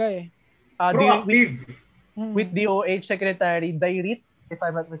niya talaga eh. Proactive. With DOH Secretary Dairit, if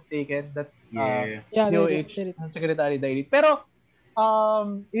I'm not mistaken. That's DOH Secretary Dairit. Pero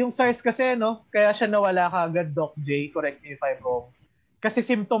yung SARS kasi kaya siya nawala kagad, Doc J, correct me if I'm wrong. Kasi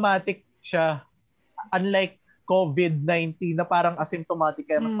symptomatic siya. Unlike COVID-19 na parang asymptomatic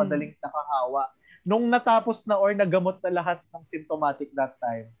kaya mas madaling nakahawa. Nung natapos na or nagamot na lahat ng symptomatic that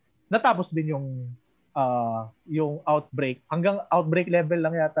time, natapos din yung outbreak. Hanggang outbreak level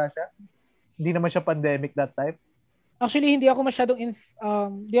lang yata siya. Hindi naman siya pandemic that time. Actually, hindi ako masyadong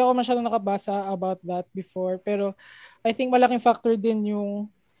nakabasa about that before. Pero I think malaking factor din yung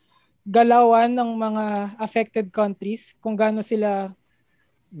galawan ng mga affected countries kung gaano sila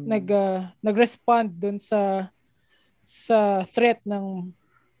nag-respond dun sa threat ng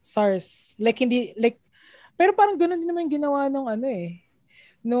SARS. Pero parang ganoon din naman ginawa nung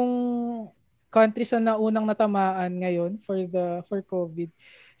countries na naunang natamaan ngayon for COVID.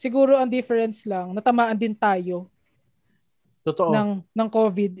 Siguro ang difference lang, natamaan din tayo. Totoo. ng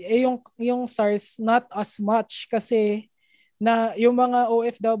COVID. Yung SARS not as much kasi na yung mga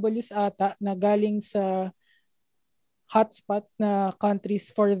OFWs ata na galing sa hotspot na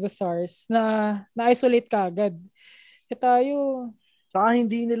countries for the SARS na-isolate kaagad. Tayo saka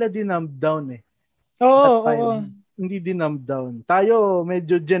hindi nila dinumb down eh. Oo. hindi dinumb down. Tayo,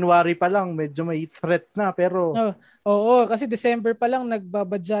 medyo January pa lang, medyo may threat na, pero... Oo, kasi December pa lang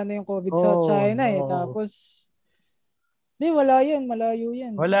nagbabadya na yung COVID sa China eh. Tapos, wala yan, malayo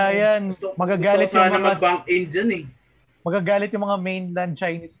yan. Wala yan. Magagalit gusto yung mga... mag-bank in dyan eh. Magagalit yung mga mainland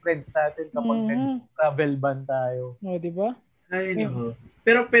Chinese friends natin kapag nag-travel ban tayo. Di ba? Ay, no.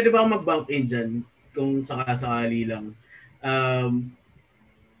 Pero pwede ba mag-bank in dyan kung sakasakali lang?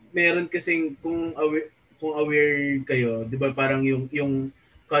 Meron kasing kung aware kayo, 'di ba parang yung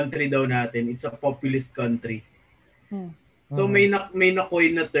country daw natin, it's a populist country. So may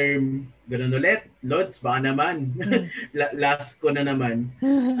na-coin na term, ganun ulit, Lods, baka naman. Last ko na naman.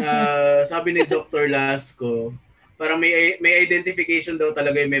 Sabi ni Dr. Lasco, parang may identification daw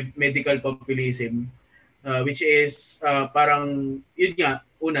talaga yung medical populism, which is parang yun nga,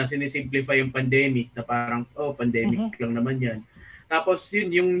 una sinisimplify yung pandemic na parang pandemic lang naman yan. Tapos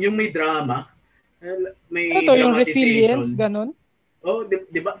yun yung may drama, may ito yung resilience ganun.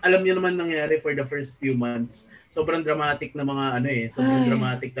 Di ba alam niyo naman nangyari for the first few months. Sobrang dramatic na mga sobrang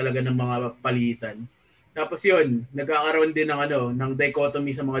dramatic talaga ng mga palitan. Tapos yun, nagkakaroon din ng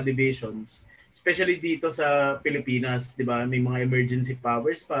dichotomy sa mga divisions. Especially dito sa Pilipinas, 'di ba? May mga emergency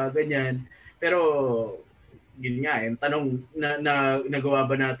powers pa ganyan. Pero yun nga, yung tanong na nagawa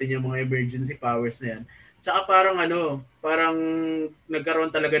ba natin yung mga emergency powers na yan? Tsaka parang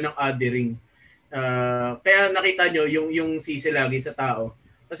nagkaroon talaga ng othering. Kaya nakita nyo yung sisi lagi sa tao.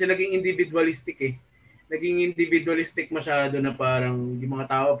 Kasi naging individualistic eh. Naging individualistic masyado na parang yung mga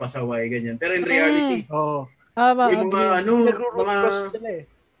tao pasaway ganyan. Pero in reality, yung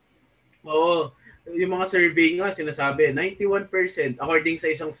yung mga survey nga sinasabi 91% according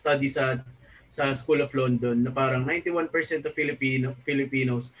sa isang study sa School of London na parang 91% of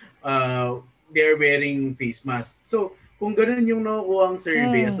Filipinos they're wearing face mask. So, kung ganoon yung nakukuha ang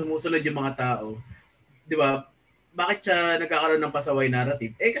survey at sumusunod yung mga tao, 'di ba? Bakit siya nagkakaroon ng pasaway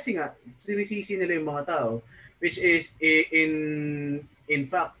narrative? Kasi nga sinisisi nila yung mga tao, which is in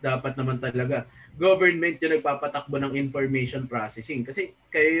fact dapat naman talaga government yung nagpapatakbo ng information processing kasi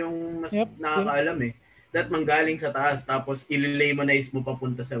kayo yung mas nakakaalam eh. That manggaling sa taas tapos i-lemonize mo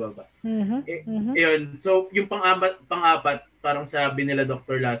papunta sa baba. Yun. So yung pang-apat parang sabi nila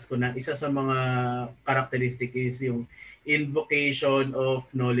Dr. Lasco na isa sa mga characteristic is yung invocation of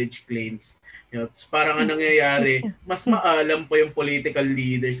knowledge claims. Parang ang nangyayari, mas maalam po yung political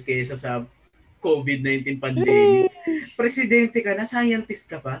leaders kaysa sa COVID-19 pandemic. Presidente ka na, scientist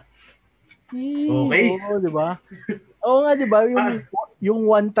ka pa. Okay. Oo, di ba? Oo nga, di ba? Yung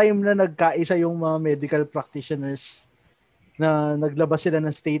one time na nagkaisa yung mga medical practitioners na naglabas sila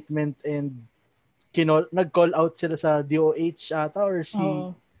ng statement and nag-call out sila sa DOH ata or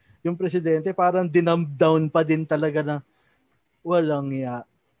yung presidente, parang dinumb down pa din talaga na walang ya.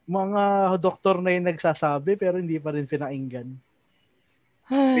 Mga doktor na yung nagsasabi pero hindi pa rin pinainggan.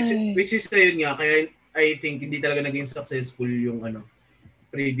 Which is ayun nga, kaya I think hindi talaga naging successful yung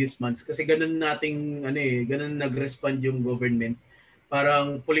previous months kasi ganun ganun nag-respond yung government.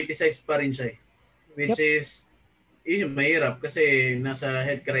 Parang politicized pa rin siya eh. Which is yun mahirap kasi nasa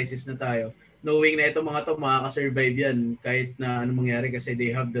health crisis na tayo. Knowing na itong mga to makaka-survive yan kahit na anong mangyari kasi they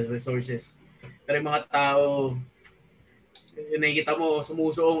have the resources. Pero yung mga tao nakikita mo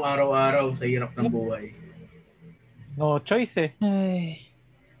sumusuong araw-araw sa hirap ng buhay. No choice eh.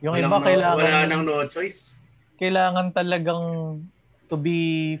 Yung iba kailangan wala nang no choice. Kailangan talagang to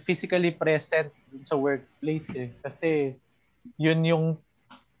be physically present sa workplace eh. Kasi yun yung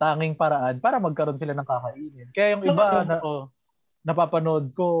tanging paraan para magkaroon sila ng kakainin. Kaya yung iba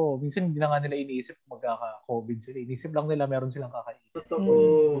napapanood ko, minsan hindi na nga nila iniisip magkaka-COVID sila. Iniisip lang nila meron silang kakainin. Totoo.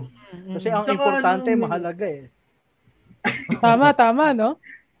 Kasi ang importante, mahalaga eh. Tama, no?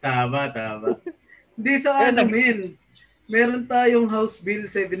 Tama. Hindi sa meron tayong House Bill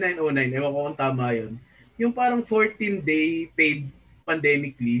 7909. Ewan ko kung tama yun. Yung parang 14-day paid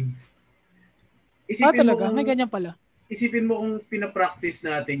pandemic leave. Talaga? May ganyan pala. Isipin mo kung pinapractice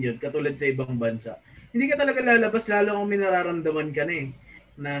natin yun, katulad sa ibang bansa. Hindi ka talaga lalabas, lalo kung may nararamdaman ka na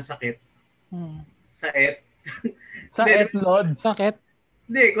na sakit. Lods. Sakit?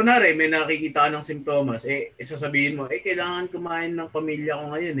 Hindi, kunwari, may nakikita ka ng simptomas, sasabihin mo, kailangan kumain ng pamilya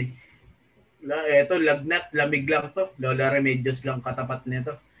ko ngayon Eto, lagnat, lamig lang to. Lola Remedios lang katapat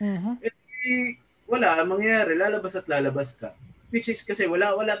nito. Wala, mangyayari, lalabas at lalabas ka. Which is kasi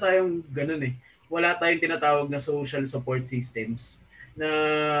wala tayong ganun wala tayong tinatawag na social support systems na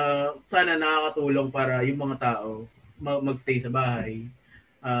sana nakakatulong para yung mga tao magstay sa bahay,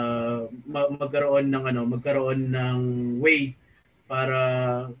 magkaroon ng way para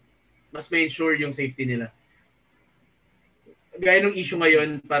mas ma-ensure yung safety nila. gaya ng issue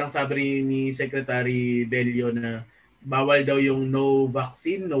ngayon, parang sabi ni Secretary Bello na bawal daw yung no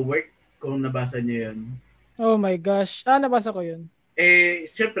vaccine, no work, kung nabasa niyo yun. Oh my gosh. Nabasa ko yun.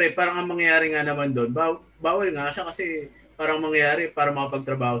 Syempre, parang ang mangyayari nga naman doon, bawal nga siya kasi parang mangyayari para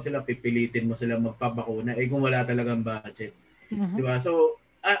makapagtrabaho sila, pipilitin mo sila magpapakuna kung wala talagang budget. Mm-hmm. Diba? So,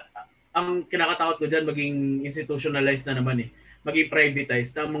 ang kinakatakot ko dyan, maging institutionalized na naman maging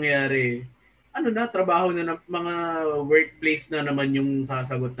privatized na mangyayari, trabaho na mga workplace na naman yung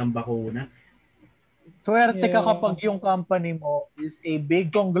sasagot ng bakuna. Swerte ka kapag yung company mo is a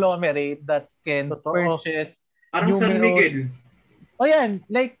big conglomerate that can purchase parang San Miguel. Yan,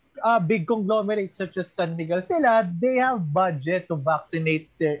 like big conglomerates such as San Miguel, they have budget to vaccinate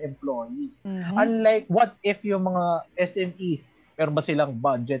their employees. Mm-hmm. Unlike what if yung mga SMEs, meron ba silang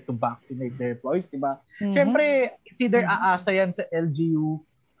budget to vaccinate their employees, diba? Mm-hmm. Siyempre, it's either aasa yan sa LGU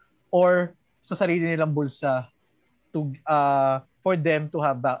or sa sarili nilang bulsa to for them to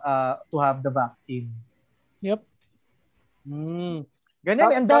have the vaccine. Yep.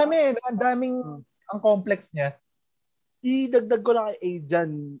 Ganun, ang daming ang complex niya. Idagdag ko lang kay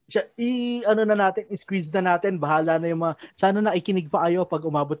Ajan. I-squeeze na natin. Bahala na yung mga, sana nakikinig pa kayo pag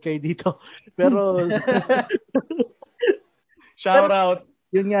umabot kayo dito. Pero, shout out.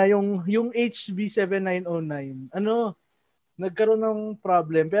 Yun nga, yung HB7909, nagkaroon ng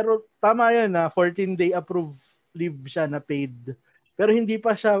problem. Pero tama yun 14-day approved leave siya na paid. Pero hindi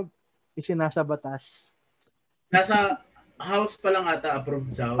pa siya isinasa batas. Nasa house pa lang ata, approved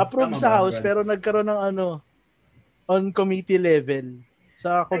sa house. Approved sa house, pero nagkaroon ng on committee level.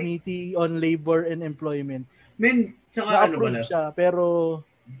 Sa Committee on Labor and Employment. Tsaka pala? Siya, pero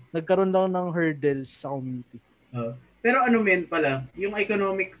nagkaroon daw ng hurdles sa committee. Pero pala, yung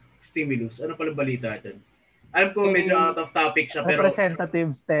economic stimulus, ano pala balita dyan? Alam ko medyo out of topic siya, pero...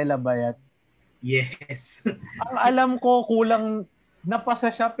 Representative Stella Bayat. Yes. Ang alam ko, kulang, napasa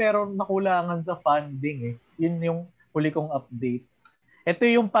siya pero nakulangan sa funding Yun yung huli kong update. Ito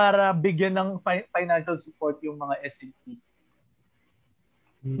yung para bigyan ng financial support yung mga SMEs.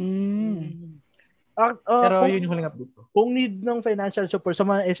 Pero yun yung huling update ko. Kung need ng financial support sa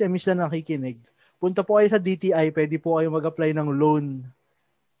mga SMEs na nakikinig, punta po kayo sa DTI, pwede po kayo mag-apply ng loan.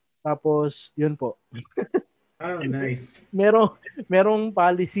 Tapos, yun po. Nice. Merong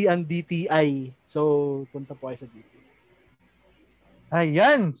policy ang DTI. So, punta po kayo sa DTI.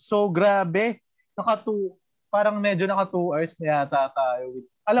 Ayan. So, grabe. Parang medyo naka 2 hours na yata tayo.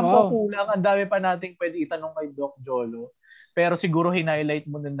 Alam ko kulang. Ang dami pa nating pwede itanong kay Doc Jolo. Pero siguro highlight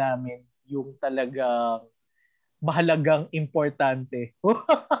muna namin yung talagang mahalagang importante.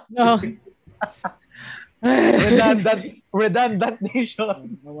 redundant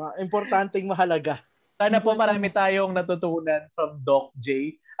nation. Importanteng mahalaga. Sana po marami tayong natutunan from Doc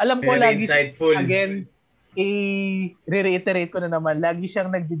J. Alam ko very lagi, insightful. Again, i-reiterate ko na naman, lagi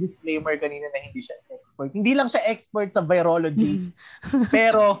siyang nagdi-disclaimer kanina na hindi siya expert. Hindi lang siya expert sa virology,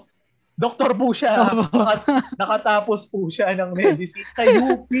 pero doktor po siya. Nakatapos po siya ng medicine sa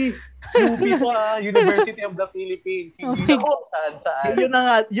UP. UP po, University of the Philippines. Hindi na po saan.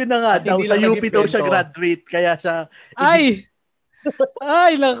 Yun na nga daw, sa UP daw siya graduate. Kaya siya... Ay,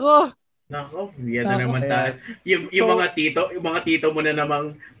 nako. Nako, yan na naman tayo. Yung mga tito mo na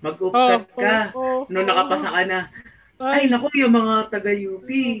namang mag-upkat ka nung nakapasa ka na. Ay, naku, yung mga taga-UP.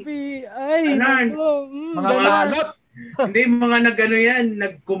 Ay, nako. Mga salot. Hindi, mga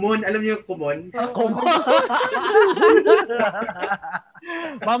nag-kumon. Alam niyo yung kumon? Kumon.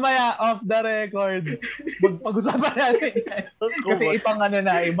 Mamaya, off the record. Pag-usapan natin yan. Kasi ibang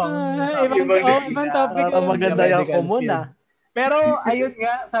topic. Maganda yung kumon Pero ayun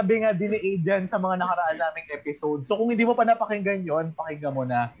nga, sabi nga din ni Adrian sa mga nakaraan naming episode. So kung hindi mo pa napakinggan yon, pakinggan mo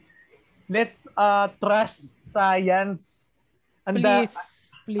na. Let's trust science. Please.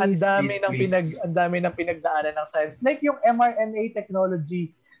 Ang dami ng pinagdaanan ng science. Like yung mRNA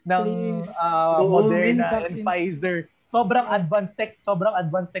technology ng Moderna and Pfizer. Sobrang advanced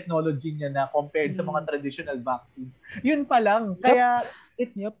technology niya na compared sa mga traditional vaccines. Yun pa lang.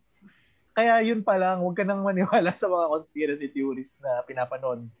 Kaya yun pa lang, huwag ka nang maniwala sa mga conspiracy theories na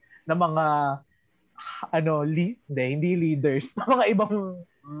pinapanood ng mga hindi leaders, ng mga ibang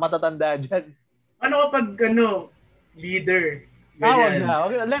matatanda dyan. Ano kapag leader? Wag na.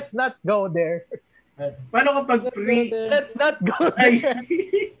 Okay, let's not go there. Paano kapag free? Let's not go there.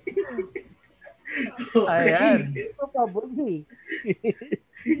 Okay. Ayan.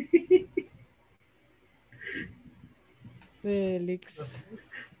 Felix.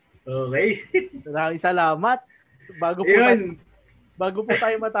 Okay. Maraming salamat. Bago po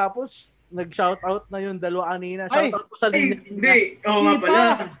tayo matapos, nag-shoutout na yung dalawa kanina. Shoutout po sa linya. Hindi. Oo nga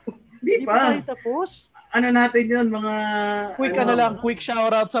pala. Hindi pa. Tayo tapos. ano natin yun, mga... Quick quick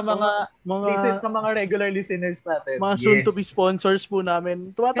shoutout sa sa mga regular listeners natin. Mga soon-to-be sponsors po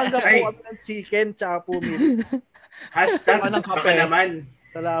namin. Tumatanggap po kami ng chicken, tsaka po meat. Hashtag baka naman.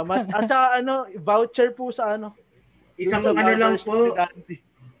 Salamat. At saka voucher po sa Isang lang po,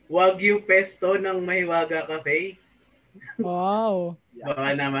 Wagyu Pesto ng Mahiwaga Cafe. Wow.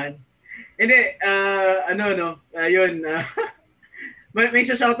 Baka naman. Hindi, ayun. May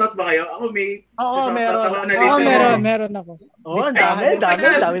shoutout ba kayo? Ako may shoutout ako na listener. Meron ako. Ang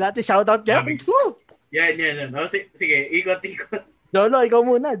dami natin shoutout dyan. Yan. Sige, ikot-ikot. Jolo, ikaw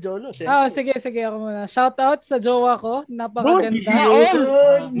muna. Jolo. Sige ako muna. Shoutout sa jowa ko. Napakaganda.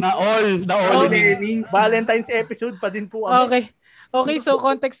 Naol. Valentine's episode pa din po. Okay, so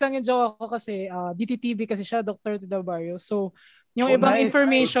context lang yung jowa ko kasi DTTV kasi siya, Dr. Tito Barrio. So, yung ibang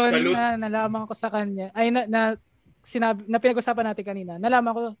information na nalaman ko sa kanya, ay na pinag-usapan natin kanina,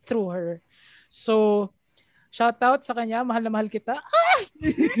 nalaman ko through her. So, shout out sa kanya, mahal na mahal kita.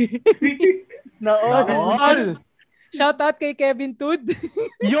 Naol. Shout out kay Kevin Tud.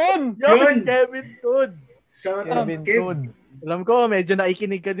 Yun, Kevin Tud. Shout out Kevin Tud. Alam ko, medyo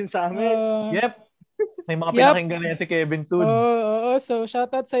naikinig ka din sa amin. Yep. May mga pinakinggan na yan si Kevin Tud. Oo. So,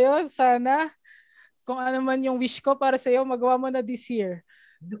 shout out sa'yo. Sana, kung ano man yung wish ko para sa'yo, magawa mo na this year.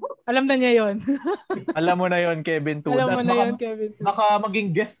 Alam na niya yon. Alam mo na yon, Kevin Tud. Kevin Tud. Baka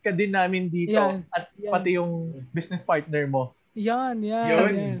maging guest ka din namin dito at pati yung business partner mo. Yan.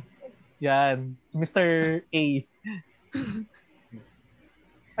 Mr. A.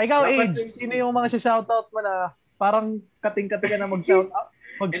 Ikaw, Age, sino yung mga shoutout mo na parang kating-kating ka na mag-shoutout?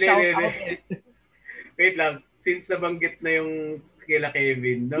 Wait lang, since nabanggit na yung kila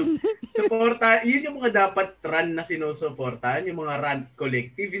Kevin, no? Suporta, yun yung mga dapat run na sinusuportahan, yung mga rant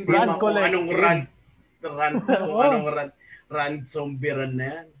collective, hindi yung mga anong rant zombie run na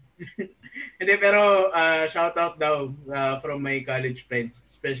yan. Hindi, pero shoutout daw from my college friends,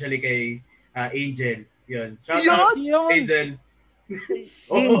 especially kay Angel. Yun. Shoutout Angel.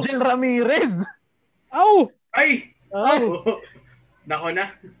 Angel Ramirez. Ay! Nako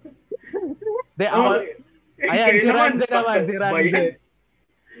na. Ayan, si Ranzel.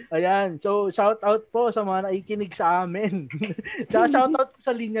 Ayan, so shout out po sa mga naikinig sa amin. Shout out po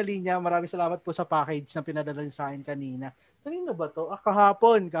sa linya-linya. Maraming salamat po sa package na pinadala niyo sa akin kanina. Kanina ba to?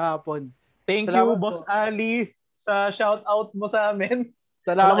 Kahapon. Thank you, Boss Ali, sa shout out mo sa amin.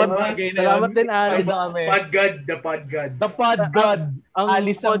 Salamat din, Ali. The Pod God. Ang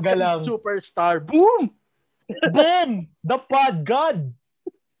Ali Sanggalang. Superstar. Boom! The Pod God.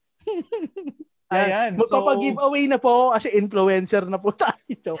 Ayan. Magpapag-giveaway na po kasi influencer na po tayo.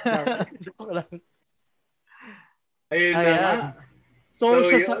 Joke lang. Ayun na. So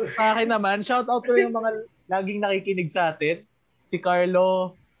sa akin naman, shout out ko yung mga laging nakikinig sa atin. Si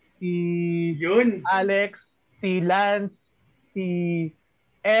Carlo, si Alex, si Lance, si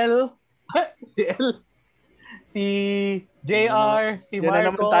L, si JR, si Marco. Yan na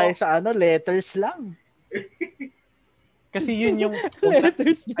naman tayo sa letters lang. Kasi yun yung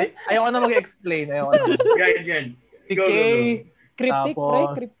letters. Ayoko na mag-explain. Yan. Si Kay.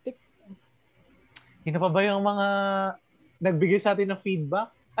 Cryptic. Sino pa ba yung mga nagbigay sa atin ng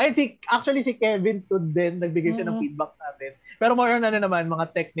feedback? Actually si Kevin Tud din nagbigay siya ng feedback sa atin. Pero more on naman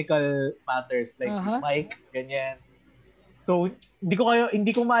mga technical matters like mic, ganyan. So,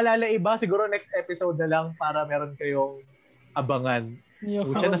 hindi ko maalala iba. Siguro next episode na lang para meron kayong abangan.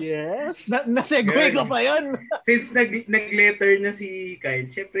 Yes. Na-segue ko pa yun. Since nag-letter na si Kyle,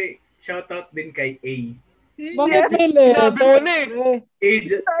 syempre, shoutout din kay A. Bakit may letter?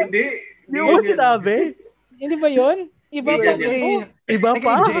 Hindi. Hindi mo sinabi? Hindi ba yun? Iba pa ba? Iba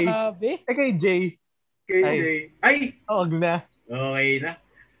pa? Kay J. Ay! Huwag na. Okay na.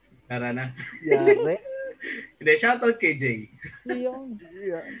 Tara na. Yari. Hindi, shoutout kay J.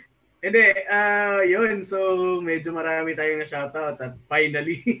 Hindi, yun. So, medyo marami tayong na-shoutout at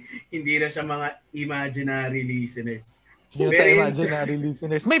finally, hindi na siya mga imaginary listeners. Imaginary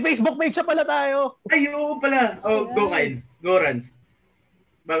listeners. May Facebook page siya pala tayo. Ay, oo pala. Go Kyle. Go Rans.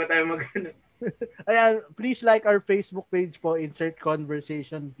 Bago tayo mag-ano. Ayan, please like our Facebook page po, Insert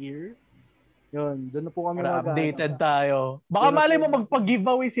Conversation Here. Yun, doon na po kami updated tayo. Baka malay mo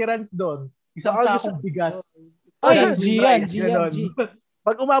magpag-giveaway si Rans doon. Isang sakong bigas. G.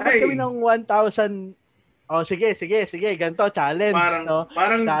 Pag umabot kami ng 1,000, sige, ganito, challenge.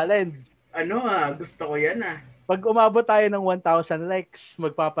 Parang challenge. Gusto ko yan Pag umabot tayo ng 1,000 likes,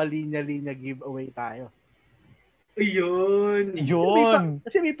 magpapalinya-linya giveaway tayo. Yun.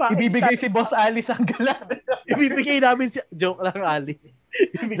 Kasi may ibibigay si Boss Ali Sanggalang. Ibibigay namin joke lang, Ali.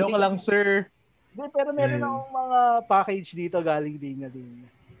 Joke lang, sir. Pero meron akong mga package dito galing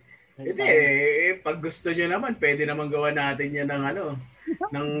linya-linya. Hindi pag gusto nyo naman, pwede naman gawa natin yan ng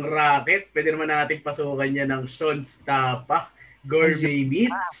ng racket. Pwede naman natin pasukan yan ng Sean's Tapa Gourmet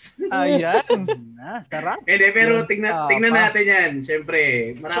Meats. Ayan. Sarap. Hindi, pero tingnan natin yan.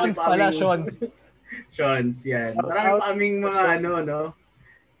 Siyempre, marami Sean's pa pala, kaming... Sean's. Sean's, yan. Marami pa kaming mga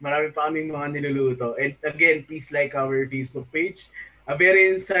marami pa kaming mga niluluto. And again, please like our Facebook page. A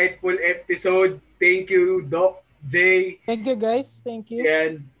very insightful episode. Thank you, Doc J. Thank you, guys. Thank you.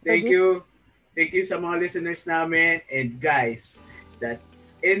 Yan. Thank you. Thank you sa mga listeners namin. And guys,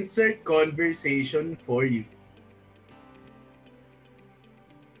 that's insert conversation for you.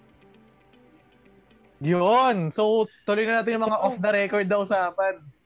 Yun. So, tuloy na natin yung mga off the record na usapan.